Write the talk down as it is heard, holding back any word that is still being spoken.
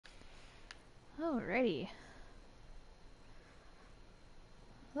Alrighty.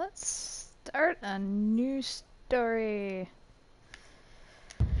 Let's start a new story.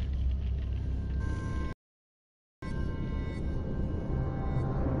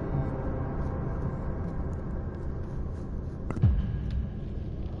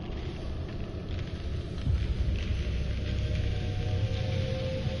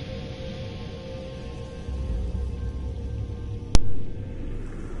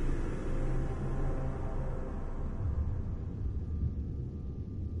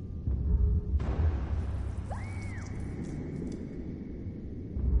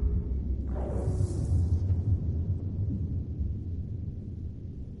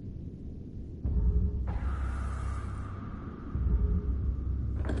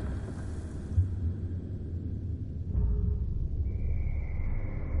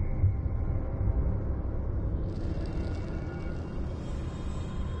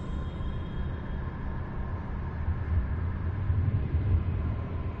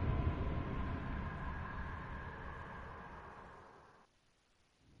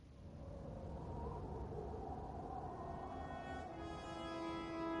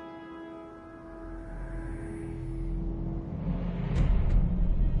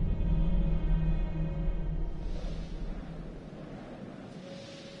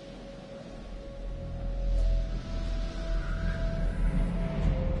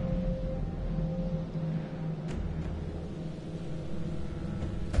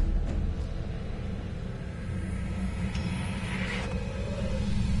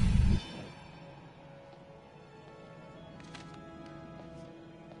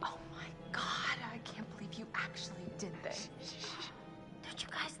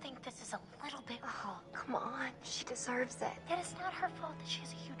 Deserves it. Yet it's not her fault that she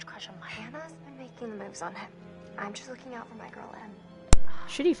has a huge crush on Mike. Hannah's been making the moves on him. I'm just looking out for my girl, Em.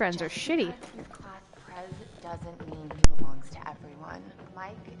 Shitty friends are shitty. Your class prez doesn't mean he belongs to everyone.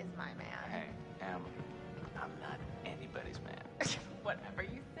 Mike is my man. Hey, Em, I'm not anybody's man. Whatever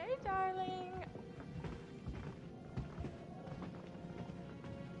you say, darling.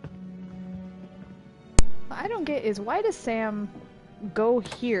 What I don't get is why does Sam go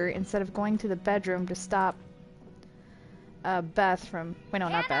here instead of going to the bedroom to stop Beth from... Wait, no,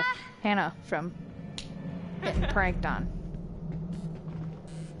 not Beth. Hannah from getting pranked on.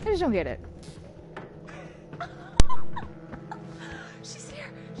 I just don't get it. She's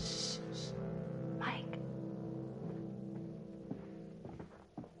here. Shh, shh. Mike.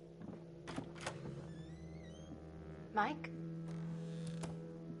 Mike?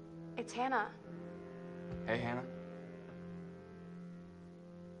 It's Hannah. Hey, Hannah.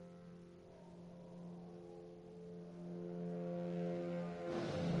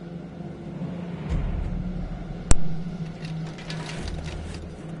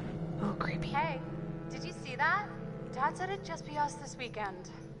 Oh, creepy. Hey, did you see that? Dad said it'd just be us this weekend.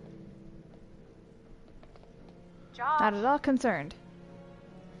 Josh. Not at all concerned.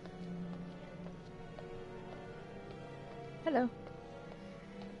 Hello.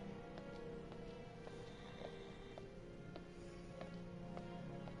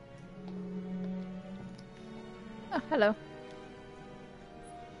 Oh, hello.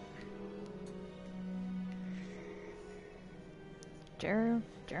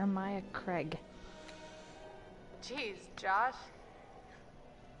 Jeremiah Craig. Jeez, Josh.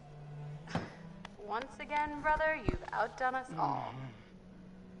 Once again, brother, you've outdone us all.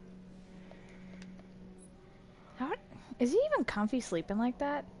 How is he even comfy sleeping like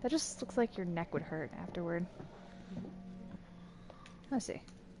that? That just looks like your neck would hurt afterward. Let's see.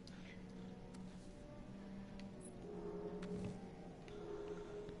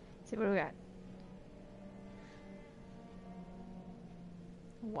 See what we got.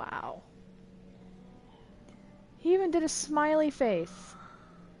 Wow. He even did a smiley face.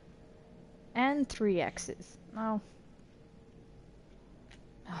 And 3 X's. Oh.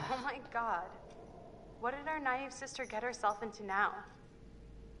 Oh my god. What did our naive sister get herself into now?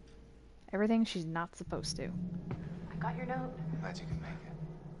 Everything she's not supposed to. I got your note. Glad you can make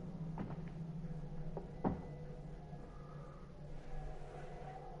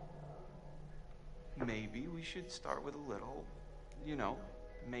it. Maybe we should start with a little, you know,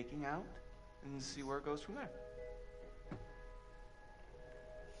 making out and see where it goes from there.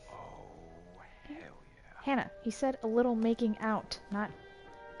 Oh, hell yeah. Hannah, he said a little making out, not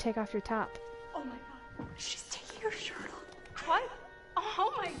take off your top. Oh my god. She's taking her shirt off. What?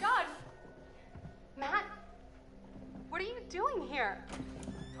 Oh my god. Matt, what are you doing here?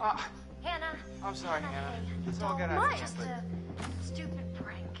 Hannah. I'm sorry, Hannah. Let's all get Don't out mind. of Just here. a stupid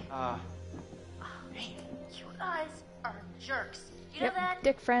prank. Hey. You guys are jerks. You know that?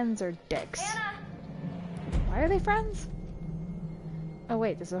 Dick friends are dicks. Hannah! Why are they friends? Oh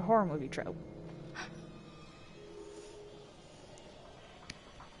wait, this is a horror movie trope.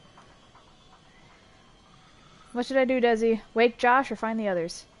 What should I do, Desi? Wake Josh or find the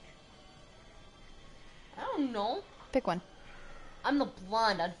others? I don't know. Pick one. I'm the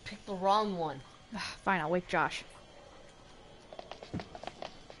blonde. I'd pick the wrong one. Fine, I'll wake Josh.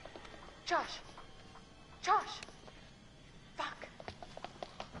 Josh! Josh! Fuck.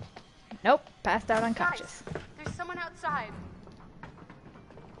 Nope, passed out unconscious. Guys, there's someone outside.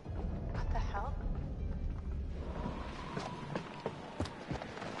 What the hell?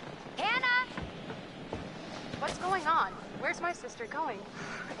 Hannah! What's going on? Where's my sister going?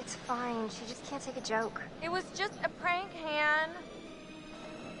 It's fine. She just can't take a joke. It was just a prank, Han.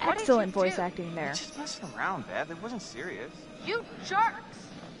 What did Excellent you voice do? acting there. Just messing around, Beth. It wasn't serious. You jerks!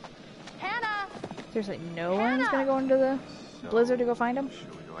 Hannah! Seriously, no one's gonna go into the blizzard to go find him? Should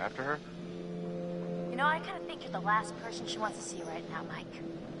we go after her? You know, I kind of think you're the last person she wants to see right now, Mike.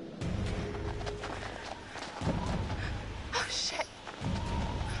 Oh, shit.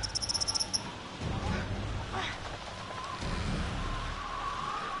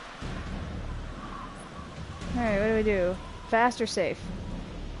 Alright, what do we do? Fast or safe?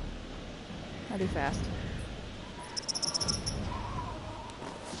 I'll do fast.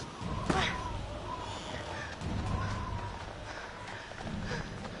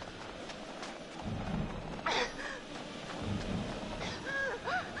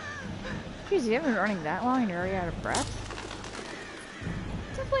 Jeez, you haven't been running that long and you're already out of breath?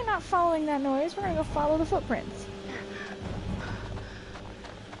 Definitely not following that noise. We're gonna go follow the footprints.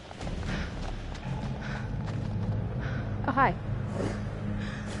 Oh, hi.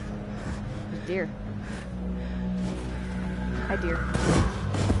 Deer. Hi, deer.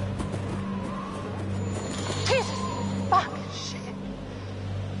 Jesus! Fuck! Shit!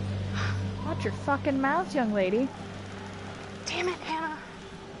 Watch your fucking mouth, young lady. Damn it, Hannah!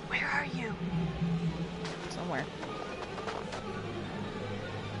 Where are you? Somewhere.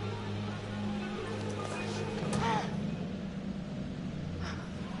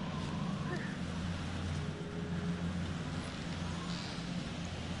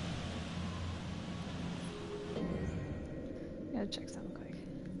 Gotta check something quick.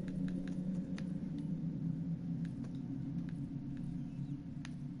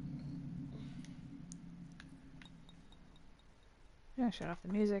 Yeah, shut off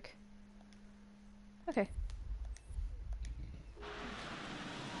the music. Okay.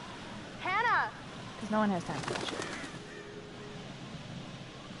 Hannah! Because no one has time for that shit.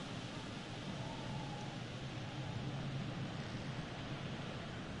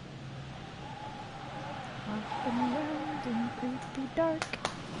 Walking around in creepy dark.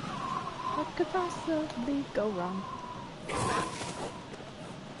 What could possibly go wrong?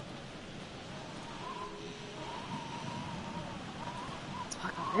 Let's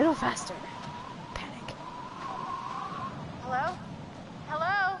walk a little faster. Panic. Hello?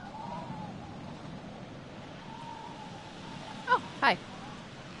 Hello? Oh, hi.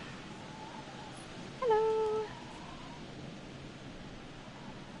 Hello.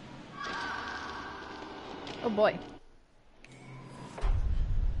 Oh boy.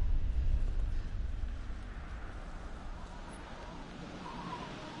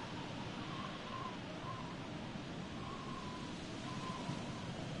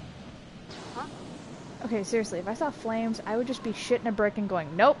 Okay, seriously, if I saw flames, I would just be shitting a brick and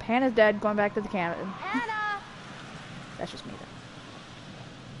going, nope, Hannah's dead, going back to the cabin. Hannah! That's just me, though.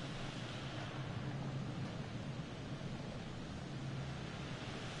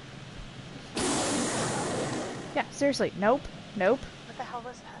 Yeah, seriously, nope, nope. What the hell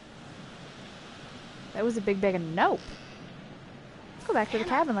was that? That was a big bag of nope. Go back to the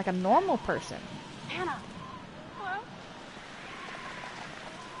cabin like a normal person. Hannah! Hello?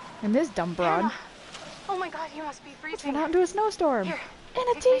 And this dumb broad Hannah! Oh my god, you must be went freezing. out into a snowstorm. Here, In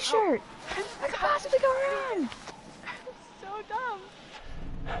a take me t-shirt. home. What could possibly go wrong? I'm so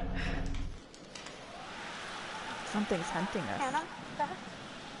dumb. Something's hunting us. Hannah? Beth?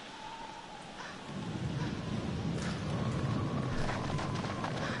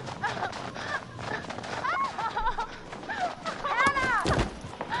 Hannah!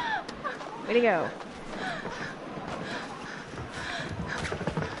 Way to go.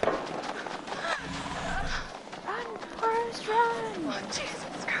 Run, Forrest, run! Oh,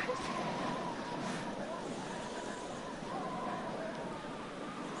 Jesus Christ.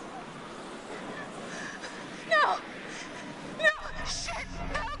 No! No! Shit!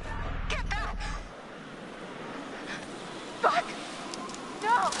 No! Get back! Fuck!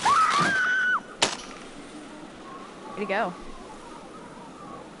 No! Way to go.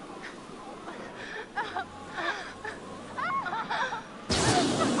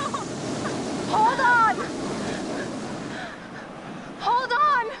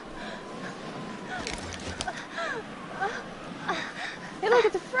 Hey, look,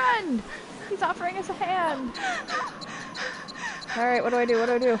 it's a friend! He's offering us a hand! Alright, what do I do? What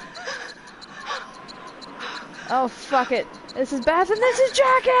do I do? Oh, fuck it. This is Beth and this is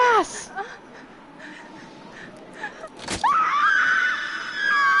Jackass!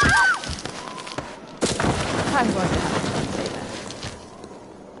 I'm going to have to say that.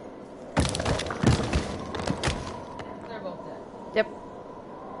 They're both dead. Yep.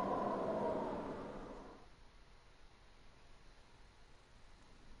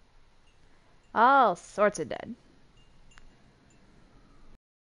 All sorts of dead.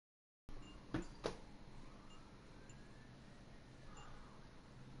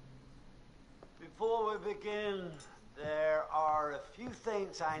 Before we begin, there are a few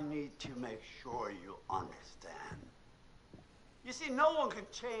things I need to make sure you understand. You see, no one can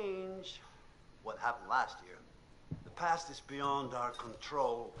change what happened last year. The past is beyond our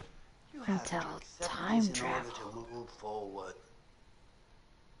control. You have to Until accept time this in order travel. to move forward.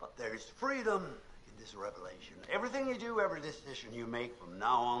 But there is freedom in this revelation. Everything you do, every decision you make from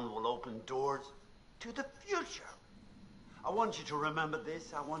now on will open doors to the future. I want you to remember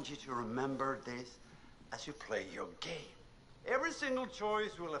this. I want you to remember this as you play your game. Every single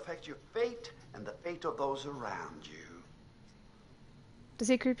choice will affect your fate and the fate of those around you. Does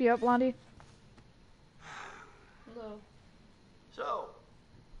he creep you up, Blondie? No. So,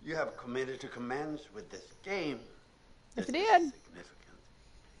 you have committed to commence with this game. Yes, I This is did. significant.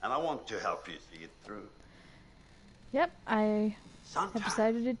 And I want to help you see it through. Yep, I have Sometimes,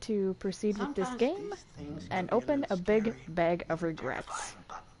 decided to proceed with this game these things and can be open little a big scary, bag of even regrets. terrifying,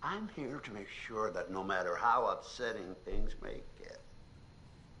 but I'm here to make sure that no matter how upsetting things may get,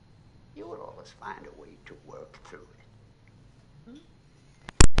 you will always find a way to work through it.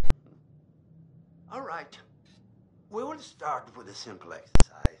 All right. We will start with a simple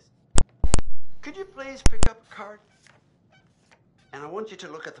exercise. Could you please pick up a card? And I want you to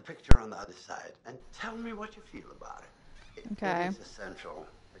look at the picture on the other side and tell me what you feel about it. Okay. It is essential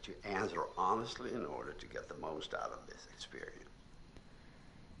that you answer honestly in order to get the most out of this experience.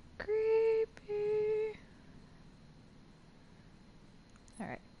 Creepy.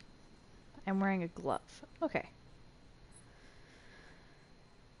 Alright. I'm wearing a glove. Okay.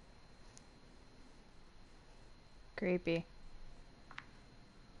 Creepy.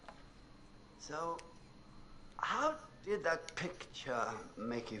 So, how did that picture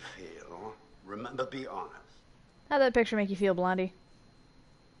make you feel? Remember, be honest. How'd that picture make you feel, Blondie?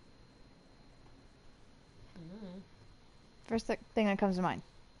 First thing that comes to mind.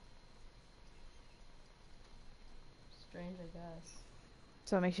 Strange, I guess.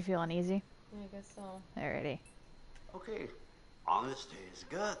 So it makes you feel uneasy? Yeah, I guess so. Alrighty. Okay, honesty is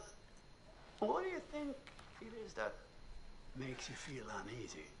good. What do you think it is that makes you feel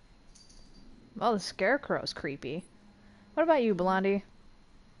uneasy? Well, the scarecrow's creepy. What about you, Blondie?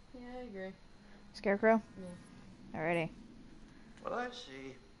 Yeah, I agree. Scarecrow? Yeah. Alrighty. Well, I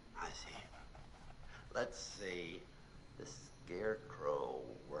see. I see. Let's say the scarecrow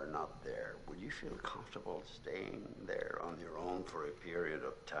were not there. Would you feel comfortable staying there on your own for a period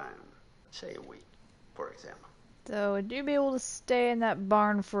of time? Say a week, for example. So, would you be able to stay in that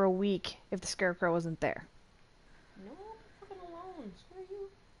barn for a week if the scarecrow wasn't there? No, I'm fucking alone. Screw you.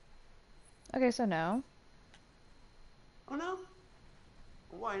 Okay, so no. Oh, no?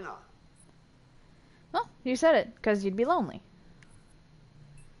 Why not? Well, you said it, because you'd be lonely.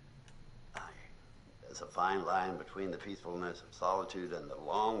 There's a fine line between the peacefulness of solitude and the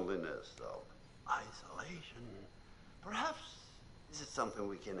loneliness of isolation. Perhaps this is something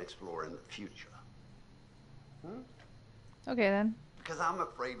we can explore in the future. Okay, then. Because I'm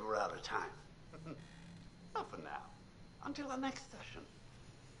afraid we're out of time. Not for now. Until the next session.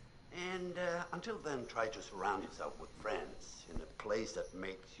 And until then, try to surround yourself with friends in a place that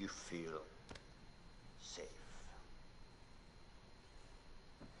makes you feel safe.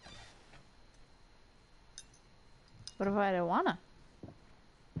 What if I don't wanna?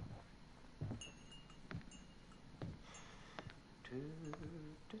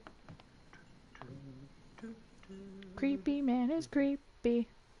 Creepy man is creepy.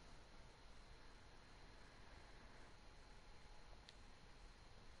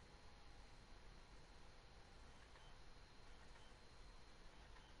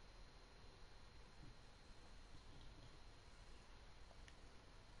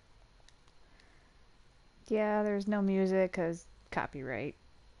 Yeah, there's no music because copyright.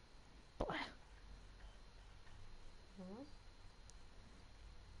 Blah.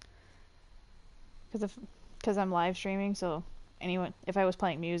 Because I'm live streaming, so anyone, if I was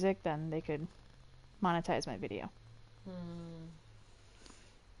playing music, then they could monetize my video.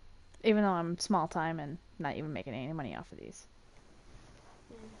 Even though I'm small time and not even making any money off of these.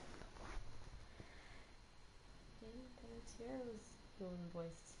 Panettiere was doing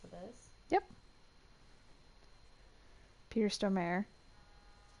voices for this. Yep. Peter Stormare.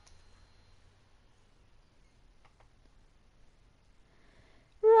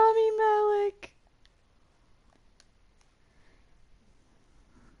 Rami Malek.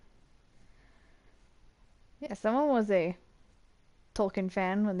 Yeah, someone was a Tolkien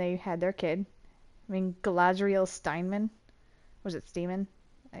fan when they had their kid. I mean, Galadriel Steinman. Was it Steeman?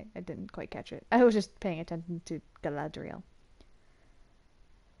 I didn't quite catch it. I was just paying attention to Galadriel.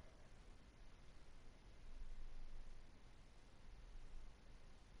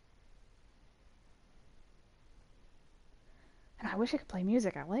 And I wish I could play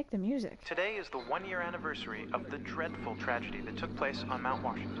music. I like the music. Today is the one-year anniversary of the dreadful tragedy that took place on Mount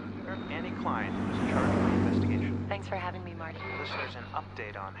Washington. Annie Klein was in charge of the investigation. Thanks for having me, Marty. Listeners, an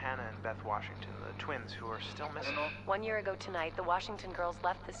update on Hannah and Beth Washington, the twins who are still missing. 1 year ago tonight, the Washington girls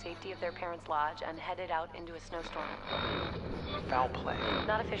left the safety of their parents' lodge and headed out into a snowstorm. Foul play.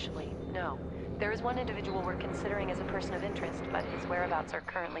 Not officially, no. There is one individual we're considering as a person of interest, but his whereabouts are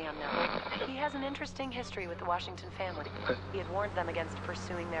currently unknown. He has an interesting history with the Washington family. He had warned them against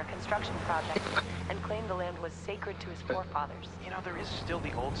pursuing their construction project and claimed the land was sacred to his forefathers. You know, there is still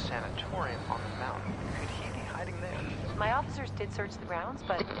the old sanatorium on the mountain. Could he be hiding there? My officers did search the grounds,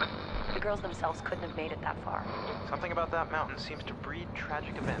 but the girls themselves couldn't have made it that far. Something about that mountain seems to breed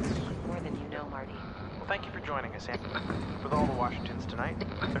tragic events. More than you know, Marty. Well, thank you for joining us, Anne. With all the Washingtons tonight,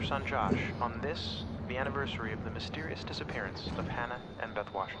 their son Josh, on this, the anniversary of the mysterious disappearance of Hannah and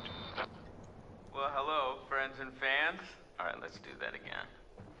Beth Washington. Well, hello, friends and fans. All right, let's do that again.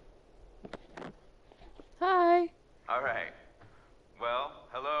 Hi. All right. Well,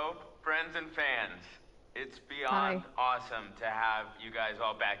 hello, friends and fans. It's beyond awesome to have you guys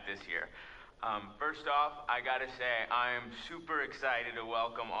all back this year. First off, I gotta say, I am super excited to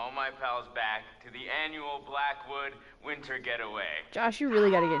welcome all my pals back to the annual Blackwood Winter Getaway. Josh, you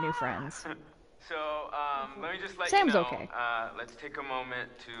really gotta get new friends. So, let me just let Sam's you know, okay. Let's take a moment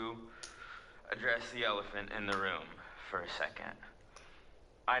to address the elephant in the room for a second.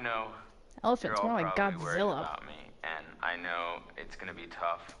 I know Elephant's you're all more like probably worried Godzilla. about me, and I know it's gonna be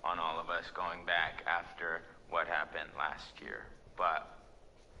tough on all of us going back after what happened last year, but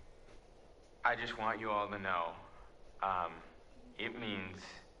I just want you all to know, it means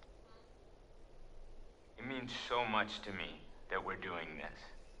so much to me that we're doing this,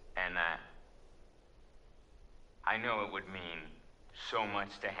 and that I know it would mean so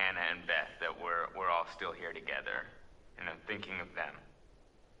much to Hannah and Beth that we're all still here together, and I'm thinking of them.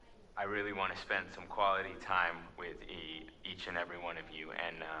 I really want to spend some quality time with each and every one of you,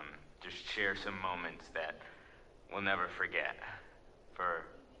 and just share some moments that we'll never forget for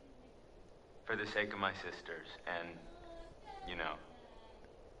the sake of my sisters, and, you know.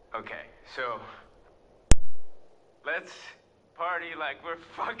 Okay, so, let's party like we're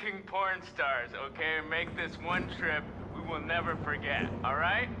fucking porn stars, okay? Make this one trip we will never forget,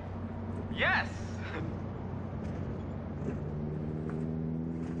 alright? Yes!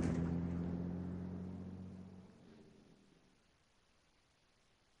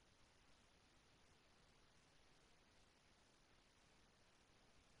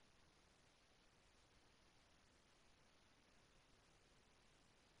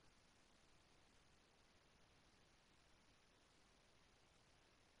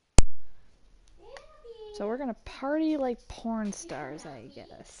 So we're gonna party like porn stars, I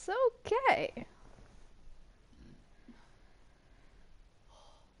guess. Okay.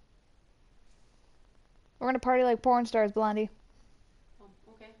 We're gonna party like porn stars, Blondie. Oh,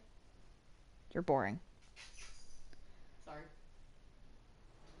 okay. You're boring. Sorry.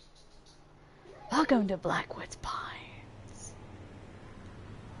 Welcome to Blackwood's Pines.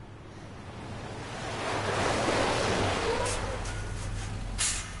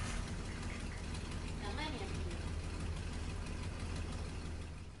 Not my hand.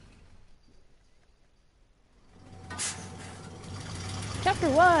 Chapter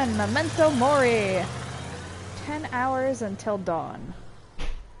 1, Memento Mori. 10 hours until dawn.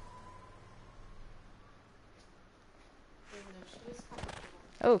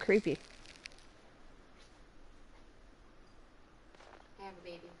 Oh, creepy. I have a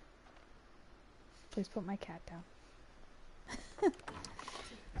baby. Please put my cat down.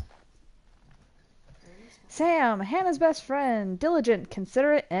 Sam, Hannah's best friend, diligent,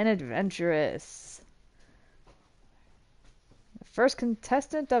 considerate, and adventurous. The first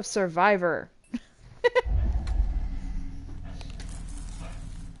contestant of Survivor.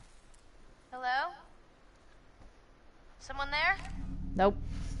 Hello? Someone there? Nope.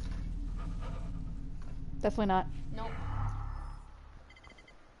 Definitely not. Nope.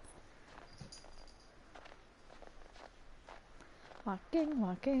 Walking,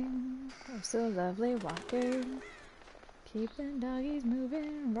 walking, oh so lovely walking. Keeping doggies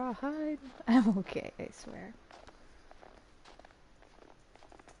moving, rawhide. I'm okay, I swear.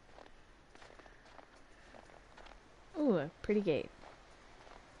 Ooh, a pretty gate.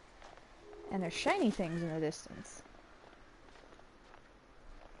 And there's shiny things in the distance.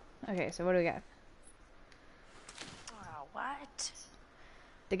 Okay, so what do we got? Oh, what?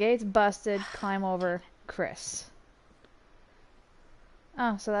 The gate's busted, climb over, Chris.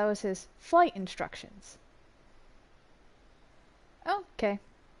 Oh, so that was his flight instructions. Okay.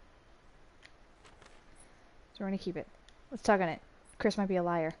 So we're gonna keep it. Let's tug on it. Chris might be a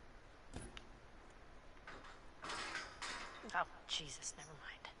liar. Oh, Jesus, never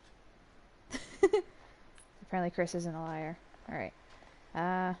mind. Apparently Chris isn't a liar. Alright.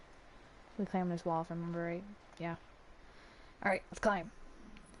 We climb this wall if I remember right. Yeah. Alright, let's climb.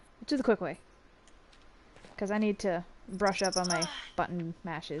 Let's do the quick way. Because I need to brush up on my button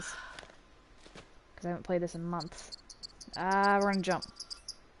mashes. Because I haven't played this in months. We're gonna jump.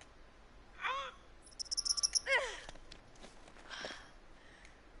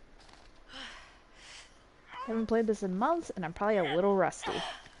 Haven't played this in months, and I'm probably a little rusty.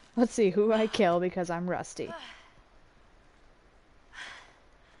 Let's see who I kill because I'm rusty.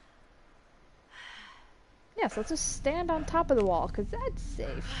 Yes, let's just stand on top of the wall, because that's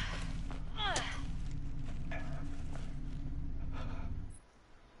safe.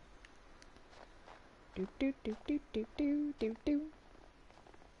 Do do do do do do do do.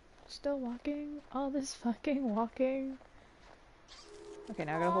 Still walking, all this fucking walking. Okay,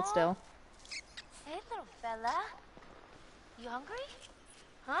 now I gotta hold still. Hey, little fella. You hungry?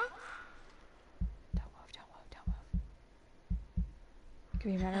 Huh? Don't move, don't move, don't move. Could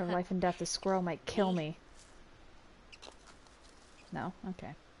be a matter of life and death. The squirrel might kill me. No?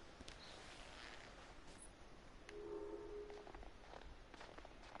 Okay.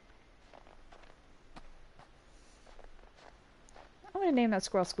 I'm gonna name that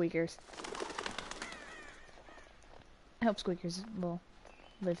squirrel Squeakers. I hope Squeakers will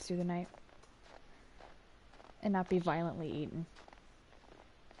live through the night. And not be violently eaten.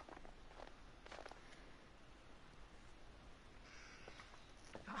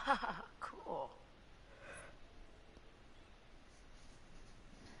 Cool.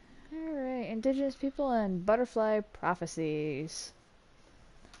 Alright, indigenous people and butterfly prophecies.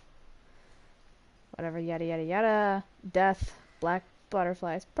 Whatever, yada yada yada. Death, black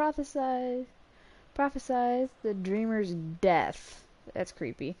butterflies prophesize the dreamer's death. That's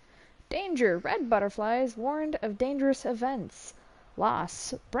creepy. Danger, red butterflies warned of dangerous events.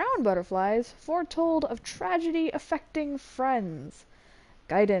 Loss, brown butterflies foretold of tragedy affecting friends.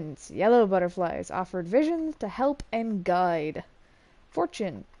 Guidance, yellow butterflies offered visions to help and guide.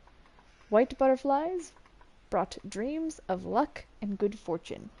 Fortune, white butterflies brought dreams of luck and good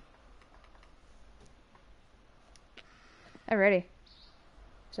fortune. Alrighty.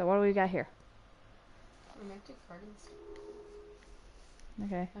 So what do we got here? Romantic gardens.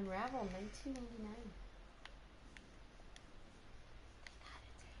 Okay. Unravel 1999.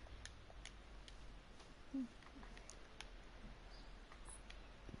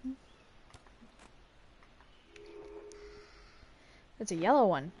 It's a yellow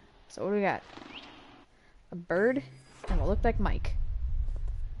one. So what do we got? A bird and what looked like Mike.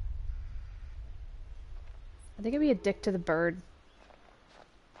 I think I'd be a dick to the bird.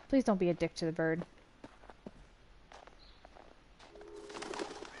 Please don't be a dick to the bird.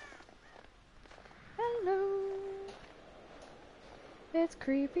 Hello. It's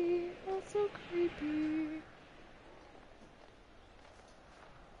creepy. It's so creepy.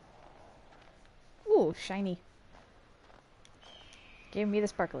 Ooh, shiny. Give me the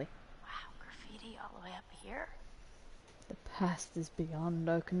sparkly. Wow, graffiti all the way up here. The past is beyond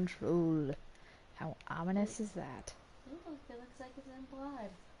our control. How ominous is that? Ooh, it looks like it's in blood.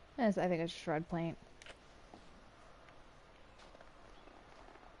 Yes, I think it's just red paint.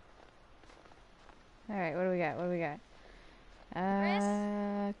 Alright, what do we got? What do we got?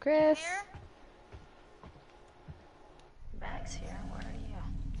 Chris? Here? Bag's here. Where are you?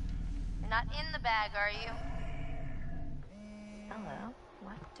 You're not in the bag, are you? Hello.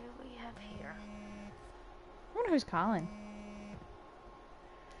 What do we have here? I wonder who's calling.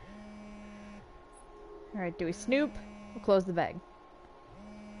 Alright, do we snoop? We'll close the bag.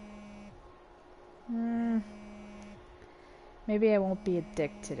 Maybe I won't be a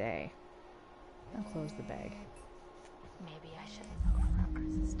dick today. I'll close the bag. Maybe I shouldn't open up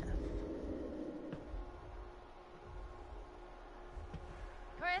Chris's stuff.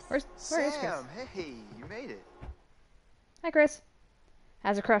 Chris? Where is Chris? Sam, hey, you made it. Hi, Chris.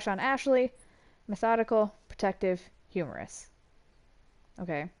 Has a crush on Ashley. Methodical, protective, humorous.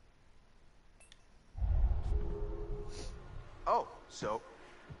 Okay. Oh, so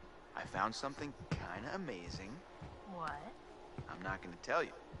I found something kind of amazing. What? I'm not gonna tell you.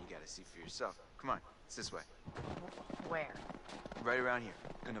 You gotta see for yourself. Come on, it's this way. Where? Right around here.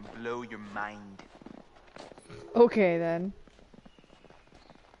 Gonna blow your mind. Okay then.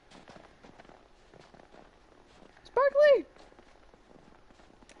 Sparkly!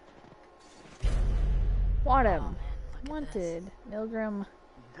 Want him. Oh, man, look at Wanted. Milgram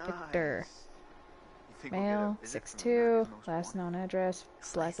Victor. Nice. You think we'll get a Male, visit from 6'2", America's Most last Wanted? known address,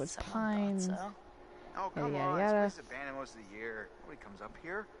 this. Blackwood Someone Pines. thought so. Oh, Yada, come yada, on. yada. This place is abandoned most of the year. Nobody comes up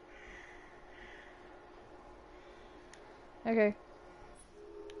here. Okay.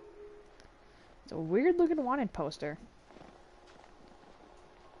 It's a weird looking wanted poster.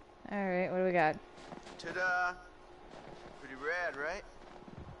 Alright, what do we got? Ta-da! Pretty rad, right?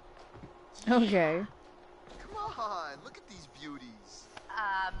 Okay. Come on, look at these beauties.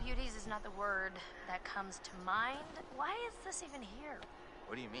 Beauties is not the word that comes to mind. Why is this even here?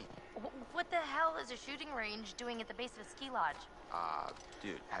 What do you mean? What the hell is a shooting range doing at the base of a ski lodge?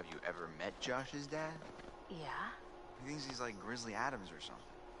 Dude, have you ever met Josh's dad? Yeah? He thinks he's like Grizzly Adams or something.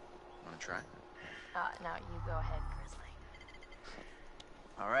 Wanna try? No, you go ahead, Grizzly.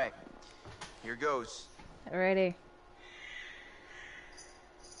 Alright, here goes. Alrighty.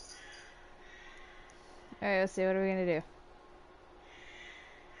 Alright, let's see, what are we gonna do?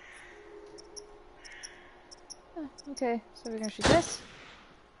 Oh, okay, so we're gonna shoot this.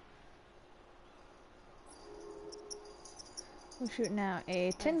 We're shooting out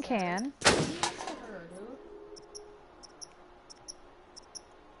a tin can.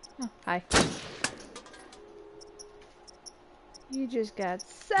 Oh, hi. You just got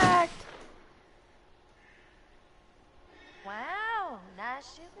sacked! Wow,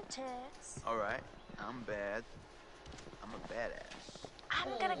 nice shooting ticks. Alright, I'm bad. I'm a badass.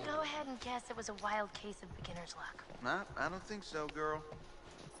 I'm gonna go ahead and guess it was a wild case of beginner's luck. Nah, I don't think so, girl.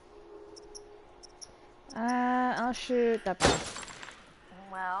 I'll shoot that ball.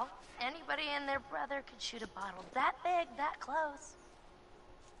 Well, anybody and their brother could shoot a bottle that big, that close.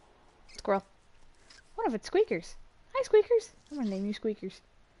 Squirrel. What if it's Squeakers? Hi, Squeakers. I'm gonna name you Squeakers.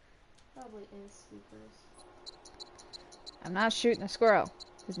 Probably is Squeakers. I'm not shooting a squirrel.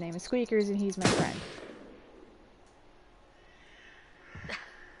 His name is Squeakers and he's my friend.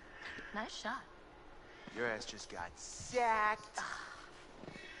 Nice shot. Your ass just got sacked.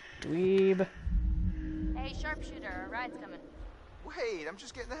 Dweeb. Hey, sharpshooter, a ride's coming. Wait, I'm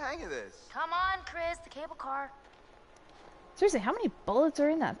just getting the hang of this. Come on, Chris, the cable car. Seriously, how many bullets are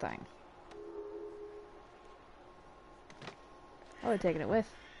in that thing? I would have taken it with.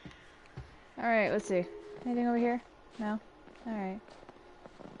 Alright, let's see. Anything over here? No? Alright.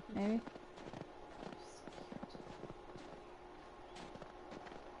 Maybe? Man,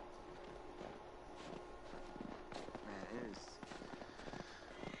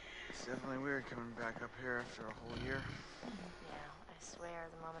 it's definitely weird coming back up here after a whole year. Yeah, I swear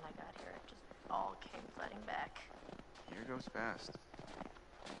the moment I got here, it just all came flooding back. Year goes fast.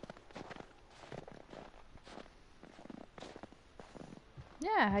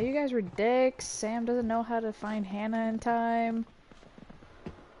 Yeah, how you guys were dicks. Sam doesn't know how to find Hannah in time.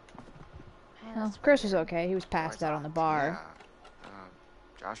 Man, Well, that's Chris was okay. He was passed out on the bar. Yeah.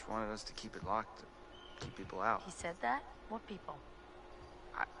 Josh wanted us to keep it locked to keep people out. He said that? What people?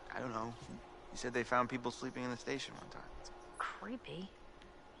 I don't know. He said they found people sleeping in the station one time. Creepy.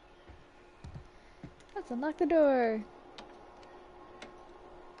 Let's unlock the door.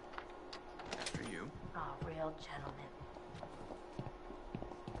 After you. Oh, real gentleman.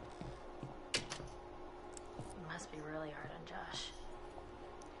 It must be really hard on Josh.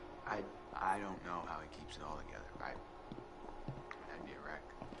 I don't know how he keeps it all together. That'd be a wreck.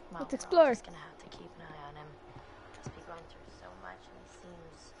 Well, Let's we're explore. all just gonna have to keep an eye on him. Must be going through so much, and he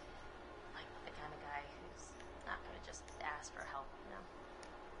seems like the kind of guy who's not gonna just ask for help, you know?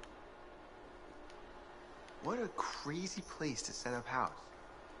 What a crazy place to set up house.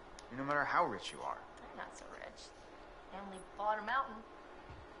 No matter how rich you are. I'm not so rich. Family bought a mountain.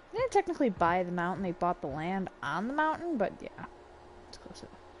 They didn't technically buy the mountain. They bought the land on the mountain, but yeah. It's close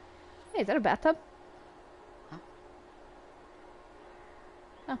enough. Hey, is that a bathtub? Huh?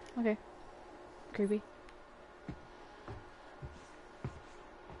 Oh, okay. Creepy.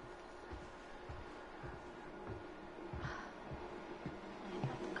 I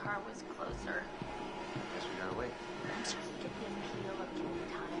thought the car was closer. Guess we gotta wait. Once you get the appeal of killing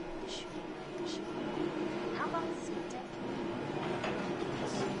time at the shooting range, how long does it take?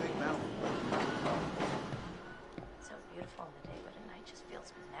 This is a big mountain. It's so beautiful in the day, but at night just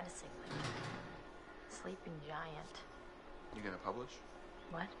feels menacing, like a sleeping giant. You gonna publish?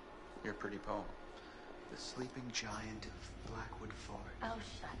 What? Your pretty poem. The Sleeping Giant of Blackwood Forest. Oh,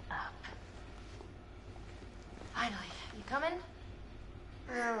 shut up. Finally, you coming?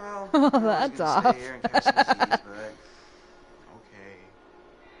 Yeah, well, Oh, I was that's gonna off. stay here and catch some Z's, but okay.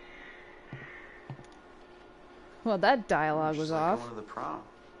 Well, that dialogue was Just like off. going to the prom.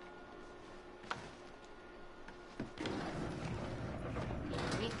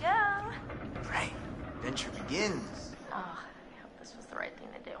 Here we go. Right. Adventure begins. Oh, I hope this was the right thing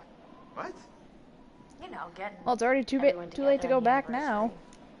to do. What? You know, getting Well, it's already too everyone too late to together go on the back now. anniversary.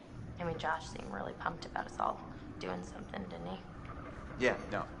 I mean, Josh seemed really pumped about us all doing something, didn't he? Yeah,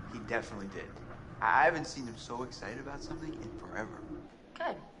 no, he definitely did. I haven't seen him so excited about something in forever.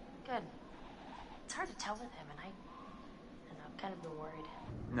 Good, good. It's hard to tell with him, and I've kind of been worried.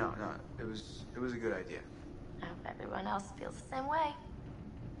 No, it was a good idea. I hope everyone else feels the same way.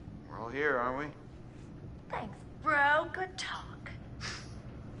 We're all here, aren't we? Thanks, bro. Good talk.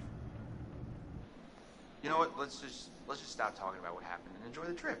 You know what? Let's just stop talking about what happened and enjoy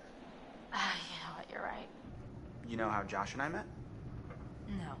the trip. You know what? You're right. You know how Josh and I met?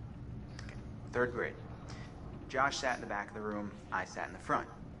 No. Third grade. Josh sat in the back of the room, I sat in the front.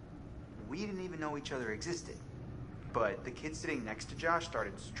 We didn't even know each other existed. But the kid sitting next to Josh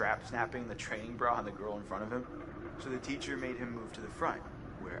started strap snapping the training bra on the girl in front of him. So the teacher made him move to the front,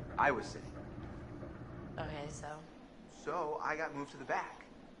 where I was sitting. Okay, so. So I got moved to the back.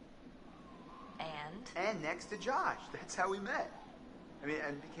 And next to Josh. That's how we met. I mean,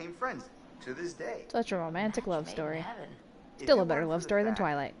 and became friends to this day. Such a romantic love Made in story. heaven. Still If a it better weren't love for the story than fact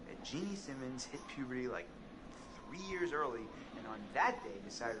Twilight. that Jeannie Simmons hit puberty like 3 years early, and on that day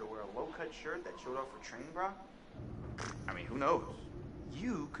decided to wear a low-cut shirt that showed off her training bra. I mean, who knows?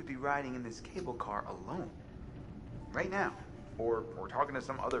 You could be riding in this cable car alone. Right now. Or talking to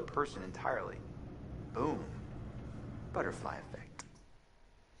some other person entirely. Boom. Butterfly effect.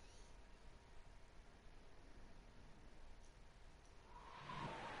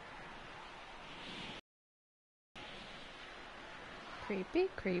 Creepy,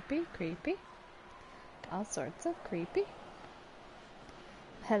 creepy, creepy. All sorts of creepy.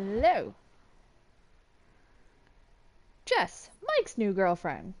 Hello. Jess, Mike's new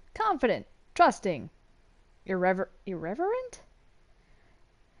girlfriend. Confident, trusting, irreverent?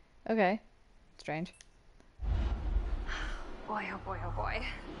 Okay. Strange. Boy, oh boy, oh boy.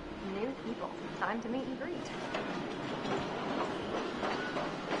 New people. Time to meet and greet.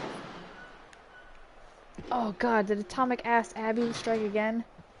 Oh god, did atomic ass Abby strike again?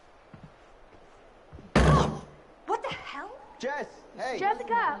 What the hell? Jess, hey!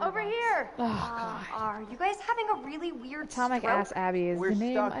 Jessica, over here! Oh god. Are you guys having a really weird Atomic stroke? ass Abby is We're the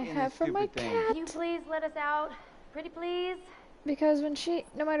name stuck I in have this for my stupid thing. cat. Can you please let us out? Pretty please? Because when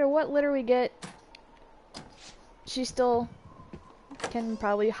no matter what litter we get, she still can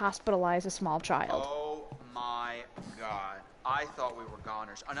probably hospitalize a small child. Oh my god. I thought we were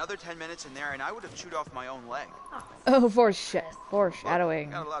goners. Another 10 minutes in there and I would have chewed off my own leg. Oh, Look, foreshadowing.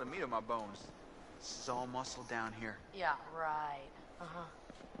 got a lot of meat on my bones. This is all muscle down here. Yeah, right.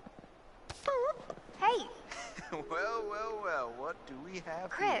 Hey, Well, what do we have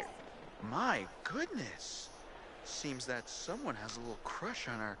Chris. here? My goodness. Seems that someone has a little crush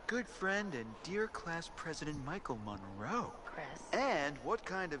on our good friend and dear class president Michael Monroe. Chris. And what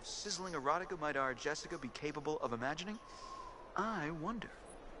kind of sizzling erotica might our Jessica be capable of imagining? I wonder.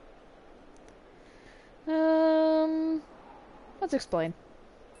 Let's explain.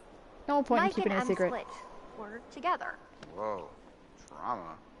 No point in Mike keeping and it a Em secret. split. We're together. Whoa,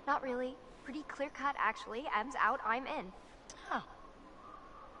 drama. Not really. Pretty clear cut, actually. Em's out, I'm in. Huh.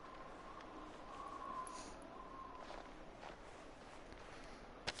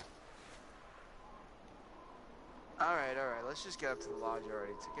 All right, let's just get up to the lodge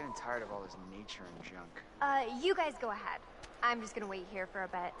already. It's getting tired of all this nature and junk. You guys go ahead. I'm just gonna wait here for a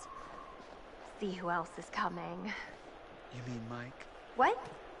bit. See who else is coming. You mean Mike? What?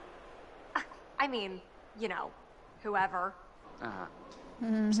 I mean, you know, whoever. Uh-huh.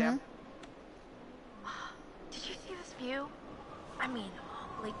 Mm-hmm. Sam? Did you see this view? I mean,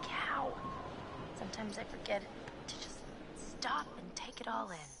 holy cow. Sometimes I forget to just stop and take it all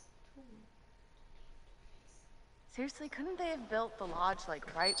in. Seriously, couldn't they have built the lodge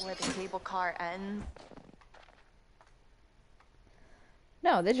like right where the cable car ends?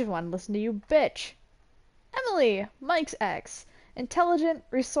 No, they just want to listen to you, bitch. Emily, Mike's ex. Intelligent,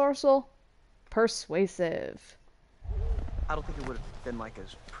 resourceful, persuasive. I don't think it would have been like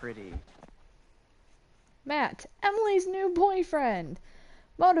as pretty. Matt, Emily's new boyfriend.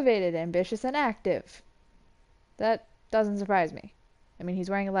 Motivated, ambitious, and active. That doesn't surprise me. I mean, he's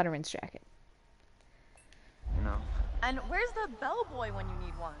wearing a Letterman's jacket. You know, And where's the bellboy when you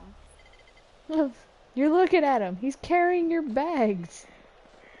need one? You're looking at him. He's carrying your bags.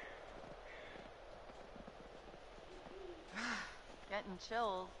 Getting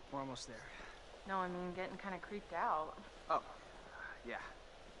chills. We're almost there. No, I mean getting kind of creeped out. Oh, yeah.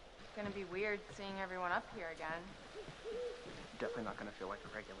 It's gonna be weird seeing everyone up here again. Definitely not gonna feel like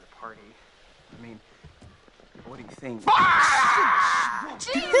a regular party. I mean, what do you think?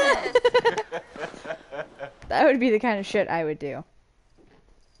 Jesus! That would be the kind of shit I would do.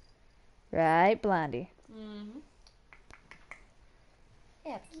 Right, Blondie? Mm-hmm.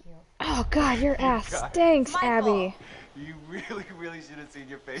 Yeah, cute. Oh god, your ass stinks, Abby. You really should have seen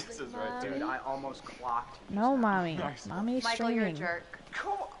your faces right there. Dude, I almost clocked you. No, mommy. Nice. Mommy's Michael, you're a streaming. jerk.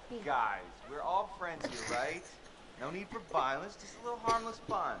 Come on, guys. We're all friends here, right? No need for violence, just a little harmless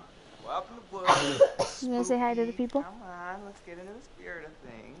fun. We're up in the woods. You gonna say hi to the people? Come on, let's get into the spirit of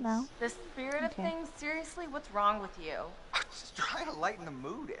things. No. The spirit of Okay. things? Seriously, what's wrong with you? Just trying to lighten the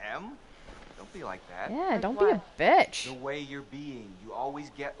mood, Em. Don't be like that. Yeah, Like don't be a what? bitch. The way you're being, you always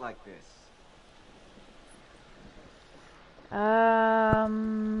get like this.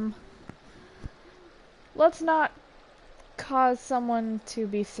 Let's not cause someone to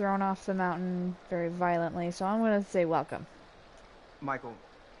be thrown off the mountain very violently, so I'm gonna say welcome. Michael,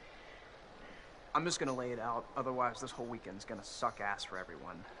 I'm just gonna lay it out. Otherwise, this whole weekend's gonna suck ass for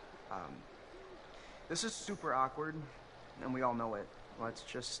everyone. This is super awkward, and we all know it. Let's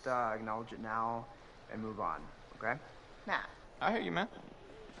just acknowledge it now and move on, okay? Matt. I hear you, man.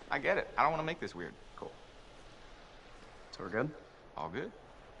 I get it. I don't want to make this weird. Cool. So we're good? All good?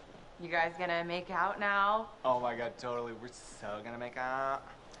 You guys gonna make out now? Oh my god, totally. We're so gonna make out.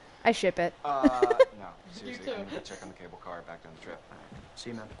 I ship it. No, seriously, I need to check on the cable car back down the trip. See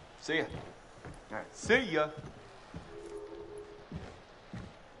you, man. See ya. All right. See ya.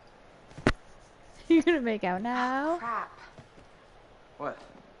 You're gonna make out now? Crap. What?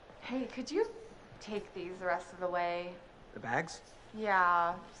 Hey, could you take these the rest of the way? The bags?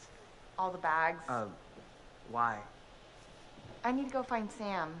 Yeah, just all the bags. Why? I need to go find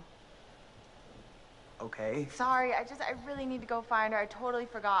Sam. Okay. Sorry, I really need to go find her. I totally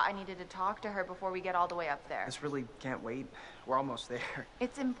forgot I needed to talk to her before we get all the way up there. This really can't wait. We're almost there.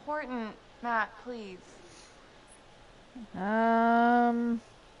 It's important, Matt, please. Do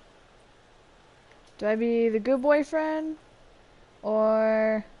I be the good boyfriend?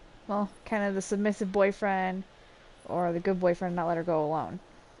 Or, well, kind of the submissive boyfriend? Or the good boyfriend not let her go alone?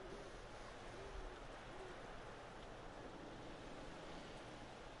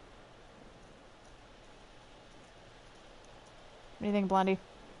 What do you think, Blondie?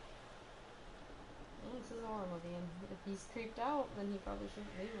 Well, this is a horror movie, and if he's creeped out, then he probably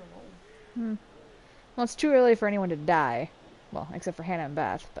shouldn't leave her alone. Well, it's too early for anyone to die. Well, except for Hannah and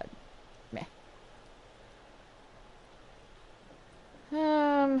Beth, but meh.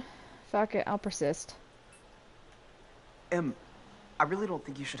 Fuck it, I'll persist. Em, I really don't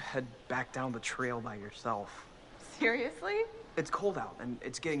think you should head back down the trail by yourself. Seriously? It's cold out, and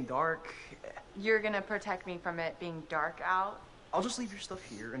it's getting dark. You're gonna protect me from it being dark out? I'll just leave your stuff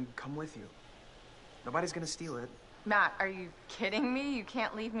here and come with you. Nobody's gonna steal it. Matt, are you kidding me? You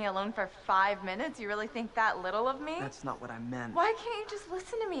can't leave me alone for 5 minutes? You really think that little of me? That's not what I meant. Why can't you just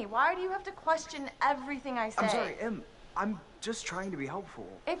listen to me? Why do you have to question everything I say? I'm sorry, Em. I'm just trying to be helpful.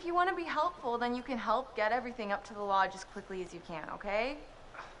 If you want to be helpful, then you can help get everything up to the lodge as quickly as you can, okay?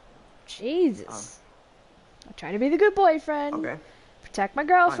 Jesus. I'll try to be the good boyfriend. Okay. Protect my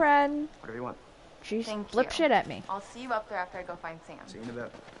girlfriend. Whatever you want. She Thank flip you. shit at me. I'll see you up there after I go find Sam. See you in a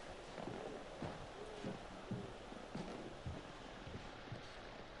bit.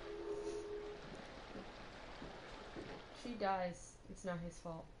 She dies. It's not his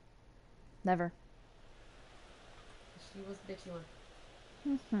fault. Never. She was the bitchy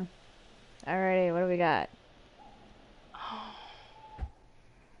one. Alrighty, what do we got?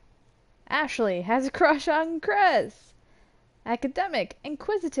 Ashley has a crush on Chris. Academic,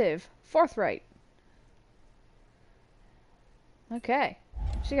 inquisitive, forthright. Okay.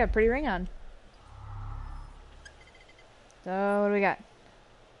 She got a pretty ring on. So, what do we got?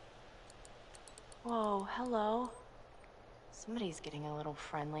 Whoa, hello. Somebody's getting a little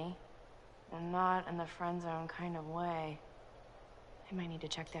friendly. And not in the friend zone kind of way. I might need to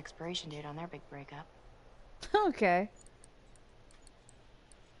check the expiration date on their big breakup. Okay.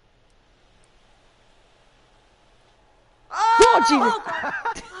 Oh, Jesus!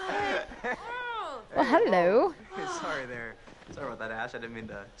 Well, hello. Sorry there. Sorry about that, Ash. I didn't mean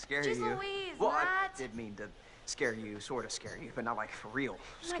to scare Jeez you. Louise, Well, I Matt. did mean to scare you, sort of scare you, but not like for real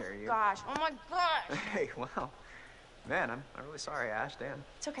scare you. Gosh, oh my gosh. Hey, well, man, I'm really sorry, Ash. Damn.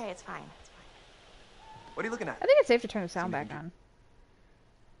 It's okay, it's fine. It's What are you looking at? I think it's safe to turn the sound back on.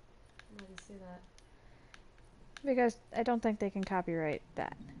 Why do you say that? Because I don't think they can copyright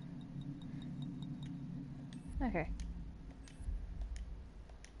that. Okay.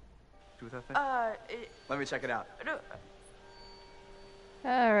 Do with that thing? Let me check it out.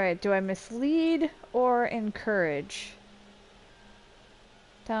 Alright, do I mislead or encourage?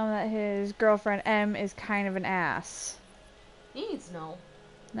 Tell him that his girlfriend M is kind of an ass. He needs to know.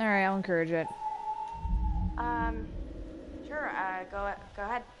 Alright, I'll encourage it. Sure, go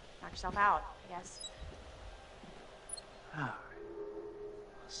ahead. Knock yourself out, I guess.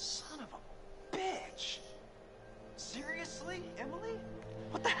 Son of a bitch! Seriously, Emily?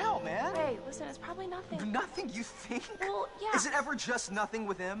 What the hell, man? Hey, listen, it's probably nothing. Nothing, you think? Well, yeah. Is it ever just nothing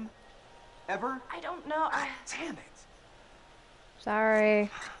with him? Ever? I don't know. Damn it.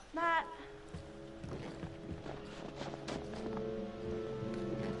 Sorry. Matt.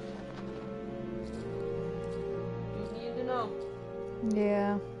 Just needed to know.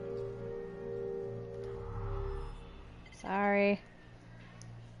 Yeah. Sorry.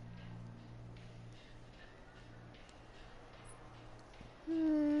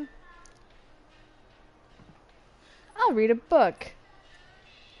 I'll read a book.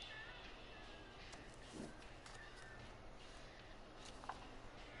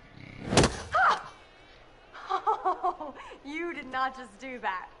 Oh, you did not just do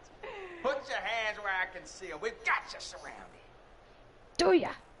that. Put your hands where I can see them. We've got you surrounded. Do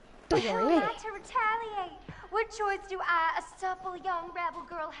ya? Do ya really? Not to retaliate. What choice do I, a supple young rebel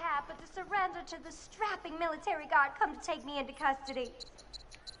girl, have but to surrender to the strapping military guard come to take me into custody?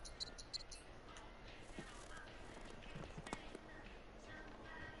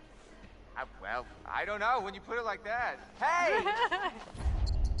 Well, I don't know when you put it like that. Hey!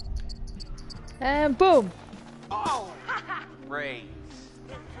 And boom. Oh! Great.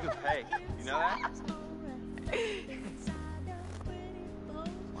 Hey, you know that?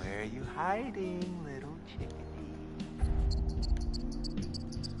 Where are you hiding, little chickadee?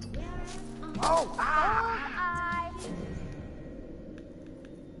 Oh! Ah!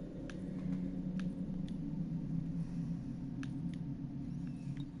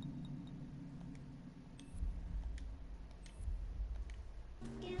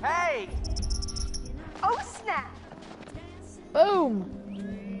 Hey! Oh, snap! Boom.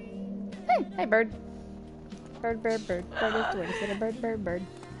 Hey, bird. Bird. Bird is doing it. A bird.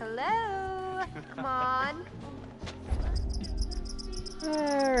 Hello? Come on.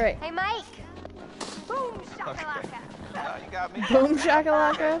 Alright. Hey, Mike. Boom, shakalaka. Okay. You got me. Boom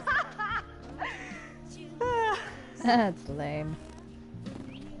shakalaka. That's lame.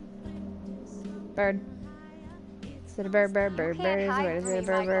 Bird. Is it a bird? You Bird. can't Is hide it from a me,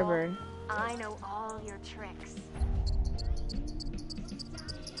 bird? Michael. Bird. I know all your tricks.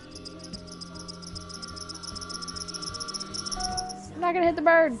 I'm not gonna hit the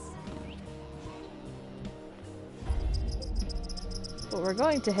bird. But we're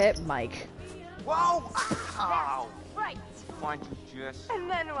going to hit Mike. Whoa! Ow! Right. Why'd you just... And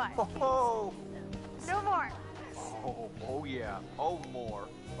then what? Oh! No more. Oh yeah. Oh, more.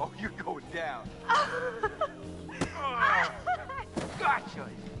 Oh, you're going down. Gotcha.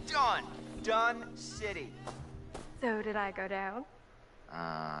 Done. Done city. So did I go down?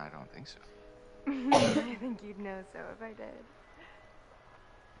 I don't think so. I think you'd know so if I did.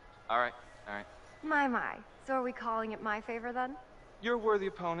 All right. My. So are we calling it my favor then? You're a worthy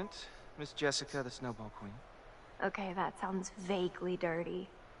opponent, Miss Jessica, the Snowball Queen. Okay, that sounds vaguely dirty.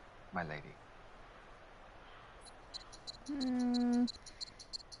 My lady.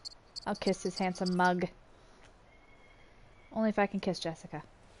 I'll kiss his handsome mug. Only if I can kiss Jessica.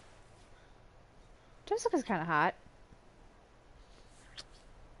 Jessica's kind of hot.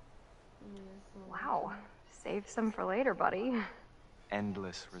 Wow. Save some for later, buddy.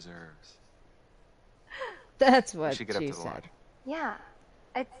 Endless reserves. That's We what should get up she to the said. lodge. Yeah.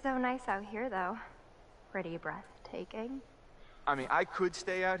 It's so nice out here, though. Pretty breathtaking. I mean, I could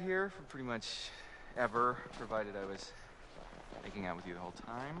stay out here for pretty much ever, provided I was making out with you the whole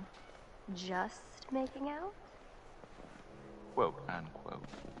time. Just making out? Quote, unquote.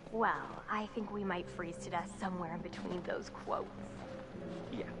 Well, I think we might freeze to death somewhere in between those quotes.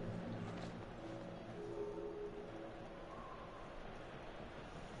 Yeah.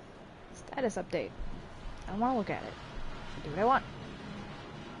 Status update. I don't want to look at it. I do what I want.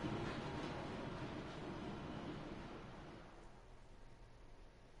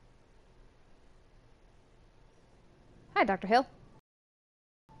 Hi, Dr. Hill.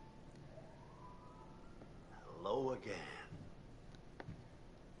 Hello again.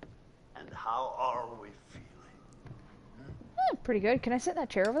 And how are we feeling? Pretty good. Can I sit in that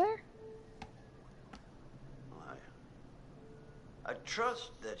chair over there? I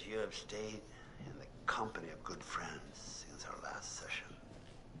trust that you have stayed in the company of good friends since our last session.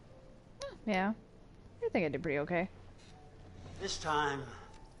 Yeah. I think I did pretty okay. This time,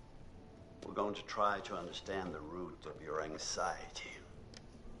 we're going to try to understand the root of your anxiety.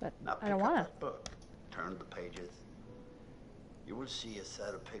 But now I don't pick up wanna. that book, turn the pages. You will see a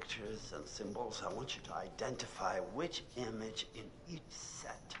set of pictures and symbols. I want you to identify which image in each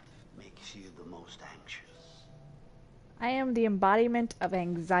set makes you the most anxious. I am the embodiment of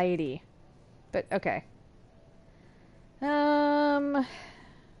anxiety. But, okay. I'll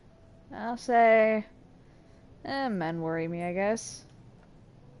say... men worry me, I guess.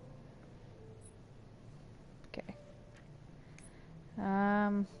 Okay.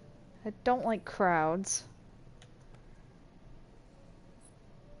 I don't like crowds.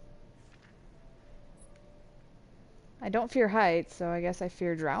 I don't fear heights, so I guess I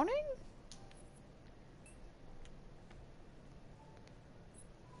fear drowning?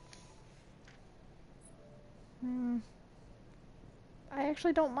 I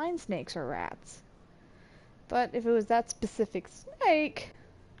actually don't mind snakes or rats. But if it was that specific snake,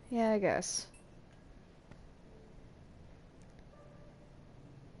 yeah, I guess.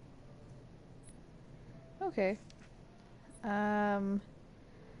 Okay. I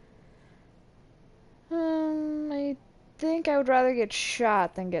think I would rather get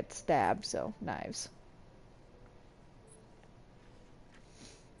shot than get stabbed, so knives.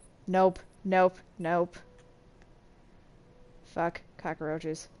 Nope, nope, nope. Fuck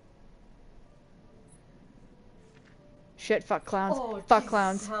cockroaches. Shit, fuck clowns. Oh, fuck Jesus,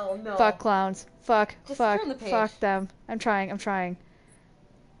 clowns. hell no. Fuck clowns. Fuck, Just fuck, turn the page. fuck them. I'm trying.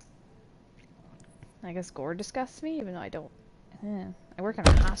 I guess gore disgusts me, even though I don't. I work in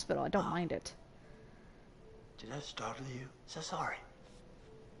a hospital. I don't mind it. Did that startle you? So sorry.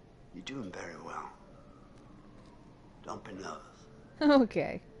 You're doing very well. Don't be nervous.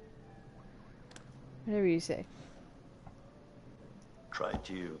 Okay. Whatever you say. Try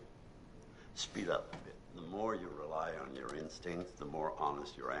to speed up a bit. The more you rely on your instincts, the more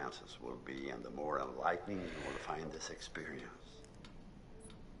honest your answers will be, and the more enlightening you will find this experience.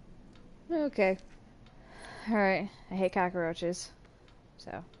 Okay. Alright. I hate cockroaches.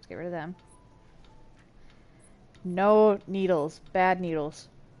 So, let's get rid of them. No needles. Bad needles.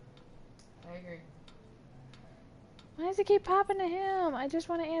 I agree. Why does it keep popping to him? I just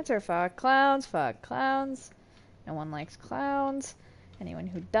want to answer. Fuck clowns. Fuck clowns. No one likes clowns. Anyone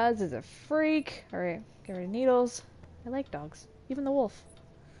who does is a freak. Alright, get rid of needles. I like dogs. Even the wolf.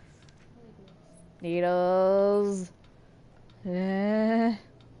 Needles. This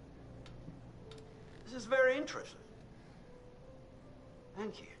is very interesting.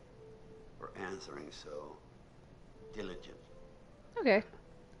 Thank you for answering so diligently. Okay.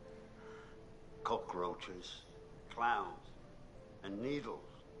 Cockroaches, clowns, and needles.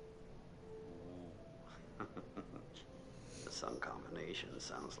 The sun combination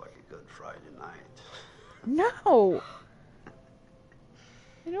sounds like a good Friday night. No!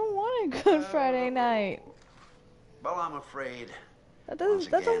 I don't want a good Friday night. Well, I'm afraid. That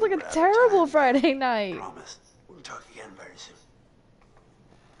sounds like a terrible Friday night. Promise. We'll talk again very soon.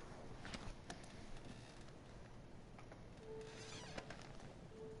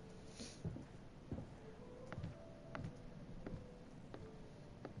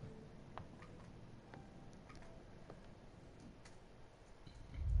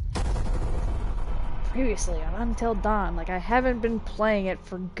 Previously on Until Dawn, like I haven't been playing it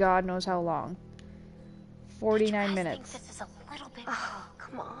for God knows how long. 49 minutes. This is a little bit. Oh,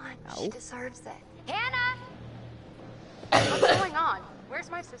 come on. No. She deserves it. Hannah! What's going on? Where's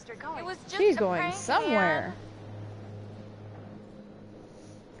my sister going? It was just She's a going prank, somewhere.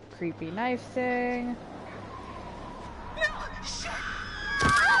 Creepy knife thing.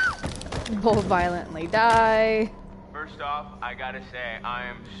 Both violently die. First off, I gotta say, I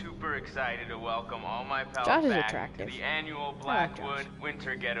am super excited to welcome all my pals Josh is back attractive. to the annual I like Blackwood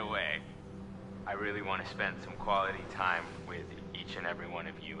Winter Getaway. I really want to spend some quality time with each and every one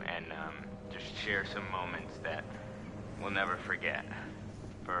of you and just share some moments that we'll never forget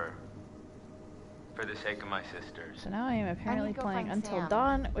for the sake of my sisters. So now I am apparently go playing find Until Sam.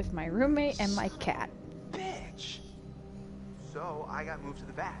 Dawn with my roommate and my cat. Bitch! So I got moved to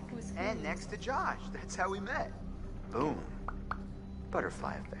the back. And next to Josh. That's how we met. Boom.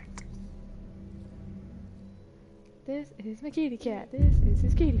 Butterfly effect. This is my kitty cat. This is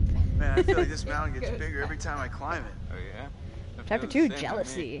his kitty cat. Man, I feel like this mountain gets bigger every time I climb it. Oh yeah? Chapter 2,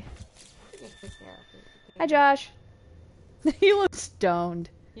 Jealousy. Hi, Josh. He looks stoned.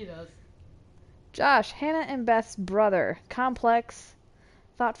 He does. Josh, Hannah and Beth's brother. Complex,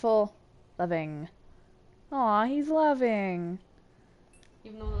 thoughtful, loving. Aw, he's loving.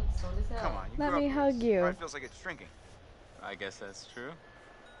 Even though the sun is out. Come on, you Let grew me up here. hug you. Probably feels like it's shrinking. I guess that's true.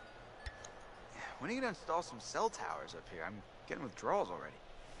 When are you gonna install some cell towers up here? I'm getting withdrawals already.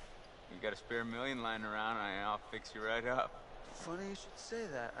 You got a spare $1 million lying around, I'll fix you right up. Funny you should say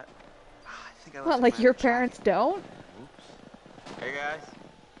that. I think I left What, it like in your my parents don't? Oops. Hey guys,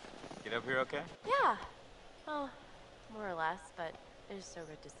 get up here okay? Yeah. Well, more or less, but it is so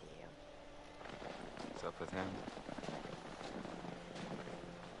good to see you. What's up with him?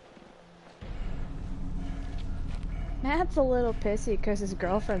 Matt's a little pissy because his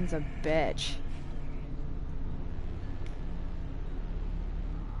girlfriend's a bitch.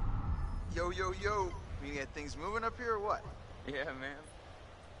 Yo, yo, yo. We get things moving up here or what? Yeah, man.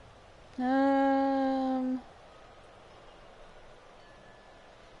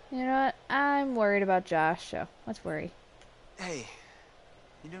 You know what? I'm worried about Josh, so let's worry. Hey,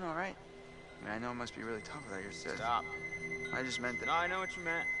 you doing all right? I mean, I know it must be really tough without your sis. Stop. I just meant that. No, I know what you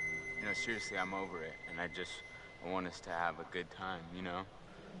meant. You know, seriously, I'm over it, and I want us to have a good time, you know?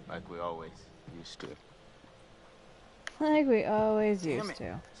 Like we always used to. Like we always Damn used it.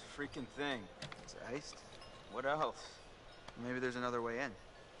 to. This freaking thing. It's iced. What else? Maybe there's another way in.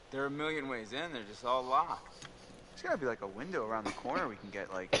 There are a million ways in, they're just all locked. There's gotta be like a window around the corner we can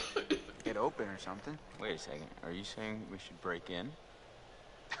get open or something. Wait a second, are you saying we should break in?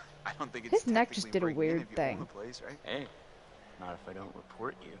 I don't think it's His neck just did a technically breaking in weird if you thing. own the place, right? Hey, not if I don't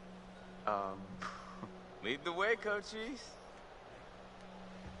report you. Lead the way, Cochise.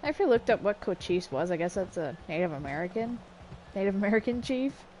 I actually looked up what Cochise was. I guess that's a Native American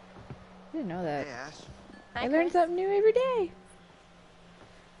chief. I didn't know that. Hey, Ash. I learn something new every day.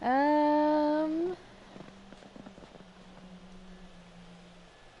 I'm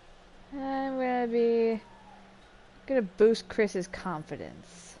gonna boost Chris's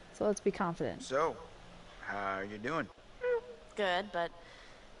confidence. So let's be confident. So, how are you doing? Good, but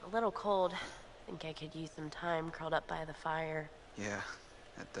a little cold. Think I could use some time curled up by the fire. Yeah,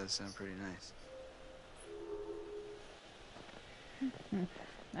 that does sound pretty nice.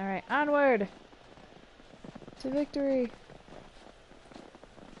 Alright, onward! To victory!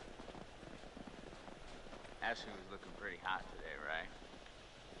 Ashley was looking pretty hot today, right?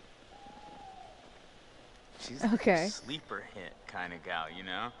 She's Okay. a sleeper hit kind of gal, you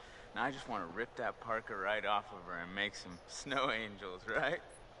know? Now I just want to rip that parka right off of her and make some snow angels, right?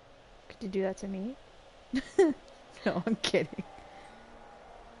 Could you do that to me? No, I'm kidding.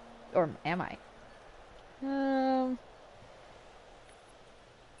 Or am I?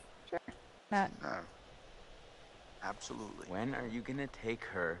 Sure. Not. No. Absolutely. When are you gonna take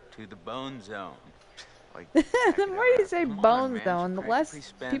her to the bone zone? Like, The more you say Come on, bone man, zone, she the practically less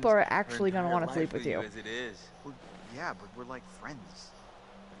spends people are her actually gonna entire want to life sleep with you. as it is. well, yeah, but we're like friends.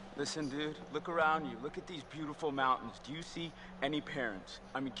 Listen, dude, look around you. Look at these beautiful mountains. Do you see any parents?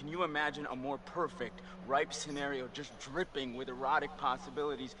 I mean, can you imagine a more perfect, ripe scenario just dripping with erotic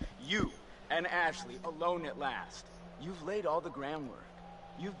possibilities? You and Ashley alone at last. You've laid all the groundwork.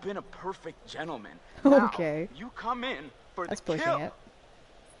 You've been a perfect gentleman. Now, Okay. you come in for That's the pushing kill. it.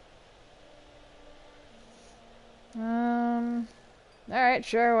 Alright,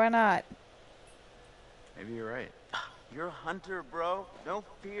 sure, why not? Maybe you're right. You're a hunter, bro. No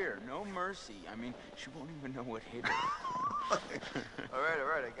fear, no mercy. I mean, she won't even know what hit her. all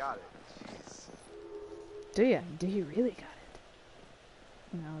right, I got it. Jeez. Do you? Do you really got it?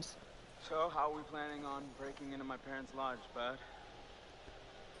 Who knows? So, how are we planning on breaking into my parents' lodge, bud?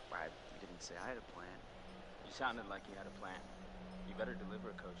 You didn't say I had a plan. You sounded like you had a plan. You better deliver,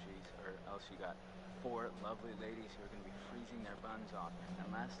 Cochise, or else you got 4 lovely ladies who are going to be freezing their buns off.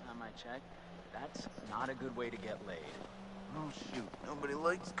 And last time I checked, that's not a good way to get laid. Oh, shoot. Nobody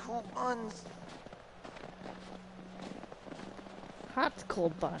likes cool buns. Hot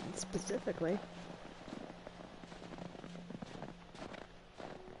cold bun, specifically.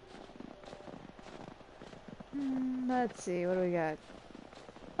 Let's see, what do we got?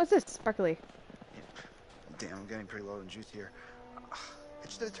 What's this? Sparkly. Damn, I'm getting pretty low in juice here. I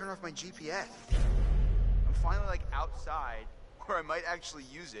just had to turn off my GPS. I'm finally, like, outside, where I might actually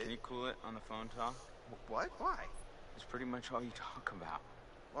use it. Can you cool it on the phone talk? What? Why? It's pretty much all you talk about.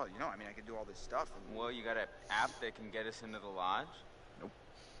 Well, you know, I mean, I could do all this stuff. Well, you got an app that can get us into the lodge? Nope.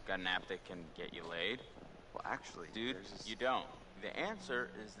 Got an app that can get you laid? Well, actually, dude, there's this... you don't. The answer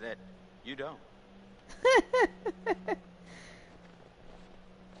is that you don't.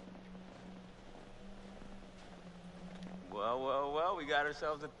 Well, we got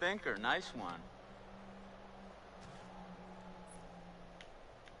ourselves a thinker. Nice one.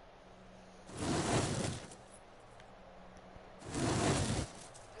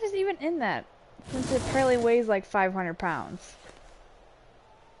 What is even in that? Since it apparently weighs like 500 pounds.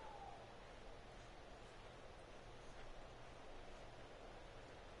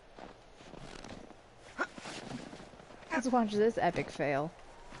 Let's watch this epic fail.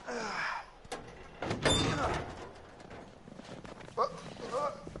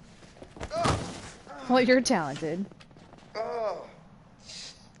 Well, you're talented.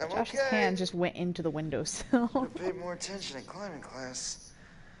 I'm Josh's okay. hand just went into the windowsill. Should've paid more attention in climbing class.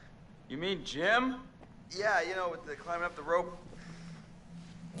 You mean Jim? Yeah, you know, with the climbing up the rope.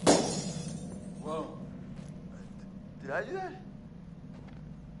 Whoa. Did I do that?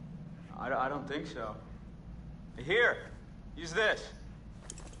 I don't think so. Here, use this.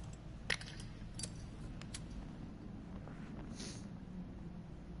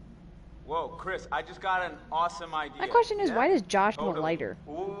 Whoa, Chris, I just got an awesome idea. My question is, why does Josh have a Totally. lighter?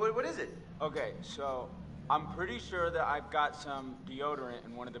 What is it? Okay, so I'm pretty sure that I've got some deodorant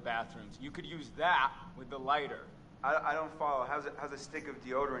in one of the bathrooms. You could use that with the lighter. I don't follow. How's a stick of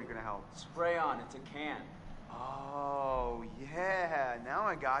deodorant gonna help? Spray on, it's a can. Oh, yeah. Now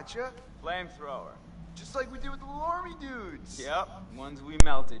I gotcha. Flamethrower. Just like we did with the little army dudes. Yep, ones we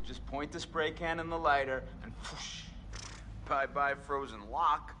melted. Just point the spray can in the lighter and whoosh. Bye-bye frozen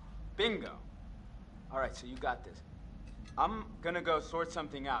lock. Bingo. All right, so you got this. I'm gonna go sort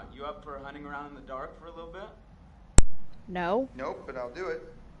something out. You up for hunting around in the dark for a little bit? No. Nope, but I'll do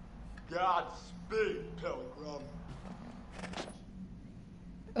it. Godspeed, Pilgrim.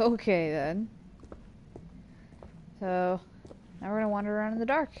 Okay, then. So, now we're gonna wander around in the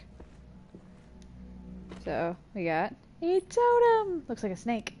dark. So, we got a totem! Looks like a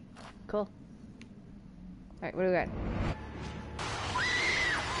snake. Cool. Alright, what do we got?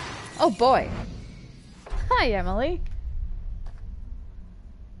 Oh boy! Hi, Emily!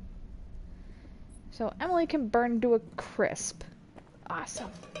 So, Emily can burn to a crisp. Awesome.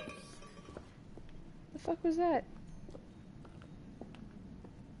 The fuck was that?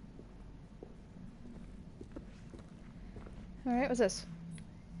 Alright, what's this?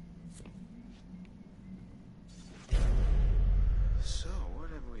 So, what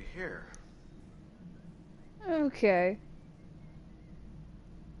have we here? Okay.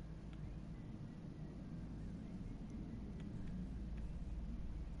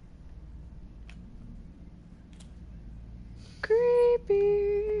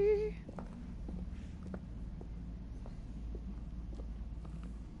 Creepy.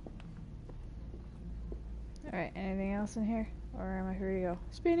 Alright, anything else in here? Or am I free to go?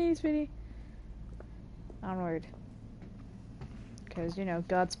 Spinny, spinny. Onward. Because, you know,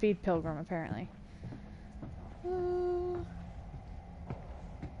 Godspeed Pilgrim, apparently.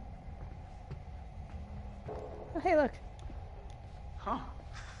 Oh, hey, look. Huh.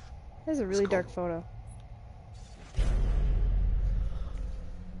 This is a really dark photo.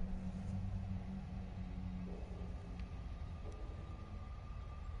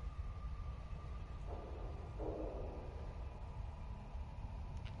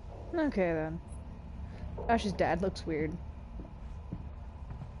 Okay, then. Josh's dad looks weird.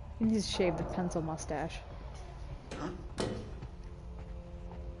 He needs to shave the pencil mustache. Huh?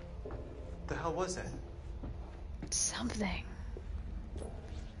 The hell was that? Something.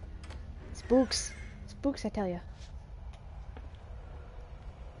 Spooks. Spooks, I tell ya.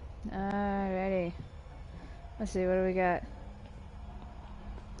 Alrighty. Let's see, what do we got?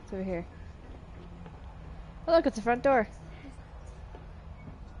 What's over here? Oh look, it's the front door.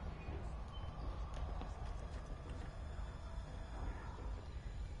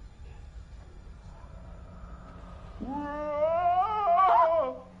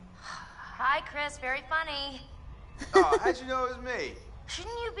 Hi, Chris. Very funny. Oh, how'd you know it was me?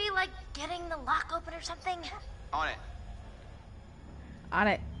 Shouldn't you be, like, getting the lock open or something? On it. On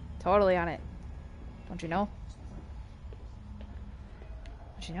it. Totally on it. Don't you know?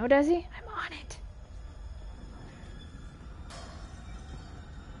 Don't you know, Desi? I'm on it.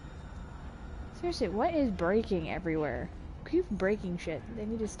 Seriously, what is breaking everywhere? Keep breaking shit. They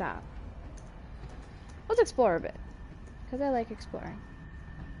need to stop. Let's explore a bit. Because I like exploring.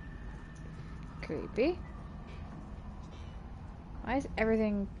 Creepy. Why is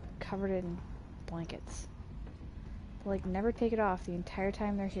everything covered in blankets? They'll, like, never take it off the entire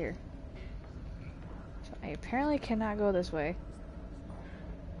time they're here. So I apparently cannot go this way.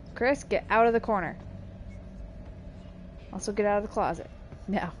 Chris, get out of the corner. Also get out of the closet.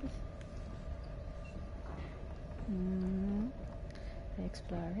 No.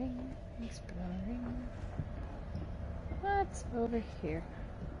 Exploring, exploring. What's over here?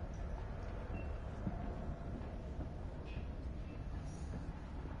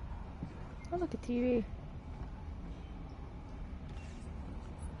 Oh, look at TV.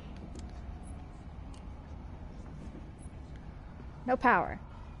 No power.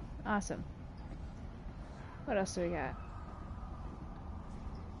 Awesome. What else do we got?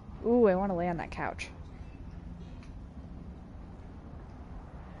 Ooh, I want to lay on that couch.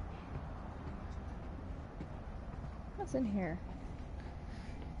 What's in here?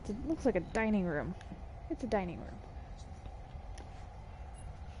 It looks like a dining room. It's a dining room.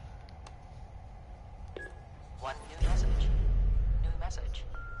 One new message. New message.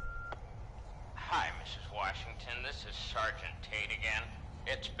 Hi, Mrs. Washington. This is Sergeant Tate again.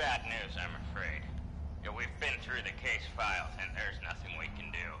 It's bad news, I'm afraid. Yeah, we've been through the case files, and there's nothing we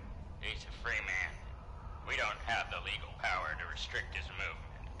can do. He's a free man. We don't have the legal power to restrict his movement.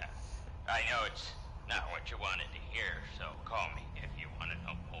 I know it's not what you wanted to hear, so call me if you want to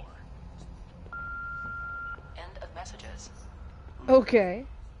know more. End of messages. Okay.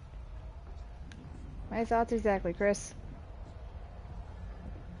 My thoughts exactly, Chris.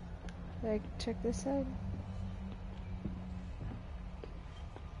 Did I check this side?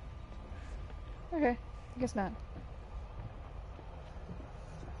 Okay, I guess not.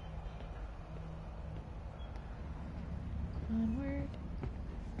 Onward.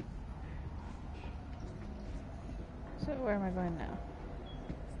 So where am I going now?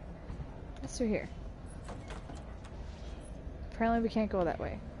 Let's through here. Apparently we can't go that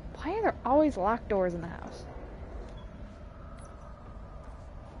way. Why are there always locked doors in the house?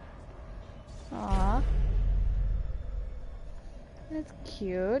 Aww. That's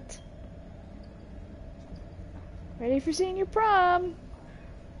cute. Ready for senior prom!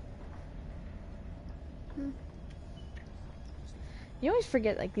 You always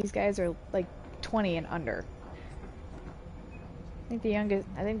forget, like, these guys are, like, 20 and under. I think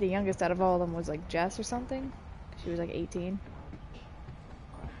the youngest out of all of them was, like, Jess or something. She was, like, 18.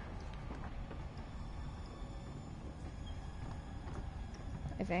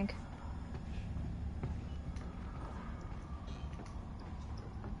 I think.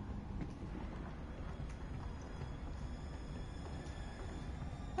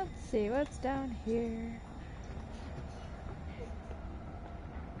 Let's see what's down here.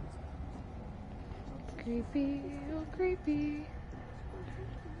 Creepy, oh creepy.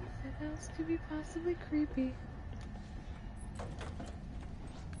 What else could be possibly creepy?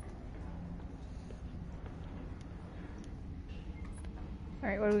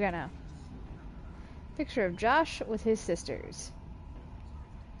 Alright, what do we got now? Picture of Josh with his sisters.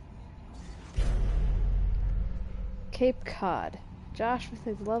 Cape Cod. Josh with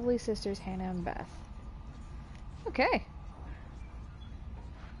his lovely sisters Hannah and Beth. Okay.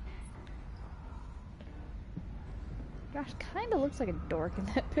 Josh kind of looks like a dork in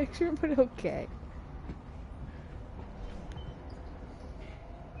that picture, but okay.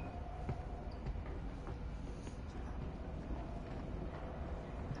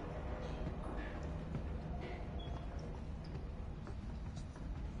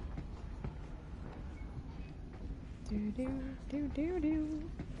 Do.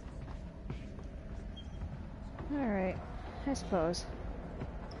 Alright, I suppose.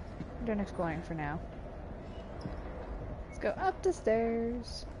 I'm done exploring for now. Let's go up the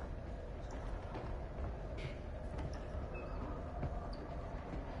stairs.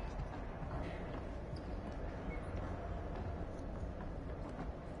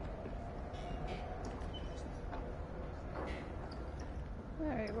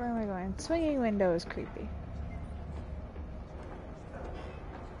 Alright, where am I going? Swinging window is creepy.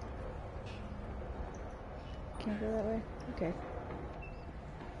 Can't go that way? Okay.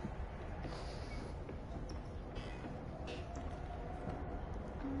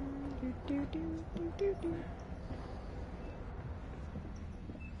 Do.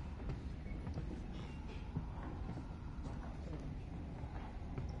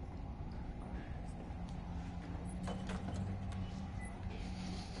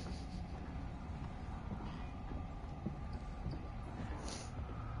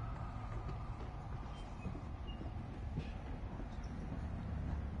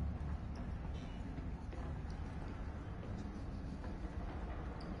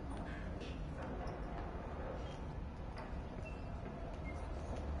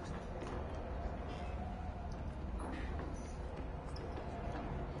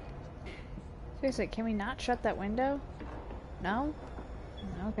 Seriously, can we not shut that window? No?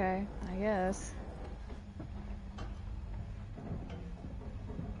 Okay, I guess.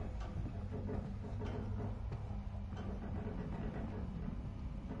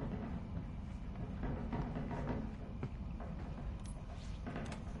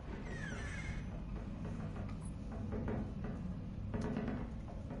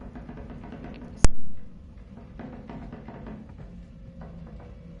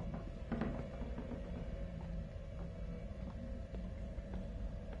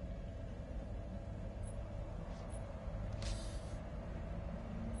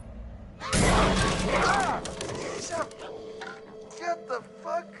 What the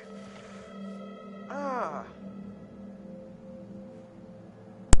fuck?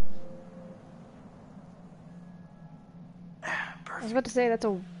 I was about to say that's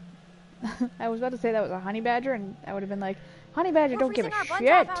a. I was about to say that was a honey badger, and I would have been like, honey badger don't give a shit.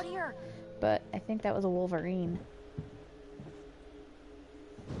 Out here. But I think that was a wolverine.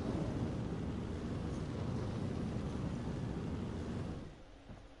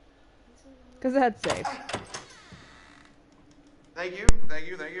 Cause that's safe. Thank you.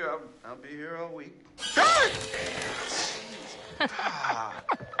 I'll be here all week.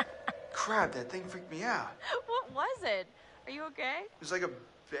 Crap, that thing freaked me out. What was it? Are you okay? It was like a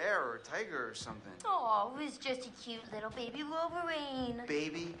bear or a tiger or something. Oh, it was just a cute little baby Wolverine.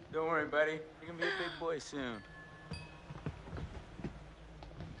 Baby? Don't worry, buddy. You're gonna be a big boy soon.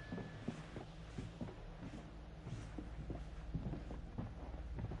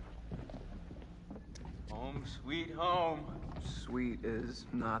 Home, sweet home. Sweet is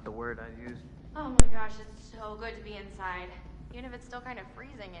not the word I used. Oh my gosh, it's so good to be inside. Even if it's still kind of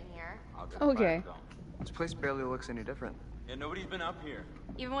freezing in here. Okay. This place barely looks any different. Yeah, nobody's been up here.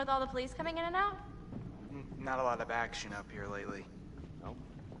 Even with all the police coming in and out? Not a lot of action up here lately. Nope.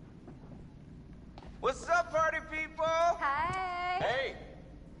 What's up, party people? Hi. Hey!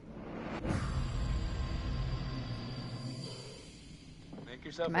 Make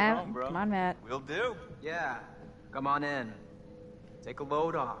yourself Come at on, home, bro. come on, Matt. Will do. Yeah, come on in. Take a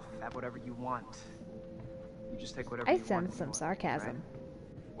load off. Have whatever you want. You just take whatever I you want. sense some sarcasm.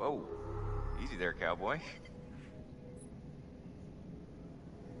 Whoa. Easy there, cowboy.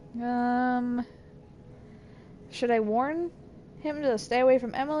 Should I warn him to stay away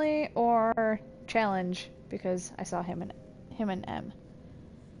from Emily or challenge because I saw him and M?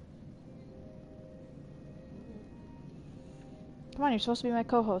 Come on, you're supposed to be my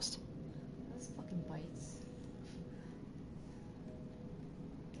co-host. This fucking bites.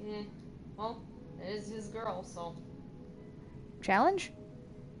 Yeah. Well, it is his girl, so Challenge?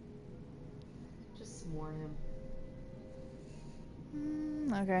 just warn him.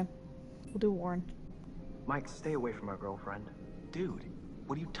 Okay. We'll do warn. Mike, stay away from our girlfriend. Dude,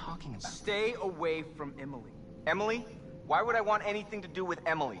 what are you talking about? Stay away from Emily. Emily? Why would I want anything to do with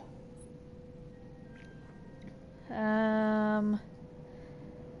Emily?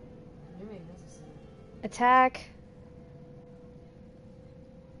 Attack.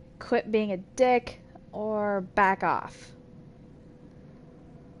 Quit being a dick. Or back off.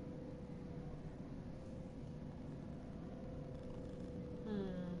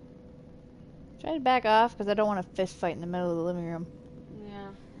 Try to back off because I don't want a fist fight in the middle of the living room. Yeah,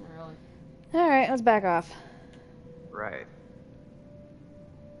 not really. Alright, let's back off. Right.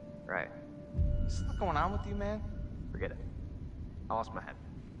 Right. Is something going on with you, man? Forget it. I lost my head.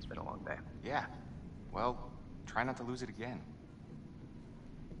 It's been a long day. Yeah. Well, try not to lose it again.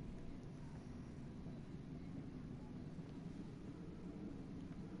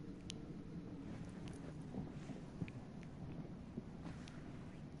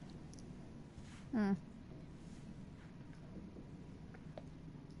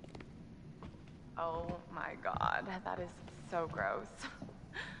 Oh my god, that is so gross.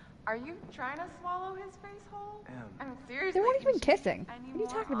 Are you trying to swallow his face whole? I'm seriously. They weren't even kissing. Any What are you more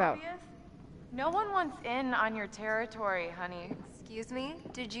talking about? obvious? No one wants in on your territory, honey. Excuse me?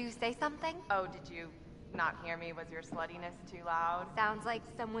 Did you say something? Oh, did you not hear me? Was your sluttiness too loud? Sounds like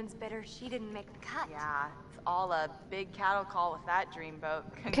someone's bitter she didn't make the cut. Yeah, it's all a big cattle call with that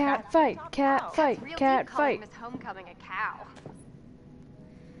dreamboat. Cat fight, cat fight, Real cat deep calling fight. Miss Homecoming a cow.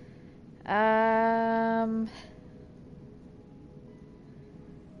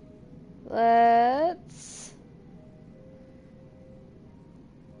 Let's.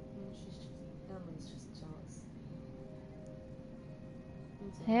 Emily's just jealous.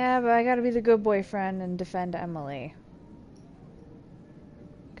 Yeah, but I gotta be the good boyfriend and defend Emily.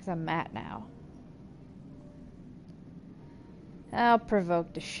 Because I'm Matt now. I'll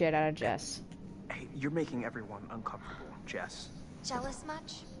provoke the shit out of Jess. Hey, you're making everyone uncomfortable, Jess. Jealous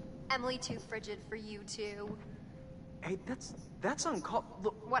much? Emily too frigid for you too. Hey, that's uncalled.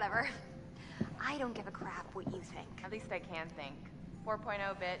 Look. Whatever. I don't give a crap what you think. At least I can think. 4.0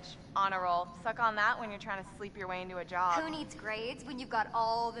 bitch, on a roll. Suck on that when you're trying to sleep your way into a job. Who needs grades when you've got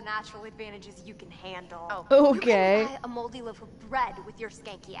all the natural advantages you can handle? Oh. Okay. You can buy a moldy loaf of bread with your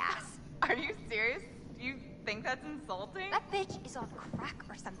skanky ass. Are you serious? Do you think that's insulting? That bitch is on crack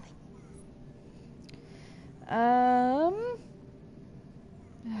or something.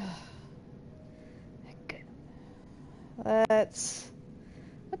 Let's.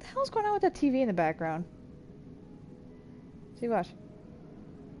 What the hell's going on with that TV in the background? See what?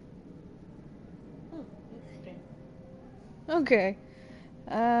 Okay.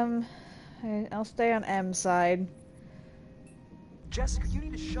 I'll stay on M's side. Jessica, you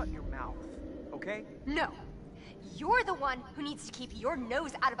need to shut your mouth, okay? No. You're the one who needs to keep your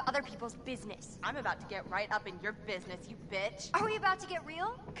nose out of other people's business. I'm about to get right up in your business, you bitch. Are we about to get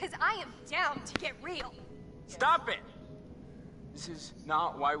real? Because I am down to get real. Stop it! This is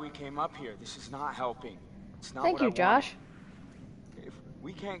not why we came up here. This is not helping. It's not Thank what you, I want. Josh. If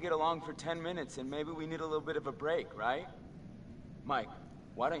we can't get along for 10 minutes, then maybe we need a little bit of a break, right? Mike,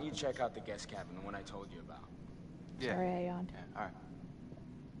 why don't you check out the guest cabin, the one I told you about? Yeah. Sorry, I yawned. Yeah, alright.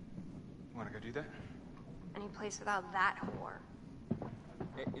 Wanna go do that? Any place without that whore.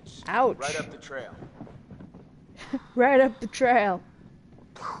 It's Ouch. right up the trail. Right up the trail.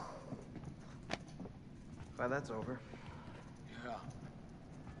 Well, that's over. Yeah.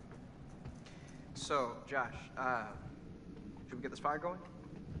 So, Josh, should we get this fire going?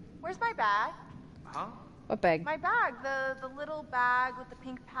 Where's my bag? Huh? What bag? My bag, the little bag with the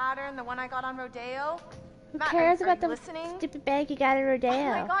pink pattern, the one I got on Rodeo. Who Matt, cares are about you the listening? stupid bag you got at Rodeo?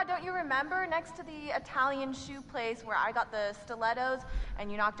 Oh my god, don't you remember? Next to the Italian shoe place where I got the stilettos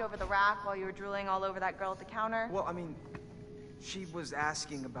and you knocked over the rack while you were drooling all over that girl at the counter? Well, I mean, she was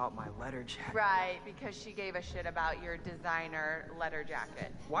asking about my letter jacket. Right, because she gave a shit about your designer letter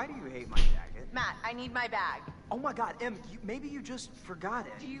jacket. Why do you hate my jacket? Matt, I need my bag. Oh my god, Em, maybe you just forgot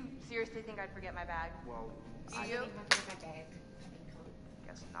it. Do you seriously think I'd forget my bag? Well, Do you?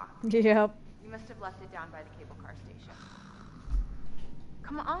 guess not. Yep. You must have left it down by the cable car station.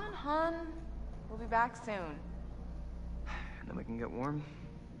 Come on, hon. We'll be back soon. And then we can get warm?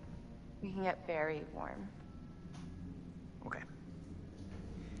 We can get very warm. Okay.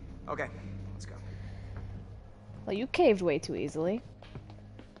 Okay, let's go. Well, you caved way too easily.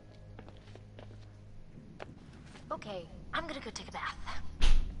 Okay, I'm gonna go take a bath.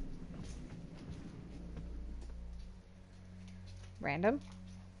 Random.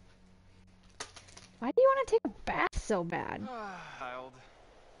 Why do you want to take a bath so bad? Child.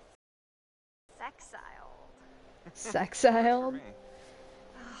 Sexiled. Sexiled?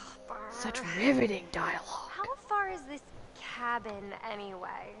 Barr. Such riveting dialogue. How far is this cabin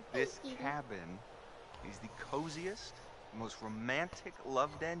anyway? This cabin is the coziest, most romantic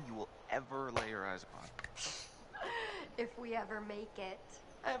love den you will ever lay your eyes upon. If we ever make it.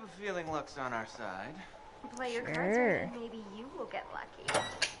 I have a feeling luck's on our side. Play your cards Sure. right and maybe you will get lucky.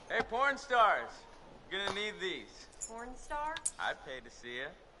 Hey, porn stars. You're gonna need these. Porn star? I'd pay to see you.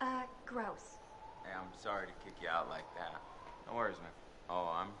 Gross. Hey, I'm sorry to kick you out like that. No worries, man. Oh,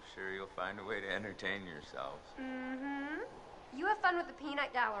 I'm sure you'll find a way to entertain yourselves. Mm-hmm. You have fun with the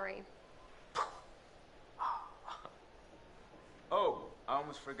peanut gallery. Oh, I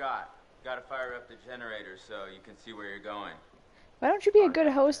almost forgot. Gotta fire up the generator so you can see where you're going. Why don't you be a good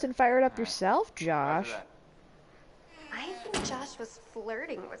host and fire it up yourself, Josh? Roger that. I think Josh was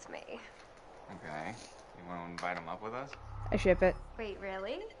flirting with me. Okay. You want to invite him up with us? I ship it. Wait,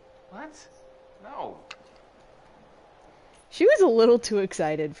 really? What? No. She was a little too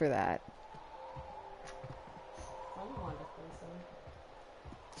excited for that.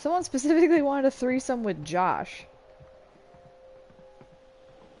 Someone specifically wanted a threesome with Josh.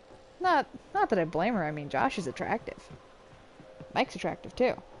 Not that I blame her. I mean, Josh is attractive. Mike's attractive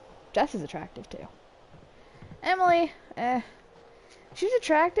too. Jess is attractive too. Emily, she's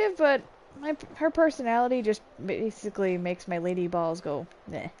attractive, but her personality just basically makes my lady balls go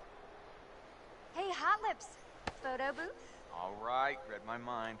meh. Hey, Hot Lips. Photo booth? All right, read my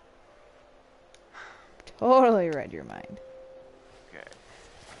mind. Totally read your mind. Okay.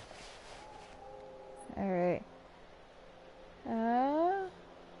 Alright.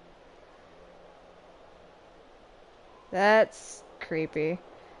 That's creepy.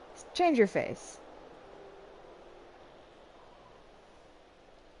 Change your face.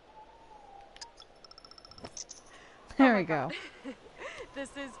 There we go. This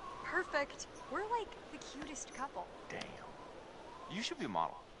is perfect. We're like the cutest couple. Damn. You should be a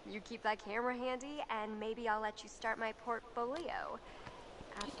model. You keep that camera handy, and maybe I'll let you start my portfolio.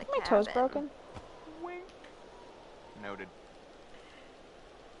 At the My toe's cabin. broken. Wink. Noted.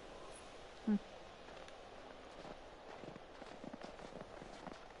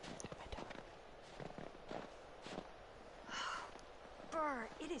 Brr,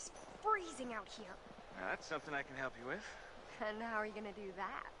 it is freezing out here. That's something I can help you with. And how are you gonna do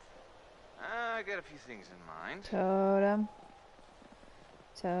that? I got a few things in mind. Totem.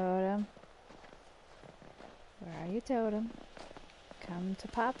 Totem. Where are you, Totem? Come to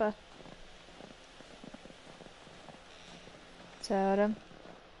Papa. Totem.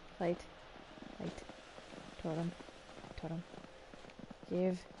 Light. Light. Totem. Totem.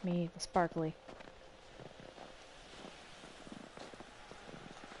 Give me the sparkly.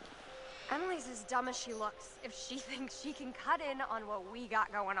 Emily's as dumb as she looks if she thinks she can cut in on what we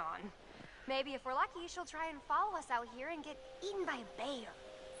got going on. Maybe if we're lucky, she'll try and follow us out here and get eaten by a bear.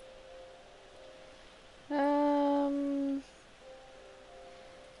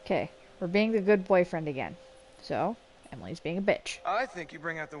 Okay, we're being the good boyfriend again. So, Emily's being a bitch. I think you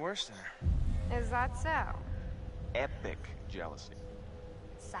bring out the worst in her. Is that so? Epic jealousy.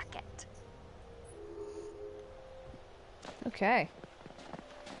 Suck it. Okay.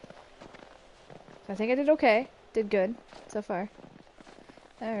 So I think I did okay. Did good so far.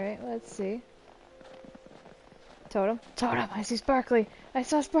 Alright, let's see. Totem. Totem! I see sparkly! I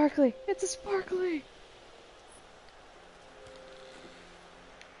saw sparkly! It's a sparkly!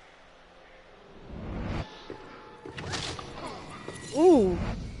 Ooh!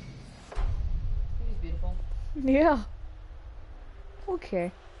 She's beautiful. Yeah.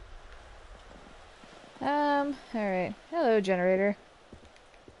 Okay. Alright. Hello, generator.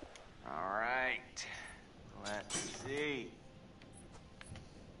 Alright. Let's see.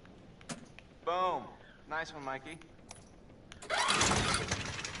 Boom. Nice one, Mikey.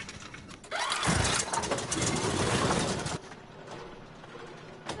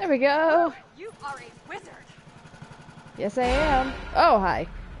 There we go! You are a wizard. Yes, I am. Oh, hi.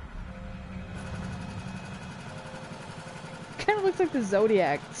 Kind of looks like the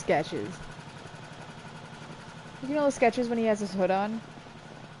Zodiac sketches. You know the sketches when he has his hood on?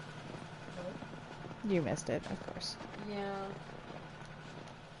 You missed it, of course. Yeah.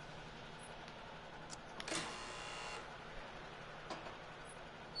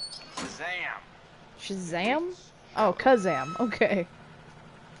 Shazam! Shazam? Oh, Kazam. Okay.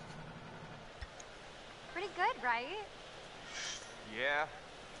 Pretty good, right? Yeah,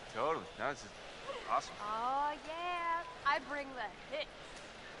 totally. No, this is awesome. Oh, yeah. I bring the hits.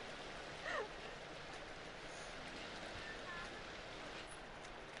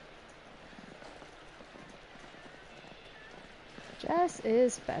 Jess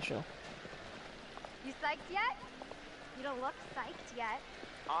is special. You psyched yet? You don't look psyched yet.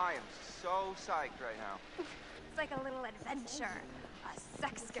 I am so psyched right now. It's like a little adventure. A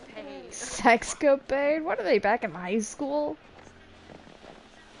sexcapade. Sexcapade? What are they, back in high school?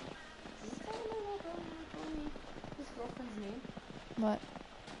 Is this guy my little brother who told me his girlfriend's name? What?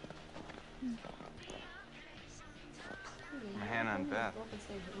 Hannah and Beth.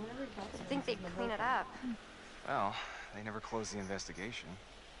 I think they'd clean it up. Well, they never closed the investigation.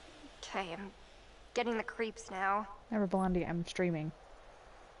 Okay, I'm getting the creeps now. Never Blondie, I'm streaming.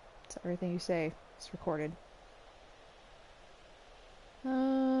 So everything you say is recorded.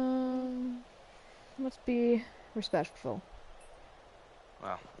 Let's be respectful.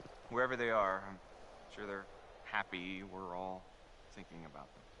 Well, wherever they are, I'm sure they're happy we're all thinking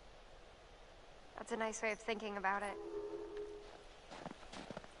about them. That's a nice way of thinking about it.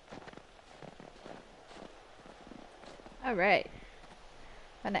 Alright.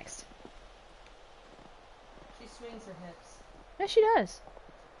 What next? She swings her hips. Yeah, she does.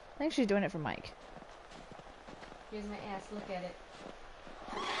 I think she's doing it for Mike. Here's my ass, look at it.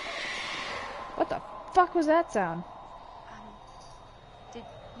 What the fuck was that sound? Did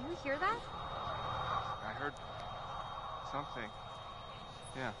you hear that? I heard something.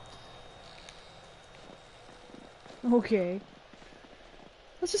 Yeah. Okay.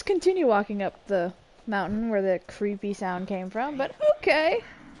 Let's just continue walking up the mountain where the creepy sound came from, but okay.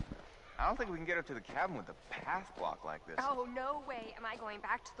 I don't think we can get up to the cabin with a path block like this. Oh, no way am I going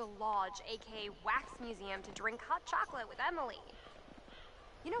back to the lodge, aka Wax Museum, to drink hot chocolate with Emily.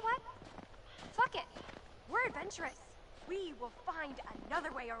 You know what? Fuck it. We're adventurous. We will find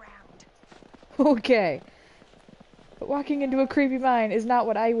another way around. Okay. But walking into a creepy mine is not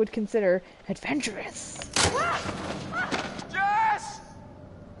what I would consider adventurous. Jess!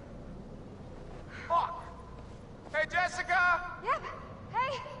 Fuck! Hey, Jessica! Yep.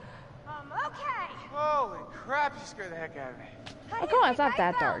 Hey, okay. Holy crap, you scared the heck out of me. Oh, come on, it's not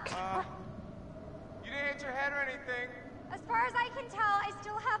that dark. You didn't hit your head or anything. As far as I can tell, I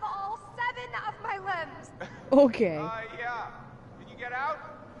still have all 7 of my limbs. Okay. Yeah. Can you get out?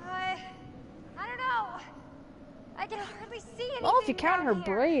 I don't know. I can hardly see anything. Well, if you count her down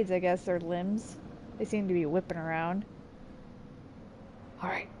here. braids, I guess they're limbs. They seem to be whipping around.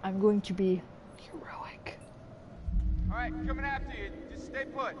 Alright, I'm going to be heroic. All right, coming after you. Just stay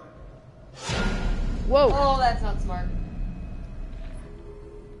put. Whoa. Oh, that's not smart.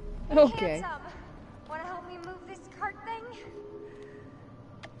 Okay. Handsome. Want to help me move this cart thing?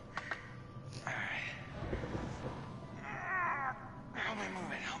 Help me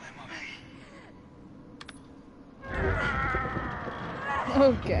move it, help me move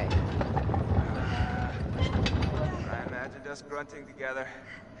Okay. I imagined us grunting together.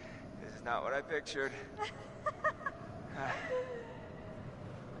 This is not what I pictured.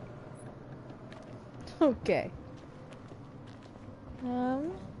 Okay.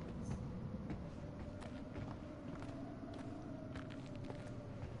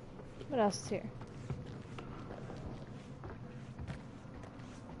 What else is here?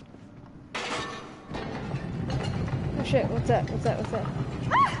 Oh shit, what's that? What's that? What's that?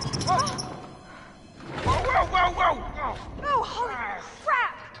 Whoa! Oh, holy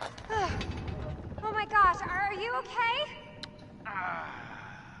crap! Oh my gosh, are you okay?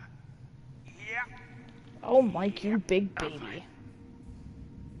 Yeah. Oh, Mike, you big baby.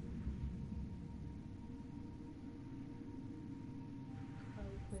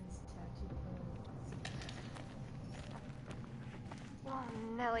 Oh,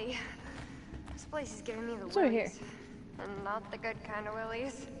 Nelly. This place is giving me the What's over here? willies. And not the good kind of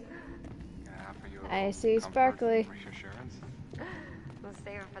willies. I see sparkly. Reassurance? We'll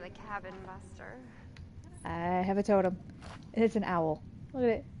save it for the cabin buster. I have a totem. It's an owl. Look at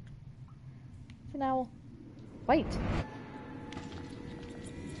it. It's an owl. White.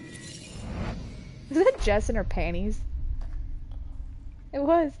 Is that Jess in her panties? It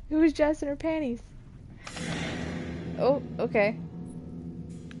was. It was Jess in her panties. Oh, okay.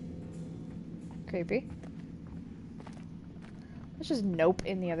 Creepy. Let's just nope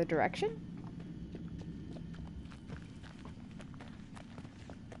in the other direction.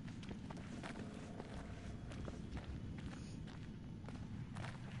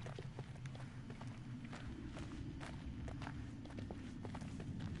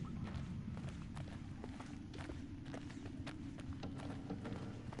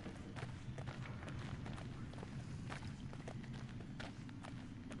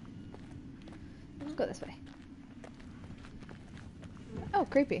 Let's go this way. Oh,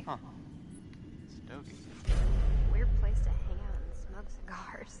 creepy. Huh. Stogie. Weird place to hang out and smoke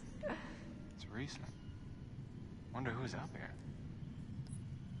cigars. It's recent. Wonder who's up here.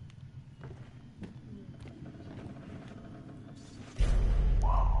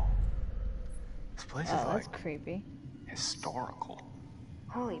 Whoa. This place is Oh, that's like creepy. historical.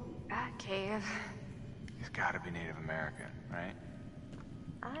 Holy bat cave. He's gotta be Native American, right?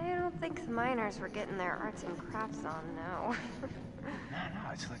 I don't think the miners were getting their arts and crafts on, no.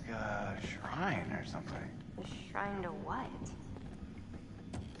 No, it's like a shrine or something. A shrine to what?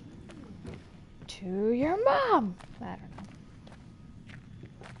 To your mom. I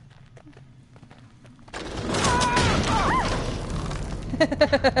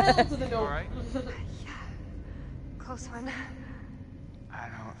Hell to the door. Alright. Yeah. Close one. I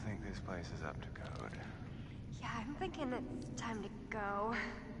don't think this place is up to code. Yeah, I'm thinking it's time to go.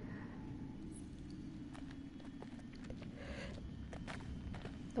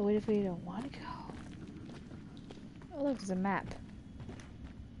 But what if we don't want to go? Oh, look, there's a map.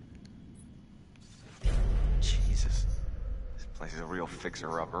 Jesus. This place is a real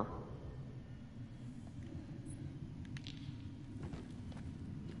fixer-upper.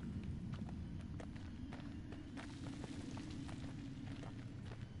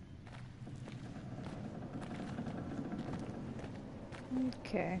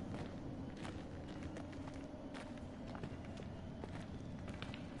 Okay.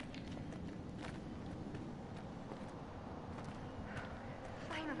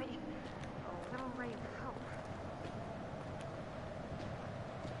 Finally, a little ray of hope.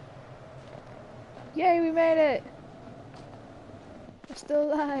 Yay, we made it! We're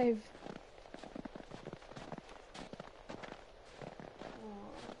still alive.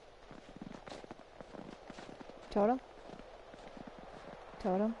 Totem?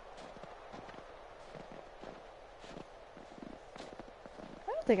 Totem? I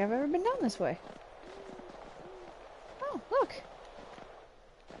don't think I've ever been down this way. Oh, look!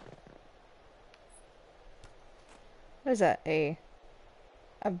 What is that? A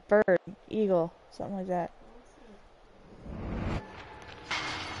bird, eagle, something like that.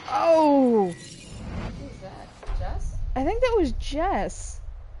 Oh! Who's that? Jess? I think that was Jess.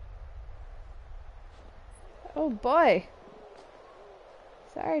 Oh boy.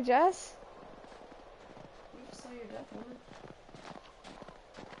 Sorry, Jess. You just saw your death, woman.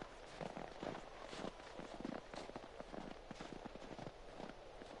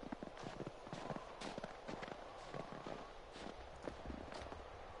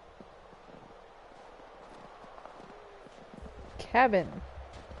 Cabin.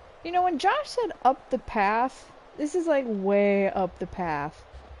 You know, when Josh said up the path, this is like way up the path.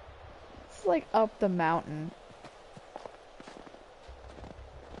 It's like up the mountain.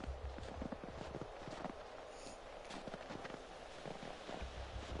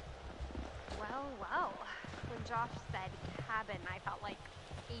 Well. When Josh said cabin, I felt like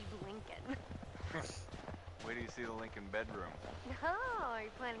Abe Lincoln. Wait till you see the Lincoln bedroom. Oh, are you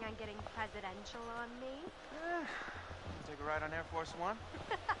planning on getting presidential on me? Take a ride on Air Force One?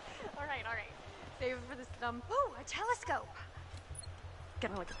 All right. Save it for the stump. Ooh, a telescope.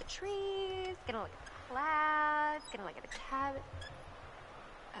 Gonna look at the trees, gonna look at the clouds, gonna look at the cabin.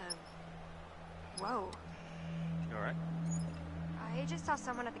 Whoa. You alright? I just saw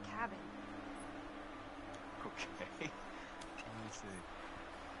someone at the cabin. Okay. Let me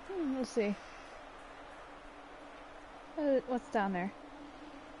see. Let's see. What's down there?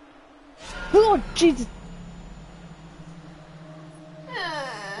 Oh, Jesus!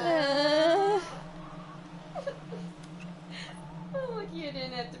 Oh, look, you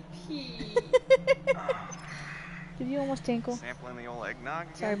didn't have to pee. Did you almost tinkle? Sampling the old eggnog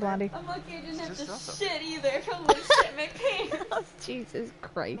again? Sorry, Blondie. I'm lucky I didn't have to Just shit either. I'm gonna shit my pants. Oh, Jesus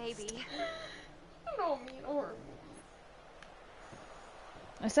Christ. Maybe. I don't mean horrible.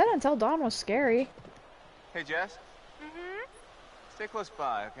 I said Until Dawn was scary. Hey, Jess. Mm-hmm. Stay close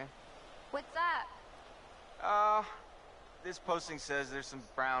by, okay? What's that? This posting says there's some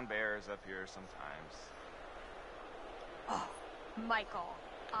brown bears up here sometimes. Oh, Michael,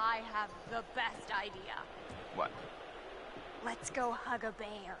 I have the best idea. What? Let's go hug a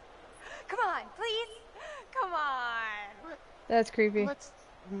bear. Come on, please. Come on. That's creepy. Let's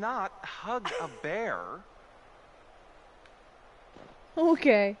not hug a bear.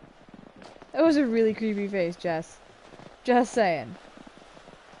 Okay. That was a really creepy face, Jess. Just saying.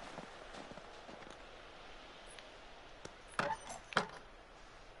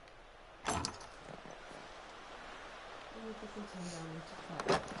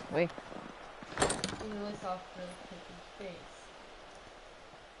 Wait. You really saw the face.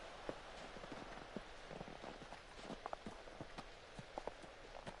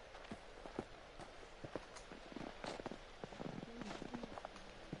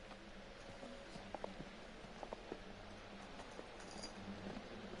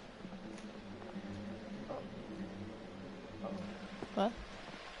 What?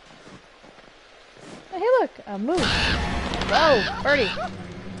 Oh, hey, look! A moose! Whoa! Birdie!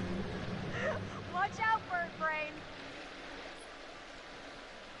 Watch out, bird brain.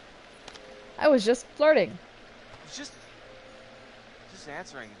 I was just flirting. Just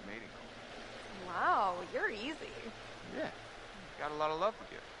answering his mating call. Wow, you're easy. Yeah. Got a lot of love to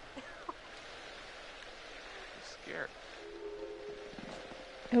give. I'm scared.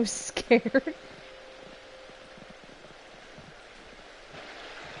 I was scared.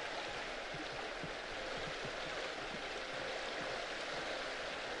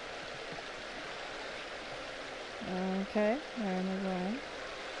 Okay, where am I going?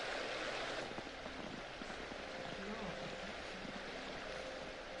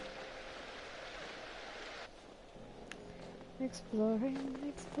 Exploring.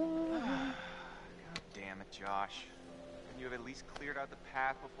 God damn it, Josh. Couldn't you have at least cleared out the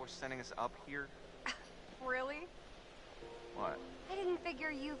path before sending us up here? Really? What? I didn't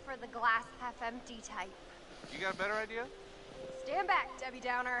figure you for the glass half empty type. You got a better idea? Stand back, Debbie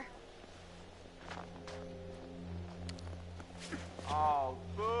Downer. Oh,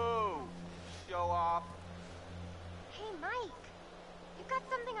 boo! Show off. Hey, Mike. You've got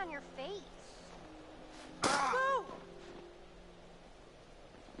something on your face. Boo!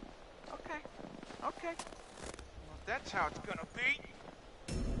 Okay. Well, if that's how it's gonna be.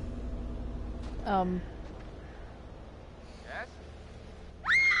 Yes?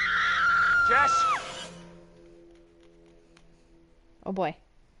 Jess! Oh boy.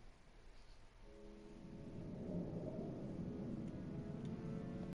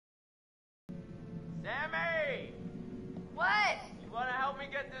 Sammy! What? You wanna help me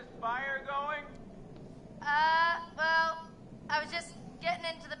get this fire going? Well, I was just getting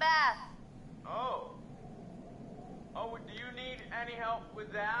into the bath. Oh. Oh, do you need any help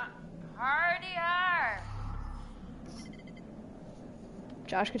with that? Hardy har.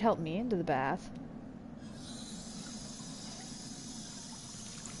 Josh could help me into the bath.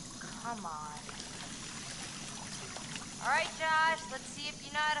 Come on. Alright, Josh, let's see if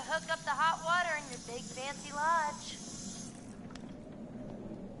you know how to hook up the hot water in your big fancy lodge.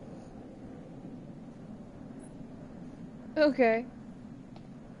 Okay.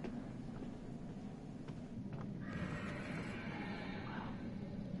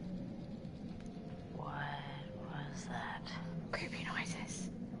 What was that? Creepy noises.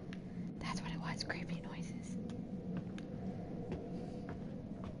 That's what it was, creepy noises.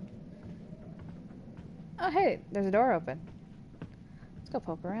 Oh hey, there's a door open. Let's go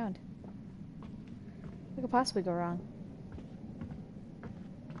poke around. What could possibly go wrong?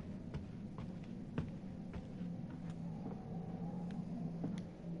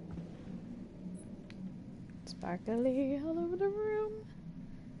 Sparkly all over the room.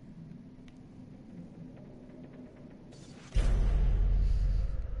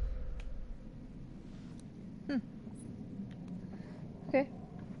 Okay.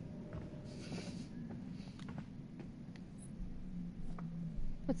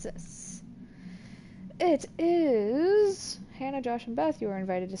 What's this? It is Hannah, Josh, and Beth. You are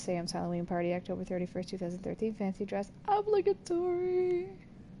invited to Sam's Halloween party, October 31st, 2013. Fancy dress obligatory.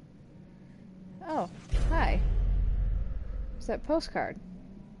 Oh, hi. What's that postcard?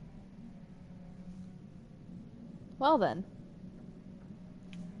 Well then.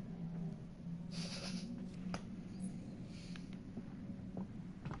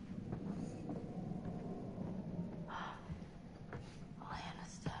 Hannah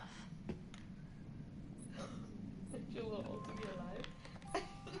stuff. You're a little old to be alive.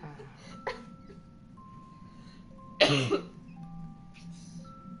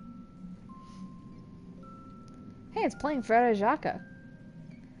 Hey, it's playing Freda Jacques.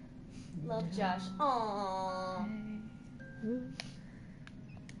 Love Josh. Aww.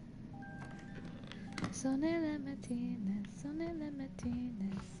 Sonela Martinez, Sonela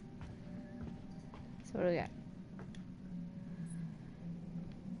Martinez. So what do we got?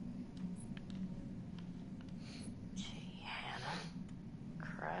 Gee, Hannah.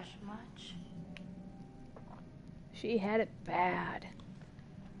 Crush much? She had it bad.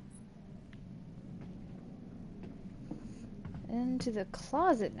 Into the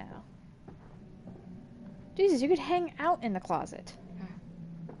closet now. Jesus, you could hang out in the closet.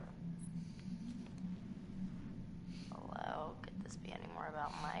 Hello, could this be any more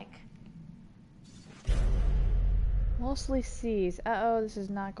about Mike? Mostly C's. Uh-oh, this is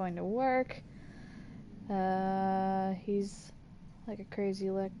not going to work. He's like a crazy,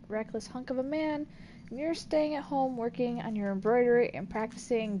 reckless hunk of a man. And you're staying at home working on your embroidery and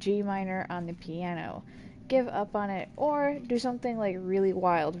practicing G minor on the piano. Give up on it, or do something like really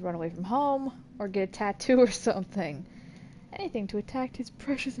wild. Run away from home, or get a tattoo or something. Anything to attract his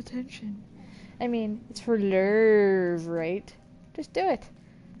precious attention. I mean, it's for love, right? Just do it.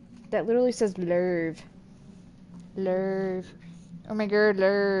 That literally says love. Love. Oh my god,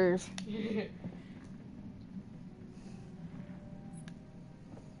 love.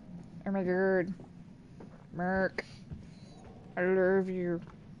 Oh my god. Merc. I love you.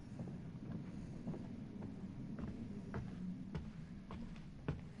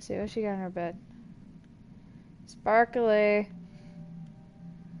 Let's see what she got in her bed. Sparkly.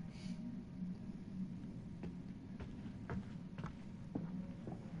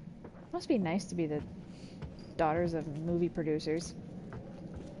 Must be nice to be the daughters of movie producers.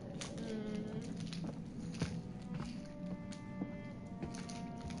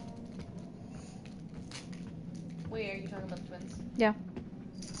 Wait, are you talking about the twins? Yeah.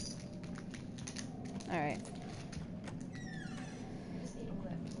 Alright. Just ate all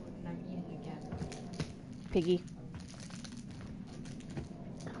that food and I'm eating again. Piggy.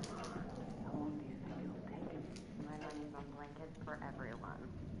 My money's on blankets for everyone.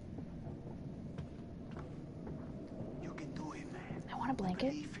 You can do it, man. I want a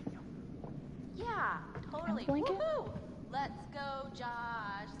blanket. Yeah, totally. blanket? Woohoo! Let's go,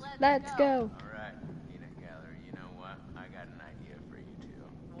 Josh. Let's go. All right, peanut gallery. You know what? I got an idea for you two.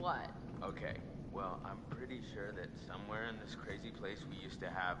 What? Okay. Well, I'm pretty sure that somewhere in this crazy place we used to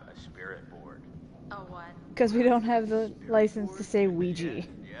have a spirit board. A what? Because we don't have the license to say Ouija.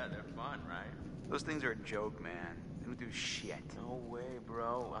 Yeah, they're fun, right? Those things are a joke, man. They don't do shit. No way,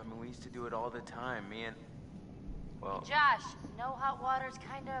 bro. I mean, we used to do it all the time. Me and... Well... Josh, no hot water's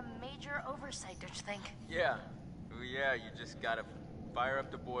kinda major oversight, don't you think? Yeah. Yeah, you just gotta fire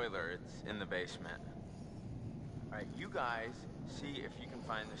up the boiler. It's in the basement. Alright, you guys see if you can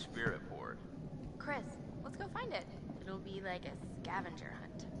find the spirit board. Chris, let's go find it. It'll be like a scavenger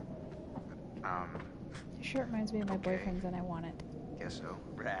hunt. Your shirt reminds me of my boyfriend's and I want it. Guess so.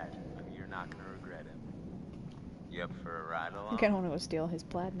 Rad. You're not gonna regret it. You up for a ride I along? think I want to go steal his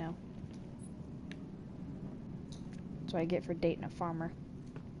plaid now. That's what I get for dating a farmer.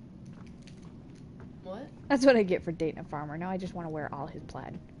 What? That's what I get for dating a farmer. Now I just want to wear all his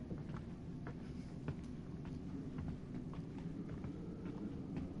plaid.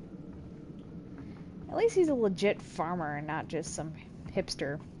 At least he's a legit farmer and not just some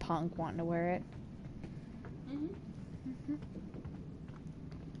hipster punk wanting to wear it.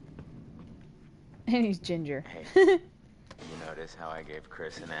 And he's ginger. Hey, you notice how I gave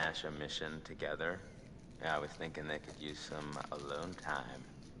Chris and Ash a mission together? Yeah, I was thinking they could use some alone time.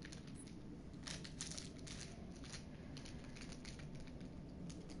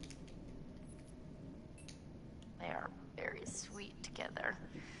 They are very sweet together.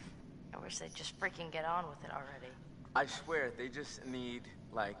 I wish they'd just freaking get on with it already. I swear, they just need,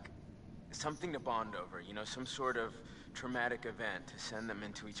 like, something to bond over, you know, some sort of traumatic event to send them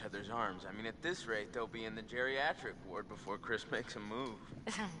into each other's arms. I mean, at this rate, they'll be in the geriatric ward before Chris makes a move.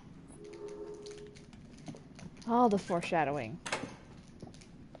 All the foreshadowing.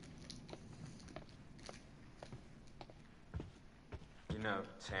 You know,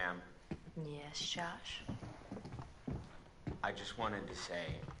 Sam. Yes, Josh? I just wanted to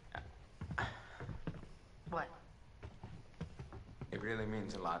say... What? It really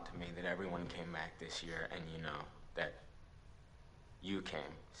means a lot to me that everyone came back this year, and you know, that you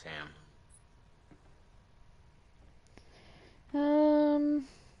came, Sam.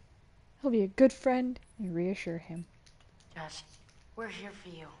 He'll be a good friend and reassure him. Josh, we're here for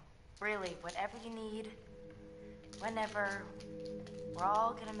you. Really, whatever you need, whenever, we're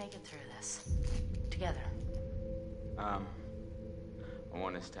all gonna make it through this. Together. I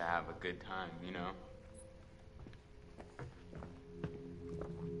want us to have a good time, you know?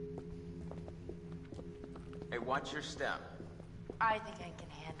 Hey, watch your step. I think I can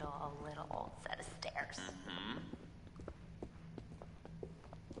handle a little old set of stairs. Mm-hmm.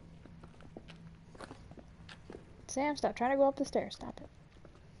 Sam, stop trying to go up the stairs. Stop it.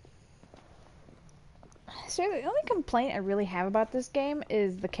 So the only complaint I really have about this game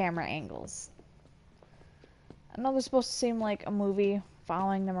is the camera angles. I know they're supposed to seem like a movie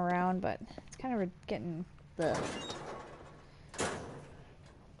following them around, but it's kind of getting the...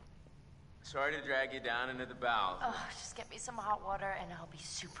 Sorry to drag you down into the bowels. Oh, just get me some hot water and I'll be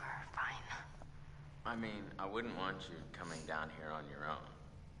super fine. I mean, I wouldn't want you coming down here on your own,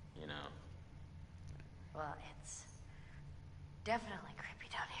 you know? Well, it's definitely creepy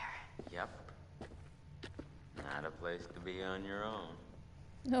down here. Yep. Not a place to be on your own.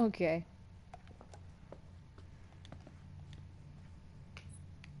 Okay.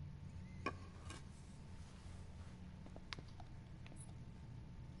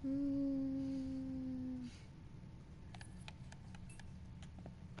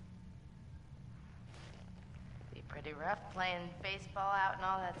 Be pretty rough playing baseball out in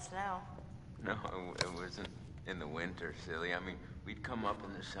all that snow. No, it wasn't in the winter, silly. I mean, we'd come up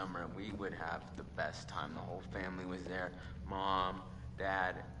in the summer and we would have the best time. The whole family was there. Mom,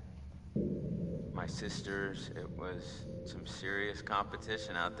 Dad, my sisters. It was some serious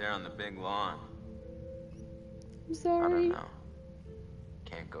competition out there on the big lawn. I'm sorry. I don't know.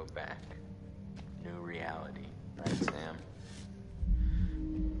 Can't go back. New reality, right, Sam?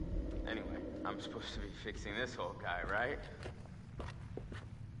 Anyway, I'm supposed to be fixing this whole guy, right?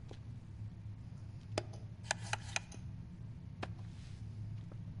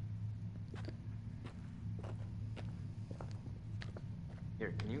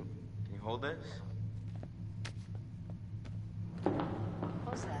 Here, can you hold this? What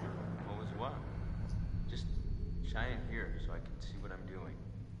was that? What was what? Just shine it here so I can see what I'm doing.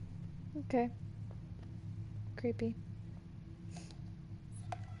 Okay. Creepy.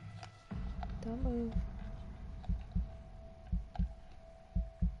 Don't move.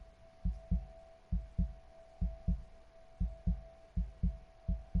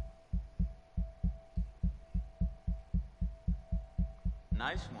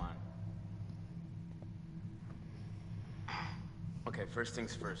 Nice one. Okay, first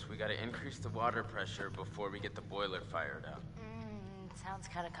things first. We gotta increase the water pressure before we get the boiler fired up. Sounds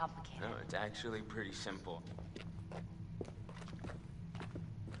kind of complicated. No, it's actually pretty simple.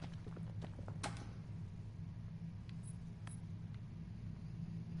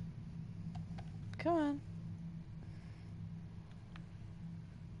 Come on.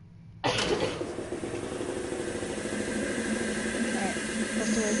 Alright,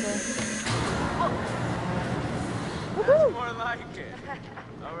 what's the wait for? That's more like it.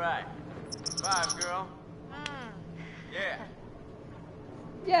 All right. 5, girl. Yeah.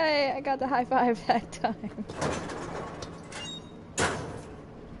 Yay, I got the high five that time. What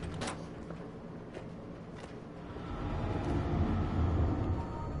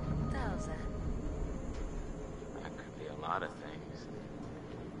the hell is that? That could be a lot of things.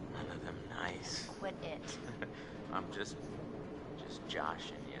 None of them nice. Quit it. I'm just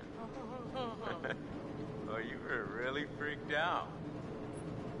joshing you. Oh, you were really freaked out.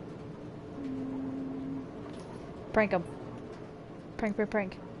 Prank him. Prank, prank,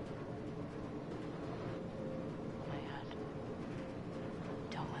 prank. Oh my god.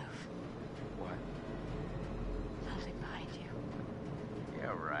 Don't move. What? Nothing behind you.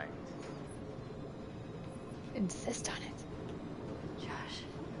 Yeah, right. Insist on it. Josh.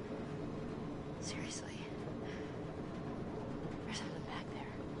 Seriously. There's something back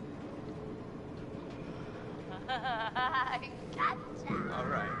there. I gotcha. All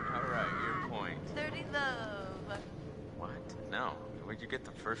right, all right. you get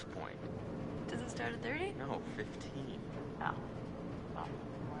the first point? Does it start at 30? No, 15. Oh. Well,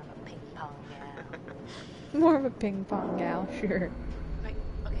 more of a ping pong gal. More of a ping pong gal, sure. Wait,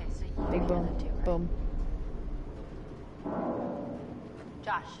 okay, so you Big hear boom, them too, right? boom.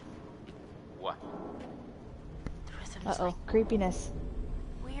 Josh. What? The rhythm's Uh-oh, like creepiness.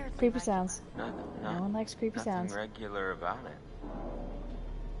 weirdly Creepy regular. sounds. No one likes creepy nothing sounds. regular about it.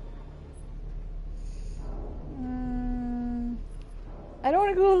 I don't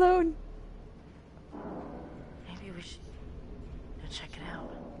want to go alone. Maybe we should go check it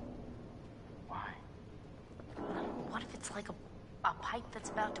out. Why? What if it's like a pipe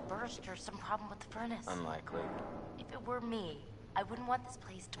that's about to burst or some problem with the furnace? Unlikely. If it were me, I wouldn't want this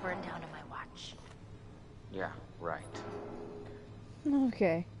place to burn down on my watch. Yeah, right.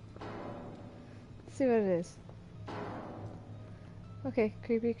 Okay. Let's see what it is. Okay,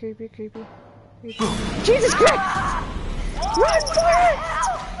 creepy, creepy, creepy. Creepy. Jesus Christ! Run for it!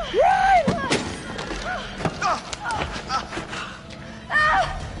 Run!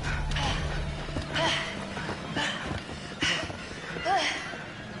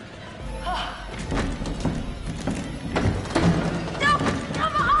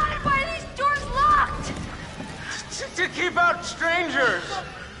 To keep out strangers!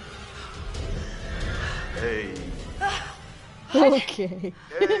 Hey. Okay.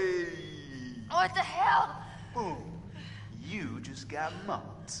 Hey. What the hell? Boom. You just got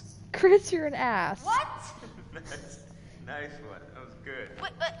mugged. Chris, you're an ass. What? Nice one. That was good.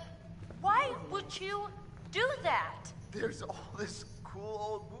 But why would you do that? There's all this cool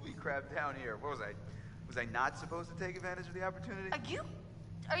old movie crap down here. What was I? Was I not supposed to take advantage of the opportunity?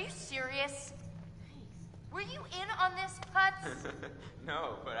 Are you serious? Were you in on this, Putz?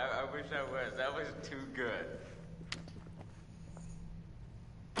 No, but I wish I was. That was too good.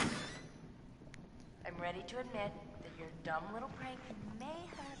 I'm ready to admit that your dumb little prank may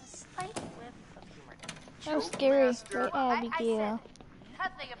have a slight whiff of humor to it. Oh, scary. Master. Right, Abigail. I said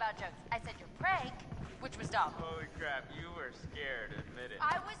nothing about jokes. I said your prank, which was dumb. Holy crap, you were scared. Admit it.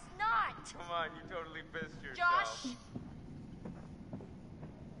 I was not. Come on, you totally pissed yourself. Josh.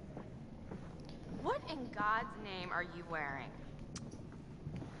 What in God's name are you wearing?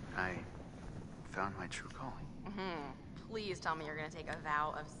 I found my true calling. Please tell me you're gonna take a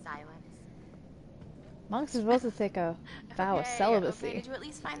vow of silence. Monks are supposed to take a vow of celibacy. Okay, did you at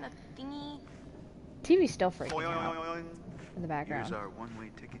least find the thingy? TV's still freaking out in the background. Here's our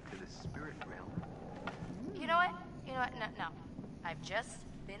one-way ticket to the spirit realm. You know what? No. I've just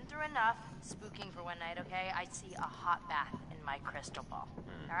been through enough spooking for one night, okay? I see a hot bath in my crystal ball.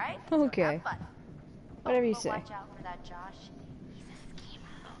 All right? Okay. So have fun. Whatever you But say. watch out for that Josh. He's a schemer.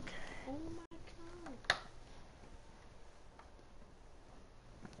 Okay. Oh my god.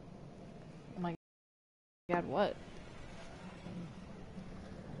 Oh my god, what?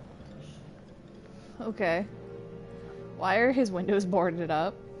 Okay. Why are his windows boarded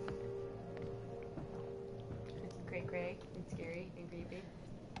up? It's cray-cray and scary and creepy.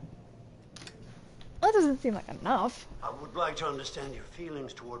 That doesn't seem like enough. I would like to understand your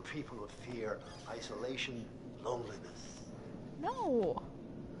feelings toward people with fear, isolation, loneliness. No.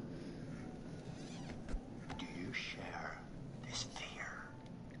 Do you share this fear?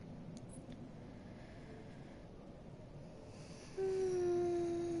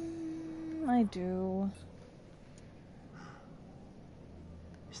 I do.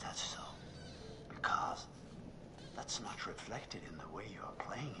 Is that so? Because that's not reflected in the way you are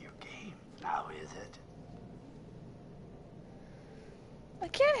playing your game. Now is it? I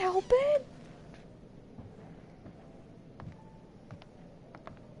can't help it.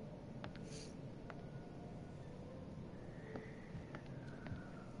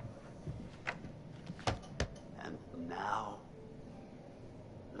 And now,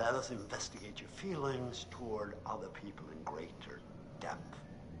 let us investigate your feelings toward other people in greater depth.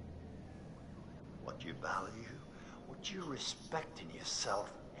 What you value, what you respect in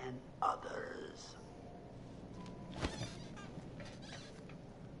yourself and others.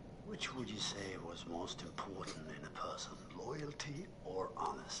 Which would you say was most important in a person, loyalty or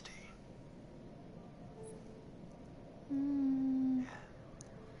honesty?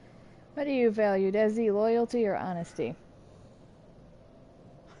 What do you value, Desi? Loyalty or honesty?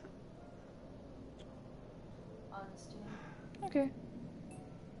 Honesty. Okay.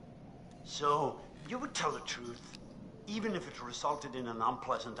 So, you would tell the truth, even if it resulted in an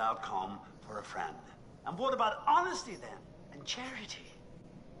unpleasant outcome for a friend. And what about honesty then? And charity?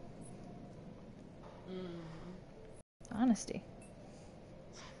 Honesty.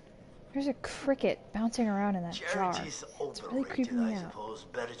 There's a cricket bouncing around in that jar. Charity's It's really overrated, creeping me I out. suppose.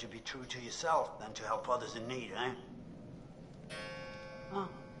 Better to be true to yourself than to help others in need, eh? Well,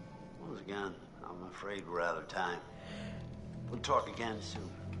 once again, I'm afraid we're out of time. We'll talk again soon.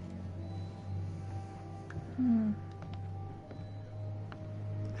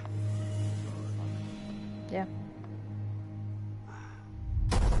 Yeah.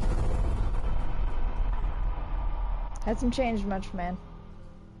 Hasn't changed much, man.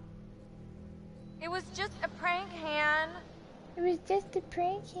 It was just a prank, Han. It was just a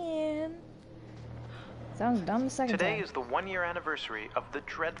prank, Han. Sounds dumb the second Today time. is the 1-year anniversary of the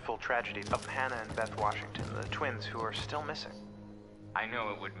dreadful tragedy of Hannah and Beth Washington, the twins who are still missing. I know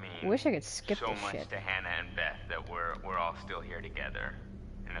it would mean Wish I could skip so this much shit. to Hannah and Beth that we're all still here together.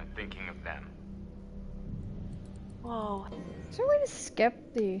 And I'm thinking of them. Whoa. Is there a way to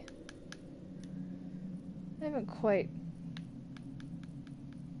skip the... I haven't quite...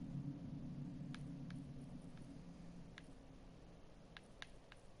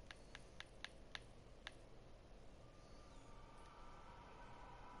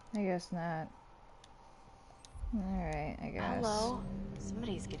 I guess not. Alright, I guess. Hello.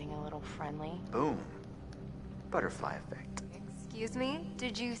 Somebody's getting a little friendly. Boom. Butterfly effect. Excuse me?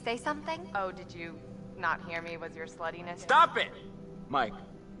 Did you say something? Oh, did you not hear me? Was your sluttiness? Stop it! Mike,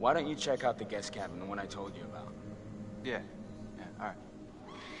 why don't you check out the guest cabin, the one I told you about? Yeah. Yeah, alright.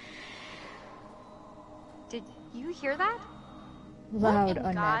 Did you hear that? Loud, What in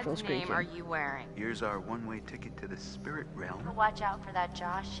unnatural God's screeching. name are you wearing? Here's our one-way ticket to the spirit realm. Watch out for that,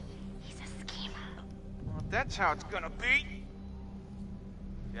 Josh. He's a schemer. Well, that's how it's gonna be.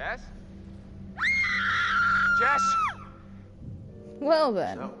 Jess? Jess? Well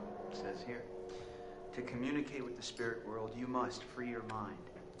then. So, it says here, to communicate with the spirit world, you must free your mind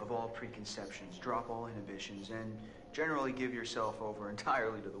of all preconceptions, drop all inhibitions, and generally give yourself over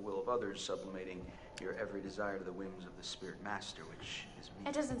entirely to the will of others, sublimating your every desire to the whims of the spirit master, which is me.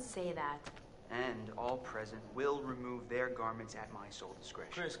 It doesn't say that. And all present will remove their garments at my sole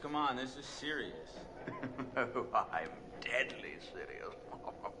discretion. Chris, come on, this is serious. Oh, I'm deadly serious.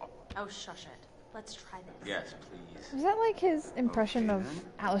 Oh, shush it. Let's try this. Yes, please. Is that like his impression Okay, of then.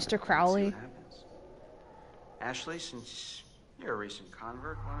 Aleister See Crowley? what happens. Ashley, since you're a recent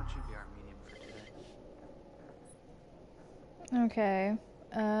convert, why don't you be our medium for today? Okay.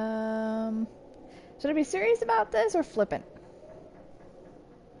 Should I be serious about this or flippant?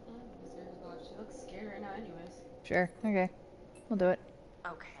 She looks scared right now anyways. Sure. Okay. We'll do it.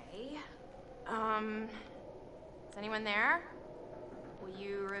 Okay. Is anyone there? Will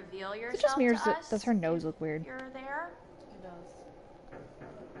you reveal yourself Is it just me or to us? does her nose look weird? You're there? It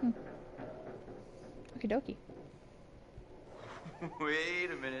does. Okie dokie.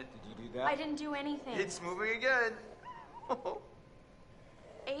 Wait a minute, did you do that? I didn't do anything. It's moving again.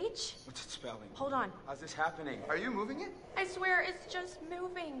 H? What's it spelling? Hold on. How's this happening? Are you moving it? I swear it's just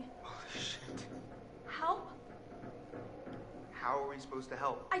moving. Holy shit. Help? How are we supposed to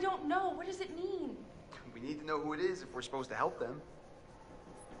help? I don't know. What does it mean? We need to know who it is if we're supposed to help them.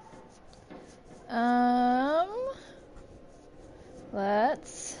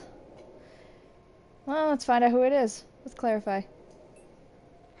 Let's find out who it is. Let's clarify.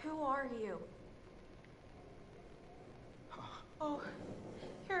 Who are you? Oh,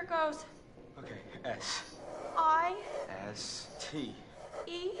 here it goes. Okay, S. I. S. T.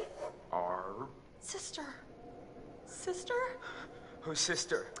 E. R. Sister. Sister? Who's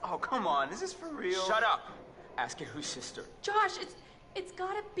sister? Oh, come on. Is this for real? Shut up! Ask it who's sister. Josh, it's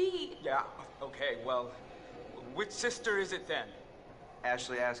gotta be. Yeah, okay, well, which sister is it then?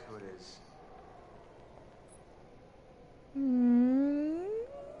 Ashley, ask who it is.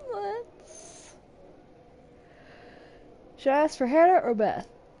 Let's... Should I ask for Hannah or Beth?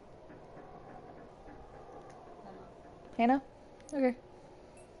 Hannah? Okay.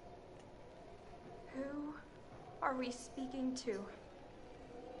 Who are we speaking to?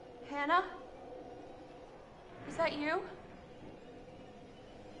 Hannah? Is that you?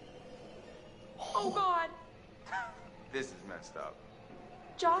 Oh God! This is messed up.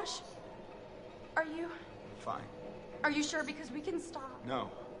 Josh? Are you... Fine. Are you sure? Because we can stop. No.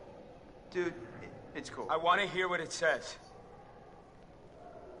 Dude, it's cool. I want to hear what it says.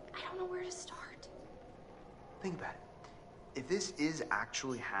 I don't know where to start. Think about it. If this is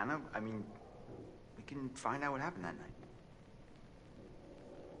actually Hannah, I mean, we can find out what happened that night.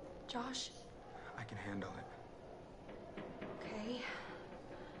 Josh? I can handle it. Okay.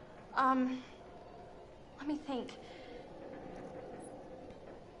 Let me think.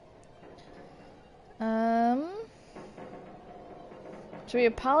 Should we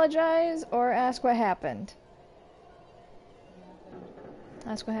apologize or ask what happened?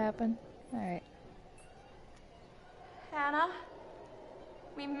 Ask what happened? Alright. Hannah?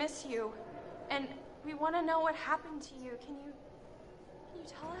 We miss you. And we want to know what happened to you. Can you Can you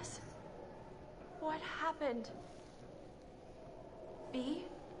tell us what happened? B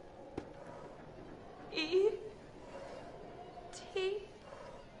E T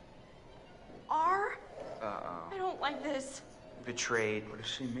R? I don't like this. Betrayed. What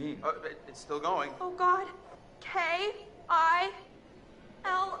does she mean? It's still going. Oh God. K I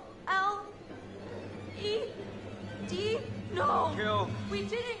L L E D. No. Kill. We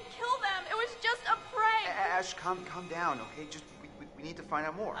didn't kill them. It was just a prank. Ash, calm down, okay? Just we need to find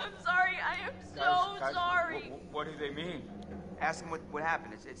out more. I'm sorry. I am so Guys, sorry. What do they mean? Ask them what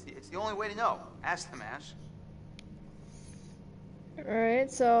happened. It's the only way to know. Ask them, Ash.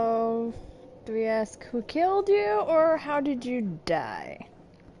 Alright, so do we ask who killed you or how did you die?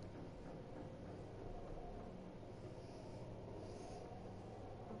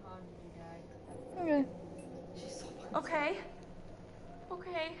 Okay. Okay.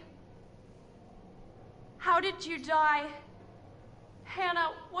 Okay. How did you die?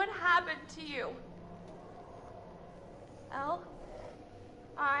 Hannah, what happened to you? L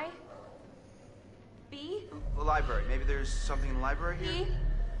I B The library. Maybe there's something in the library here. E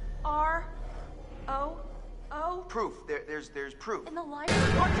R O O. Proof. There's proof. In the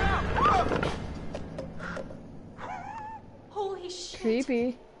library. Watch out! Holy shit.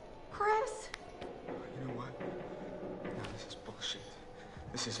 Creepy. Chris. You know what? No, this is bullshit.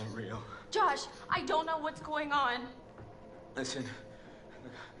 This isn't real. Josh, I don't know what's going on. Listen,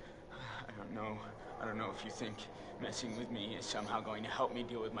 look, I don't know. I don't know if you think messing with me is somehow going to help me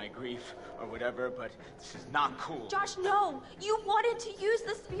deal with my grief or whatever, but this is not cool. Josh, no! You wanted to use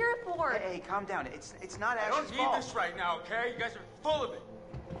the spirit board! Hey, calm down. It's not I Ash's don't need fault. this right now, okay? You guys are full of it.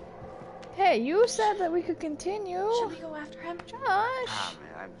 Hey, you said that we could continue. Should we go after him? Josh! Ah,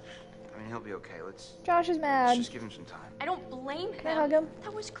 man, I mean, he'll be okay. Let's Josh is mad. just give him some time. I don't blame him. Can I hug him?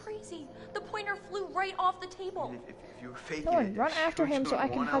 That was crazy. The pointer flew right off the table. If you were faking No one, it, run after you're him so doing I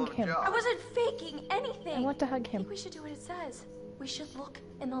can one hug hell of a him. job. I wasn't faking anything. I want to hug I him. think we should do what it says. We should look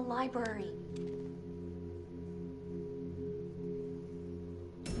in the library.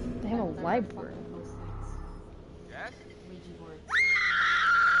 They have a library. Jess? Ouija board.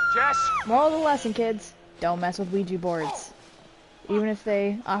 Jess! Moral of the lesson, kids. Don't mess with Ouija boards. Even if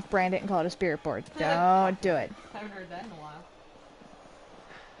they off-brand it and call it a spirit board. Don't do it. Haven't heard that in a while.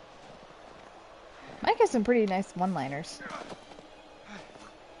 Mike has some pretty nice one-liners.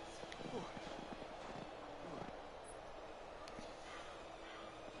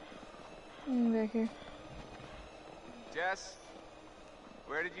 Back here. Jess,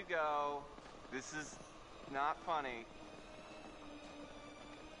 where did you go? This is not funny.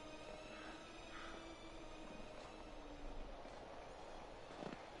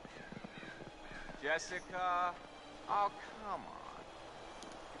 Jessica, oh come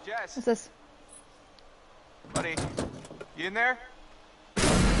on. Jess, What's this? buddy, you in there?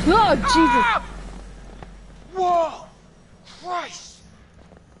 Oh, Jesus! Whoa! Christ!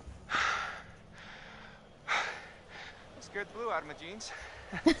 Scared the blue out of my jeans.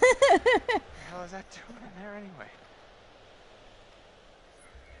 What the hell is that doing in there anyway?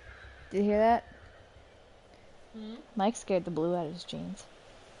 Did you hear that? Hmm? Mike scared the blue out of his jeans.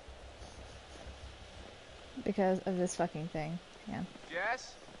 Because of this fucking thing. Yeah.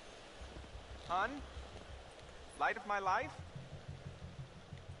 Jess? Hun? Light of my life?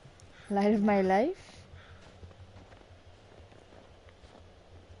 Light of my life?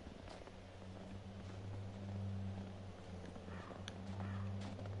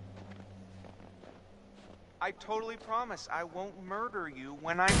 I totally promise I won't murder you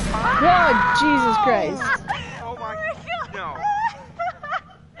when I'm fine. Oh, Jesus Christ. Oh my no.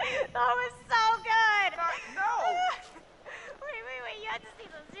 That was so good! No! Wait, you had to see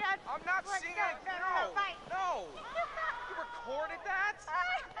this. You had to... I'm not Let's seeing go. it. No, right. No. You recorded that?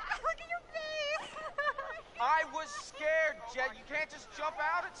 Look at your face! I was scared, Jet. You can't just jump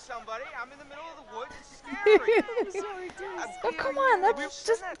out at somebody. I'm in the middle of the woods. It's scary. Oh, come on, that's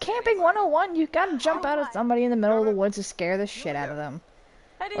just camping 101. You gotta jump out at somebody in the middle of the woods to scare the shit out of them.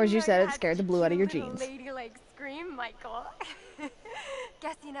 Or as you said, it scared the blue out of your jeans. Ladylike scream, Michael.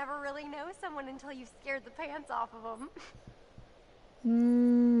 Guess you never really know someone until you've scared the pants off of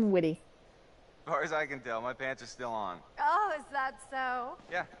them. Witty. As far as I can tell, my pants are still on. Oh, is that so?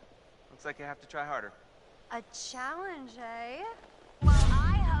 Yeah. Looks like I have to try harder. A challenge, eh? Well,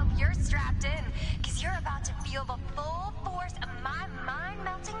 I hope you're strapped in, because you're about to feel the full force of my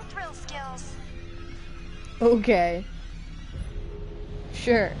mind-melting thrill skills. Okay.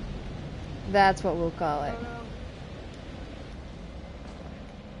 Sure. That's what we'll call it.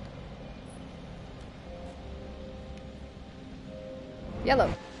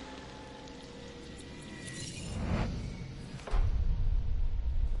 Yellow.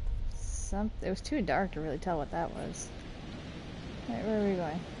 It was too dark to really tell what that was. Alright, where are we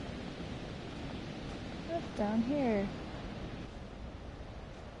going? Up down here.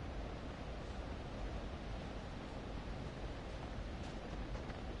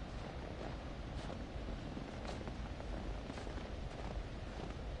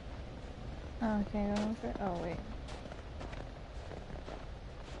 Oh, can't go over. Oh, wait.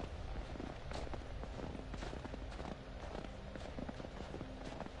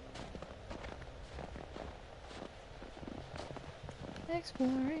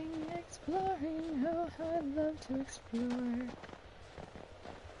 Exploring, exploring, oh, how I'd love to explore.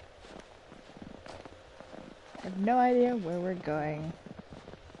 I have no idea where we're going.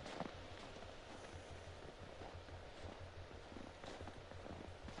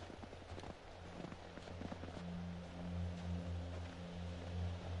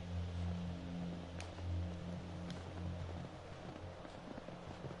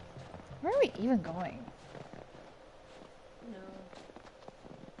 Where are we even going? No.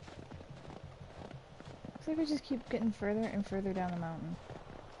 Looks like we just keep getting further and further down the mountain.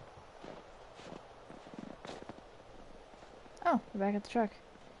 Oh, we're back at the truck.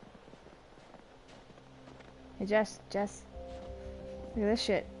 Hey Jess, look at this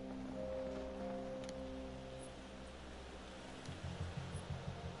shit.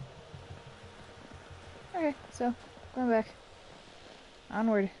 Okay, so, going back.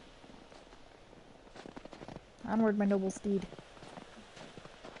 Onward. Onward, my noble steed.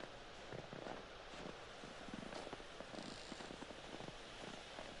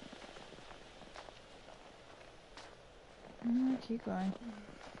 Keep going.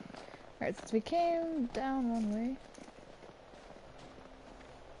 Alright, since we came down one way.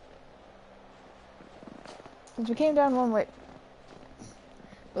 Since we came down one way,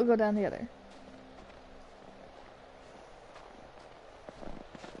 we'll go down the other.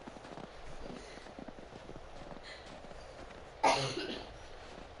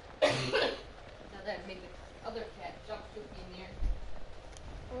 Now that made the other cat jump to in there.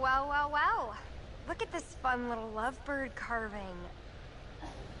 Well, well, well. Look at this fun little lovebird carving.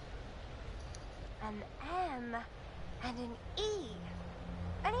 An M and an E.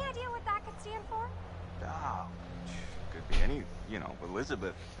 Any idea what that could stand for? Oh, could be any, you know,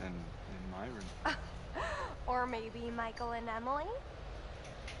 Elizabeth and Myron. Or maybe Michael and Emily?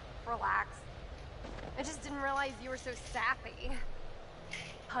 Relax. I just didn't realize you were so sappy.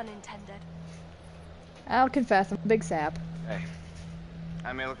 Pun intended. I'll confess, I'm a big sap. Hey,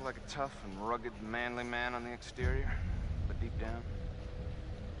 I may look like a tough and rugged, manly man on the exterior, but deep down,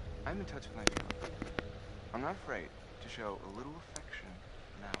 I'm in touch with my feelings. I'm not afraid to show a little affection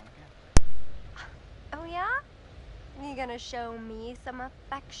now and again. Oh yeah? You gonna show me some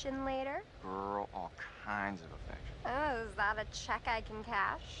affection later? Girl, all kinds of affection. Oh, is that a check I can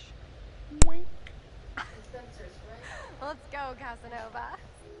cash? Wink. Spencer's, right? Let's go, Casanova.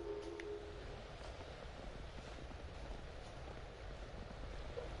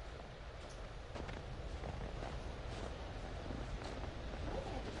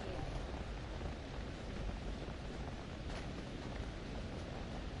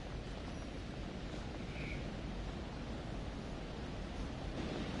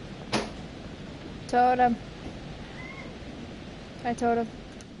 Totem. Hi, Totem.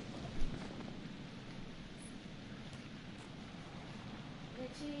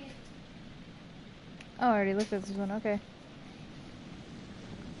 Oh, I already looked at this one, okay.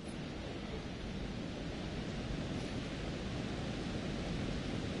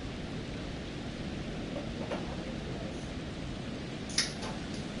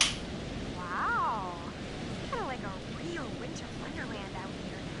 Wow. Kind of like a real winter wonderland out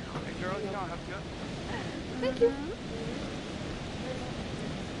here now. Hey, girl, you know how good. Thank you.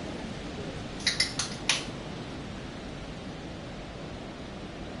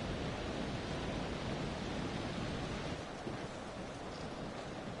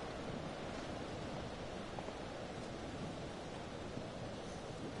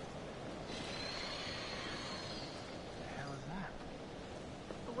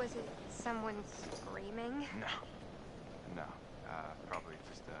 Was it someone screaming? No, probably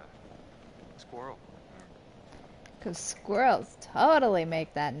just a squirrel. 'Cause squirrels totally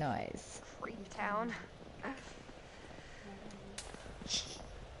make that noise. Creep town.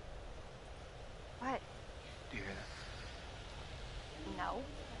 What? Do you hear that? No.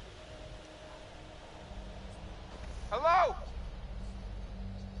 Hello?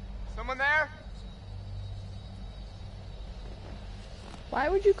 Someone there? Why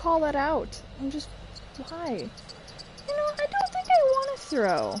would you call that out? I'm just... why? You know, I don't think I want to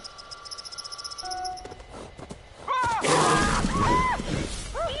throw.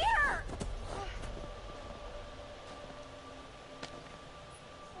 Here!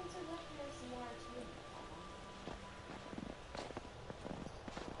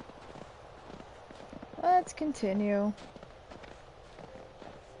 Let's continue.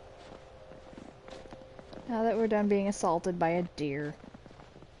 Now that we're done being assaulted by a deer.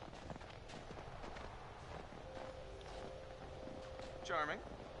 Charming.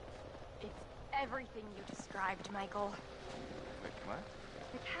 It's everything you described, Michael. Wait, what?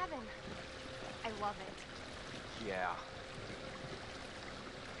 The cabin. I love it. Yeah.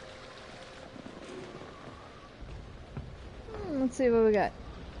 Let's see what we got.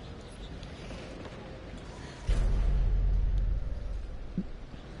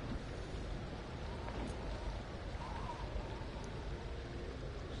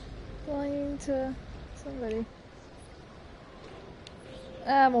 Belonging to somebody.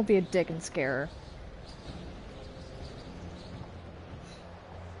 I won't be a dick and scare her.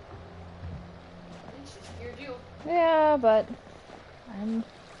 She scared you. Yeah, but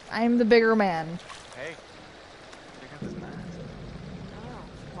I'm the bigger man. Hey, check out this mask. Oh,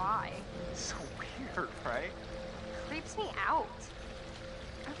 why? It's so weird, right? Creeps me out.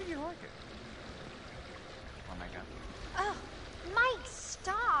 I think you like it. Oh my god. Oh, Mike,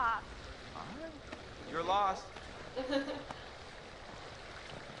 stop. Alright. You're lost.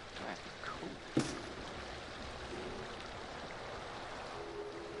 Cool.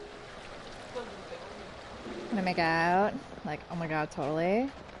 Gonna make out. Like, oh my god, totally. I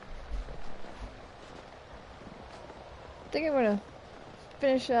think I'm gonna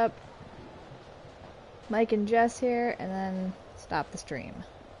finish up Mike and Jess here and then stop the stream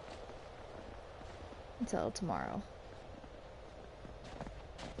until tomorrow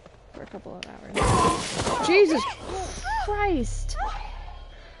for a couple of hours. Jesus Christ!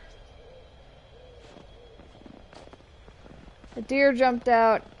 A deer jumped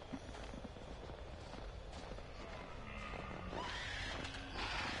out.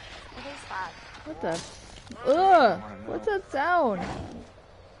 What is that? What the? Ugh! What's that sound?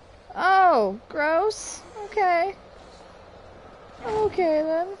 Oh, gross. Okay. Okay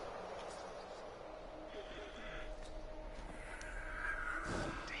then.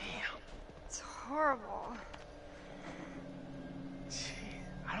 It's horrible. Gee,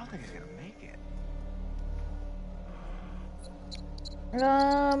 I don't think he's gonna make it.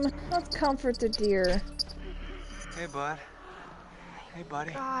 Let's comfort the deer. Hey, bud. Hey,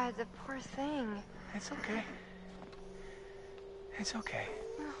 buddy. God, the poor thing. It's okay. It's okay.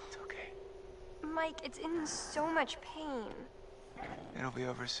 It's okay. Mike, it's in so much pain. It'll be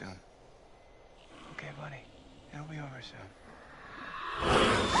over soon. Okay, buddy. It'll be over soon.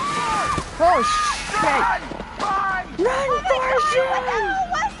 Oh shit! Run! Run! Run, Forrest, run! What the hell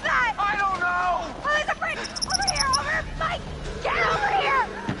was that? I don't know! Oh, there's a bridge! Over here! Over! Mike! Get over here!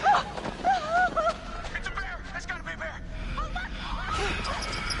 It's a bear! It's gotta be a bear! Oh, look!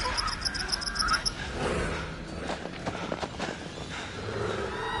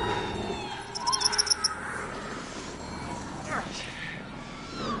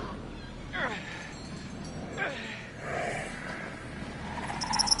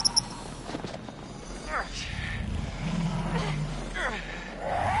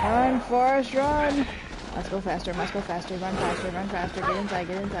 Run, Forrest, run! Let's go faster, must go faster, run faster, run faster, get inside,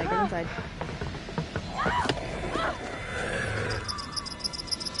 get inside, get inside.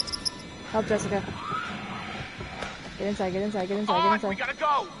 Help, Jessica. Get inside, get inside, get inside, get inside. We gotta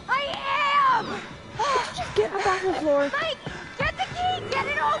go! I am! Just get up off the floor. Mike, get the key! Get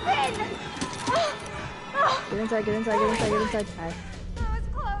it open! Get inside, get inside, get inside, get inside. Hi. That was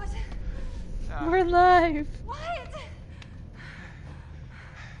close. We're live! What?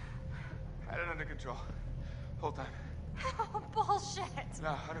 Had it under control. Whole time. Oh, bullshit. No,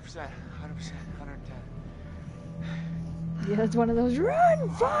 100%. 100%. 110. Yeah, it's one of those, run,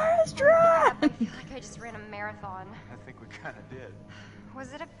 Forrest, run! I feel like I just ran a marathon. I think we kinda did.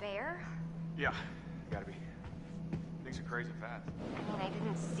 Was it a bear? Yeah, gotta be. Things are crazy fast. I mean, I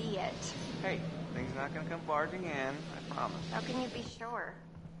didn't see it. Hey, things not gonna come barging in, I promise. How can you be sure?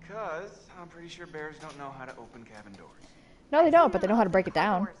 Cause I'm pretty sure bears don't know how to open cabin doors. No, they don't, but they know how to break it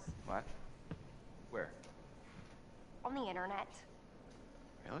down. What? Where? On the internet.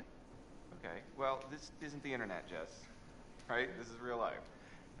 Really? Okay. Well, this isn't the internet, Jess. Right? This is real life.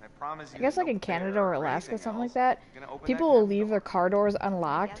 And I promise you. I guess like in Canada or Alaska, something like that, people will leave their car doors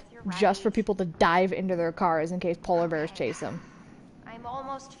unlocked just for people to dive into their cars in case polar bears chase them. I'm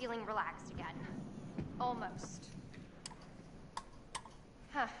almost feeling relaxed again. Almost.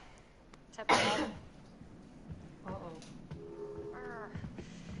 Huh. Typical.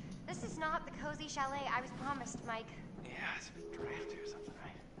 This is not the cozy chalet I was promised, Mike. Yeah, it's a bit drafty or something,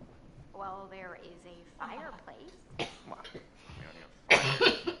 right? Well, there is a fireplace. Well, we don't need a fire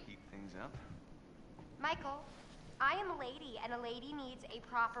to heat things up. Michael, I am a lady, and a lady needs a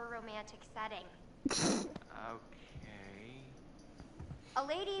proper romantic setting. Okay. A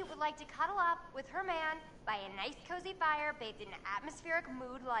lady would like to cuddle up with her man by a nice cozy fire bathed in atmospheric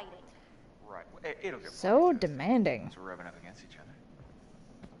mood lighting. Right. It'll get So demanding. It's rubbing up against each other.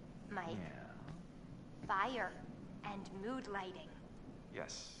 Mike. Yeah. Fire and mood lighting.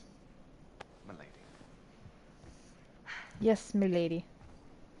 Yes, milady. Yes, milady.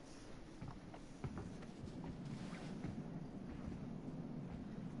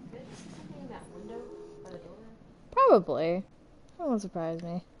 Did I see something in that window by the door? Probably. That won't surprise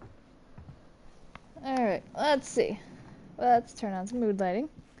me. Alright, let's see. Let's turn on some mood lighting.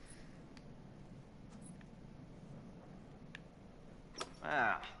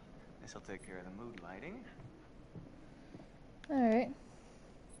 Ah, this'll take care of the mood lighting. Alright.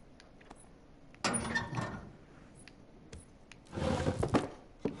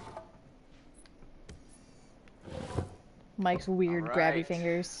 Mike's weird grabby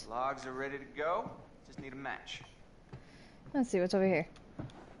fingers. Logs are ready to go. Just need a match. Let's see what's over here.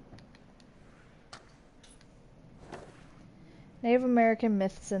 Native American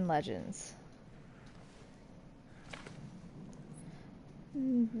myths and legends.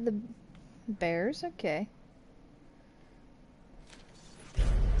 The bears, okay.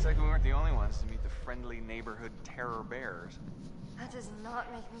 Looks like we weren't the only ones to meet the friendly neighborhood terror bears. That does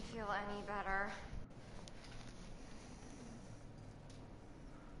not make me feel any better.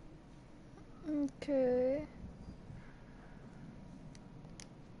 Okay.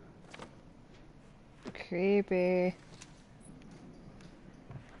 Creepy.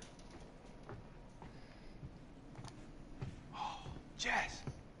 Oh, Jess!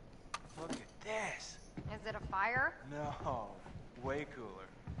 Look at this! Is it a fire? No, way cooler.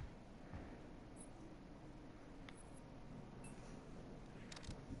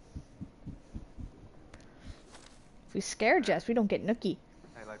 If we scare Jess, we don't get nookie.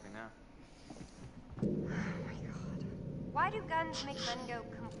 How you like me now? Oh my god. Why do guns make men go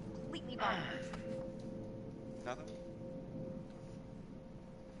completely bonkers? Nothing?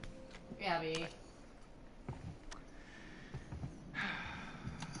 Gabby.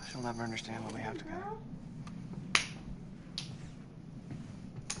 She'll never understand what we have together.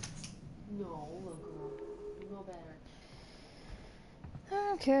 No, little girl. You know better.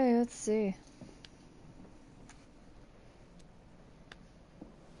 Okay, let's see.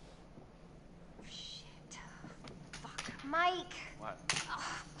 Shit. Fuck. Mike! What?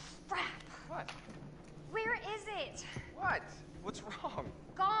 Oh, crap. What? Where is it? What? What's wrong?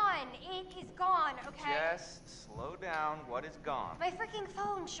 Gone. It is gone, okay? Jess, slow down. What is gone? My freaking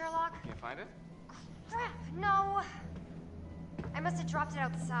phone, Sherlock. Can't find it? Crap. No. I must have dropped it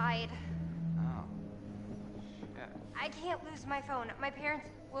outside. Oh. Shit. I can't lose my phone. My parents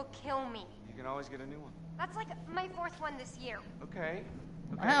will kill me. You can always get a new one. That's like my 4th one this year. Okay.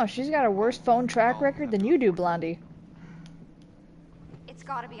 Wow, she's got a worse phone track record than you do, Blondie. It's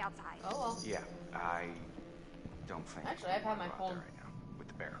gotta be outside. Oh well. Yeah, I don't think. Actually, I've had my phone right now with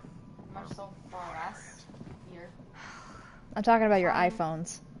the bear. much so far last year. I'm talking about your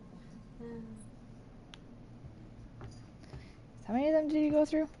iPhones. How many of them did you go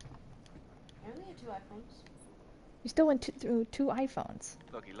through? I only had 2 iPhones. You still went through 2 iPhones.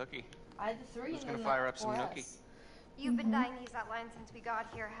 Looky. I had the 3 Who's and gonna then fire the up some 4S. nookie? You've been dying to use that line since we got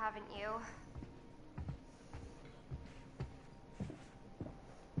here, haven't you?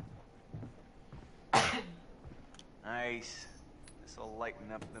 Nice. This'll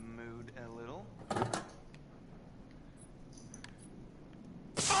lighten up the mood a little.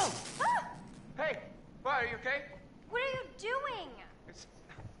 Oh! Hey! What, are you okay? What are you doing?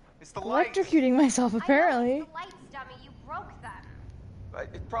 It's the lights. Electrocuting myself, I know apparently. it's the lights, dummy. You broke them.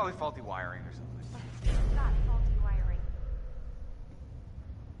 It's probably faulty wiring or something. Got faulty wiring.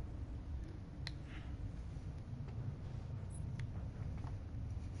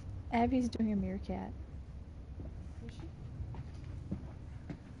 Abby's doing a meerkat. Is she?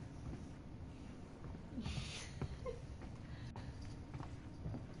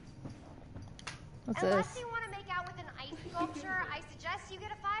 What's Unless this? you want to make out with an ice sculpture, I suggest you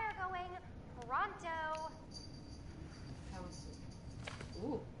get a fire going. Pronto.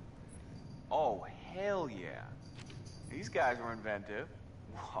 Ooh. Oh, hell yeah. These guys were inventive.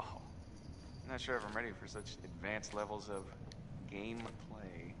 Whoa. I'm not sure if I'm ready for such advanced levels of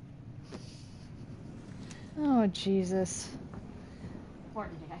gameplay. Oh, Jesus.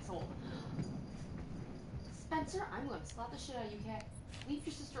 Pardon me, asshole. Spencer, I'm gonna slap the shit out of you, cat. Leave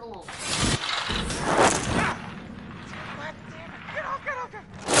your sister alone. Get off!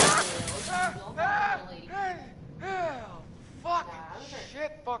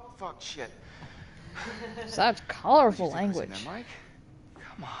 Fuck! Fuck, shit. Such colorful What you language. there, Mike?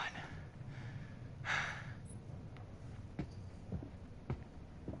 Come on.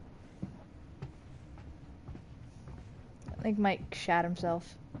 I think Mike shot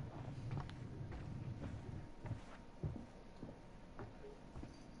himself.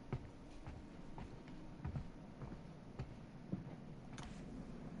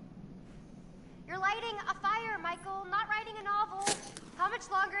 You're lighting a fire, Michael, not writing a novel. How much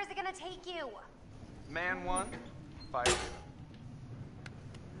longer is it gonna take you? Man one, fire.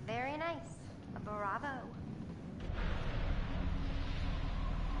 Very nice. Bravo.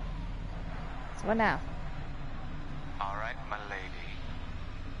 So what now? All right, my lady.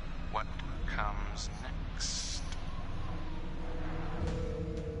 What comes next?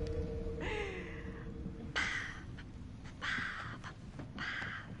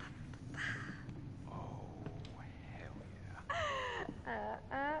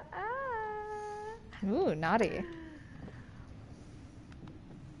 Ooh, naughty.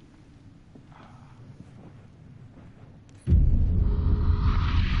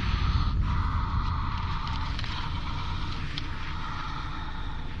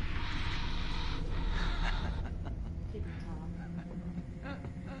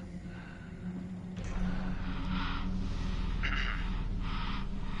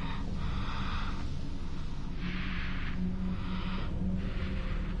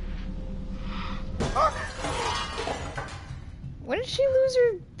 When did she lose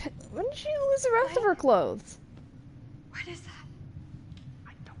her? When did she lose the rest of her clothes? What is that?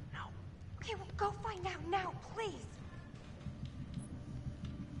 I don't know. Okay, well, go find out now, please.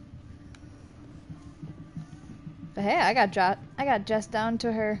 But hey, I got Jess down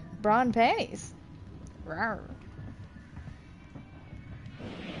to her bra and panties. Rawr.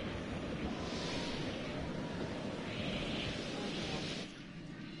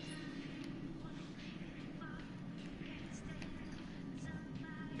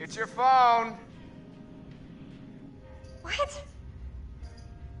 It's your phone. What?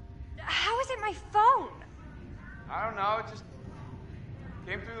 How is it my phone? I don't know. It just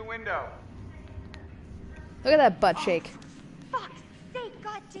came through the window. Look at that butt shake. Fuck's sake,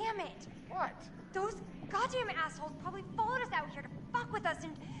 god damn it. What? Those goddamn assholes probably followed us out here to fuck with us,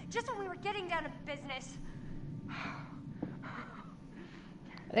 and just when we were getting down to business. I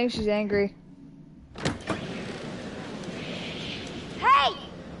think she's angry. Hey!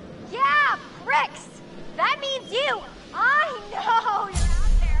 Yeah, pricks! That means you! I know you're out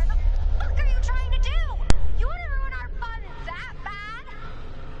there! The fuck are you trying to do? You want to ruin our fun that bad?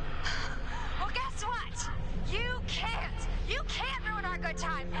 Well, guess what? You can't! You can't ruin our good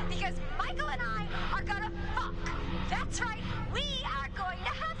time, because Michael and I are gonna fuck! That's right, we are going to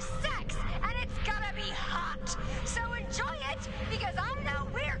have sex, and it's gonna be hot! So enjoy it, because I know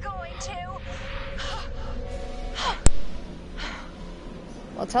we're going to!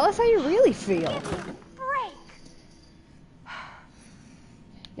 Well, tell us how you really feel. Break!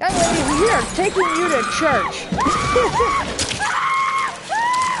 Young lady, we are taking you to church.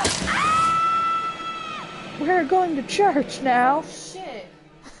 We're going to church now. Shit.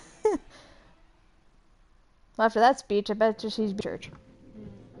 Well, after that speech, I bet you she's church.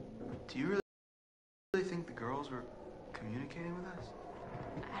 Do you really think the girls were communicating with us?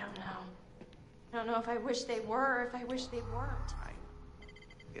 I don't know. I don't know if I wish they were or if I wish they weren't.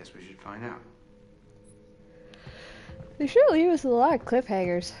 Guess we should find out. They sure leave us with a lot of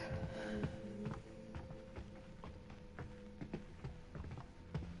cliffhangers.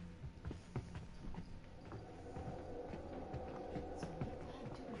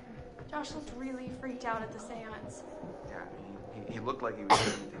 Josh looked really freaked out at the seance. Yeah, I mean, he looked like he was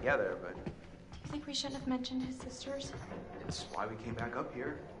putting it together, but Do you think we shouldn't have mentioned his sisters? it's why we came back up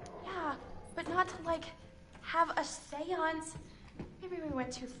here. Yeah, but not to, like, have a seance. Maybe we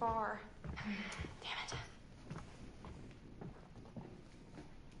went too far. Damn it.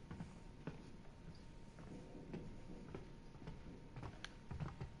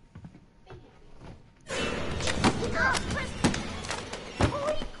 Holy crap!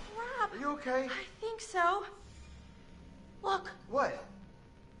 Are you okay? I think so. Look. What?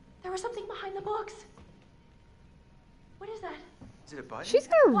 There was something behind the books. What is that? Is it a button? She's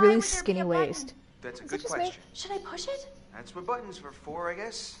got a Why really would there be skinny a button? waist. That's a Is it good just me? question. Should I push it? That's what buttons were for, I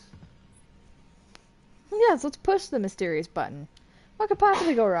guess. Yes, let's push the mysterious button. What could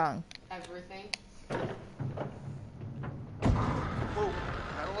possibly go wrong? Everything. Whoa,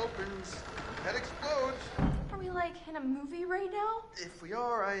 panel opens. Head explodes. Are we, like, in a movie right now? If we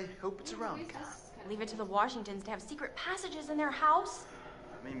are, I hope it's a rom-com. Leave it to the Washingtons to have secret passages in their house.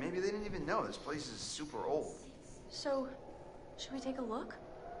 I mean, maybe they didn't even know. This place is super old. So, should we take a look?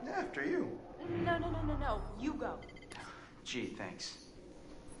 Yeah, after you. No. You go. Gee, thanks.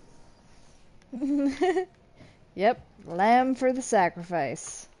 Yep, lamb for the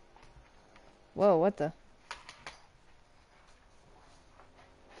sacrifice. Whoa, what the?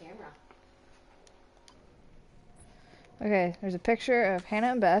 Okay, there's a picture of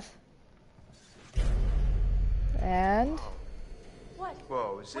Hannah and Beth. And... What?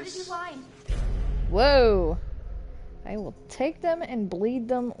 Whoa, is this... What did you find? Whoa! I will take them and bleed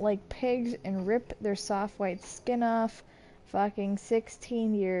them like pigs and rip their soft white skin off. Fucking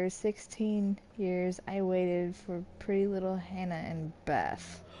 16 years I waited for pretty little Hannah and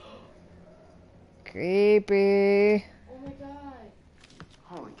Beth. Creepy. Oh my god.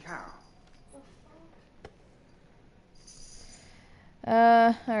 Holy cow.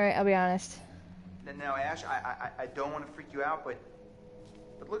 Alright, I'll be honest. Now, Ash, I don't want to freak you out, but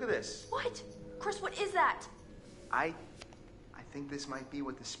look at this. What? Chris, what is that? I think this might be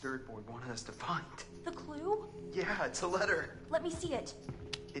what the spirit board wanted us to find. The clue? Yeah, it's a letter. Let me see it.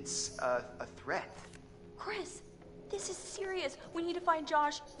 It's a threat. Chris, this is serious. We need to find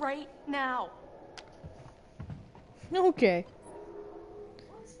Josh right now. Okay.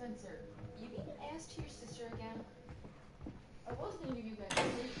 Spencer, you being an ass to your sister again? I was gonna give you guys a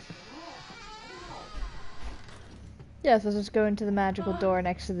date. I don't know. Yes, let's just go into the magical door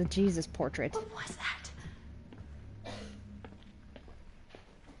next to the Jesus portrait. What was that?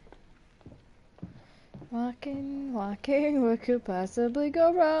 Walking, what could possibly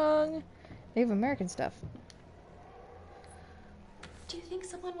go wrong? Native American stuff. Do you think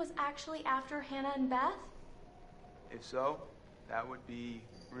someone was actually after Hannah and Beth? If so, that would be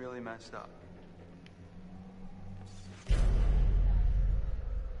really messed up.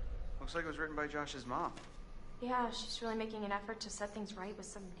 Looks like it was written by Josh's mom. Yeah, she's really making an effort to set things right with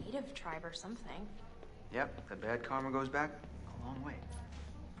some native tribe or something. Yep, the bad karma goes back a long way.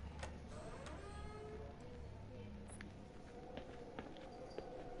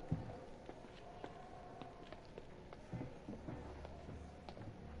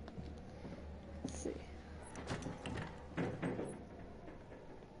 Let's see.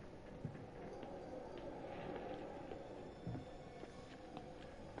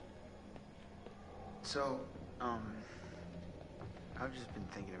 So, I've just been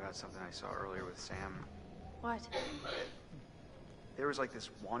thinking about something I saw earlier with Sam. What? There was like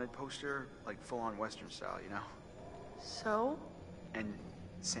this wanted poster, like full-on Western style, you know? So? And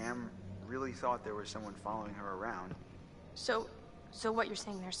Sam really thought there was someone following her around. So what you're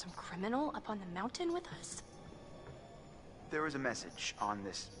saying, there's some criminal up on the mountain with us? There was a message on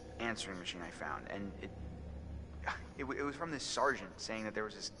this answering machine I found, and it was from this sergeant saying that there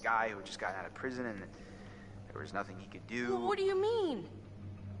was this guy who had just gotten out of prison and that there was nothing he could do. Well, what do you mean?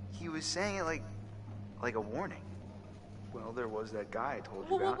 He was saying it like a warning. Well, there was that guy I told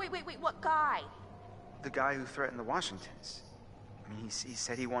you Well, about. wait, what guy? The guy who threatened the Washingtons. I mean, he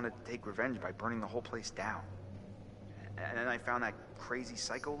said he wanted to take revenge by burning the whole place down. And then I found that crazy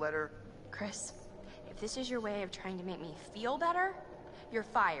psycho letter. Chris, if this is your way of trying to make me feel better, you're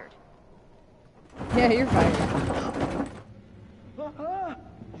fired. Yeah, you're fired.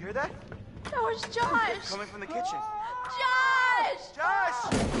 You hear that? That was Josh! Coming from the kitchen. Josh! Josh!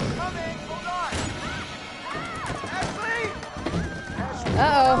 Coming! Hold on! Ashley! Ashley!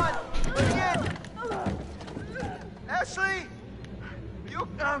 Uh-oh. Bring it! Ashley! You,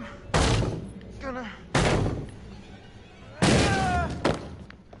 gonna...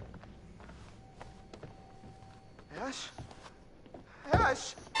 Ash?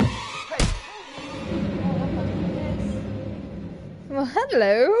 Ash! Hey! Well,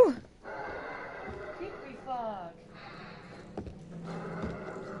 hello. Creepy fuck.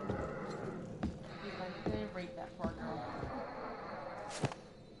 Dude, I rate that poor girl.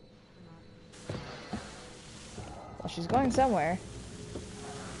 Well, she's going somewhere.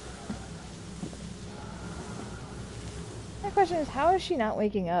 My question is, how is she not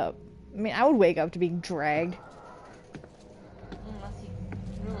waking up? I mean, I would wake up to being dragged. Unless he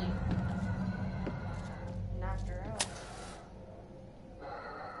really knocked her out.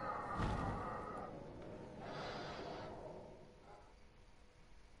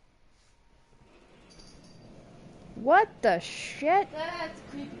 What the shit? That's a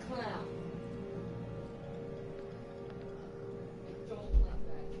creepy clown. I don't like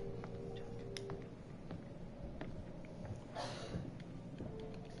that.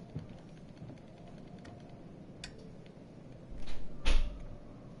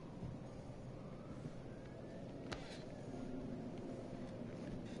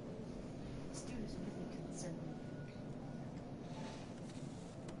 This dude is really concerned.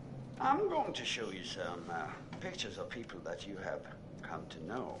 I'm going to show you some pictures of people that you have come to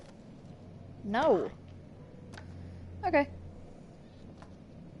know. No. Okay.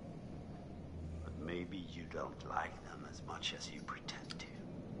 But maybe you don't like them as much as you pretend to.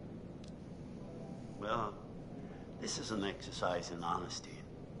 Well, this is an exercise in honesty.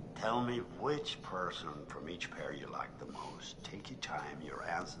 Tell me which person from each pair you like the most. Take your time. Your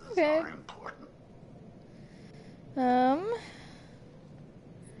answers Okay. are important. Well,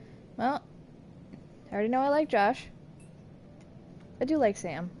 I already know I like Josh. I do like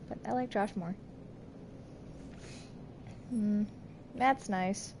Sam, but I like Josh more. Matt's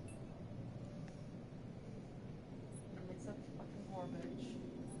nice. It's a fucking garbage.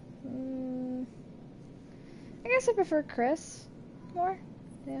 I guess I prefer Chris more.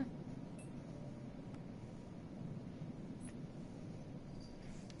 Yeah.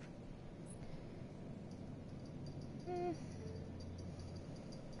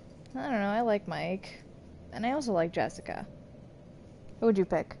 I don't know, I like Mike. And I also like Jessica. Who would you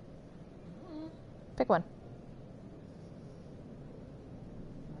pick? Pick one.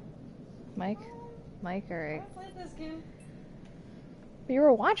 Mike? Mike, alright. I played this game. But you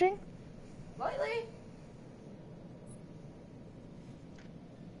were watching. Lightly.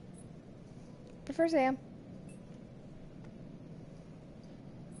 Prefer Sam.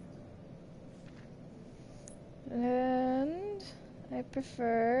 And I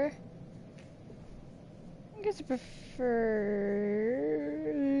prefer... I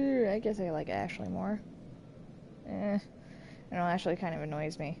guess I like Ashley more. I know, Ashley kind of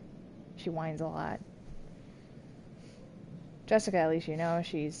annoys me. She whines a lot. Jessica, at least you know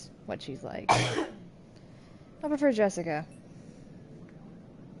she's what she's like. I prefer Jessica.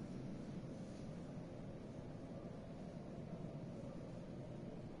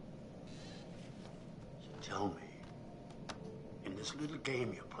 Tell me, in this little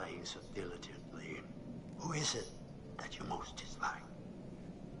game you're playing so diligently, who is it that you most dislike?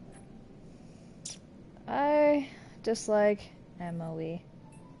 I dislike Emily.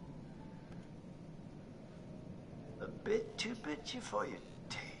 A bit too bitchy for your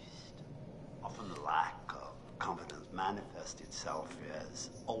taste. Often the lack of confidence manifests itself as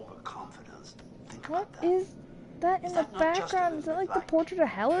overconfidence. Think What about that. is that in Is the that not just a background? Is that little like the Portrait of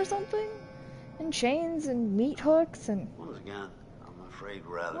Hell or something? And chains and meat hooks and... Once again, I'm afraid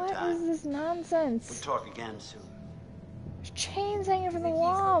we're out of What time. is this nonsense? We'll talk again soon. There's chains hanging from the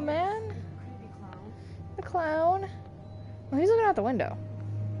wall, man. Creepy clown. The clown. Well, he's looking out the window.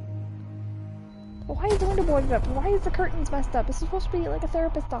 Well, why is the window boarded up? Why is the curtains messed up? This is supposed to be like a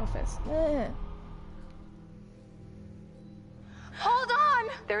therapist's office. Hold on!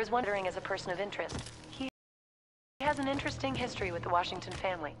 There is one wondering as a person of interest. He has an interesting history with the Washington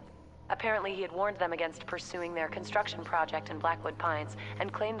family. Apparently, he had warned them against pursuing their construction project in Blackwood Pines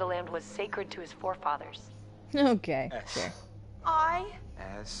and claimed the land was sacred to his forefathers. Okay, sure.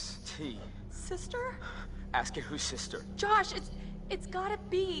 S-T. Sister? Ask her whose sister. Josh, it's gotta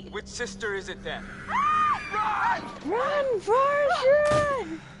be. Which sister is it then? Run, Forrest,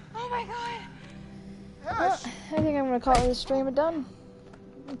 run! Oh my god. Well, I think I'm gonna call this stream done.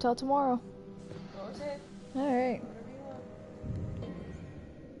 Until tomorrow. Alright.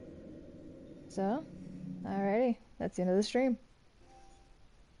 So, alrighty. That's the end of the stream.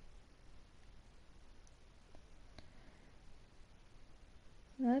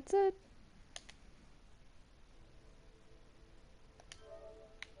 That's it.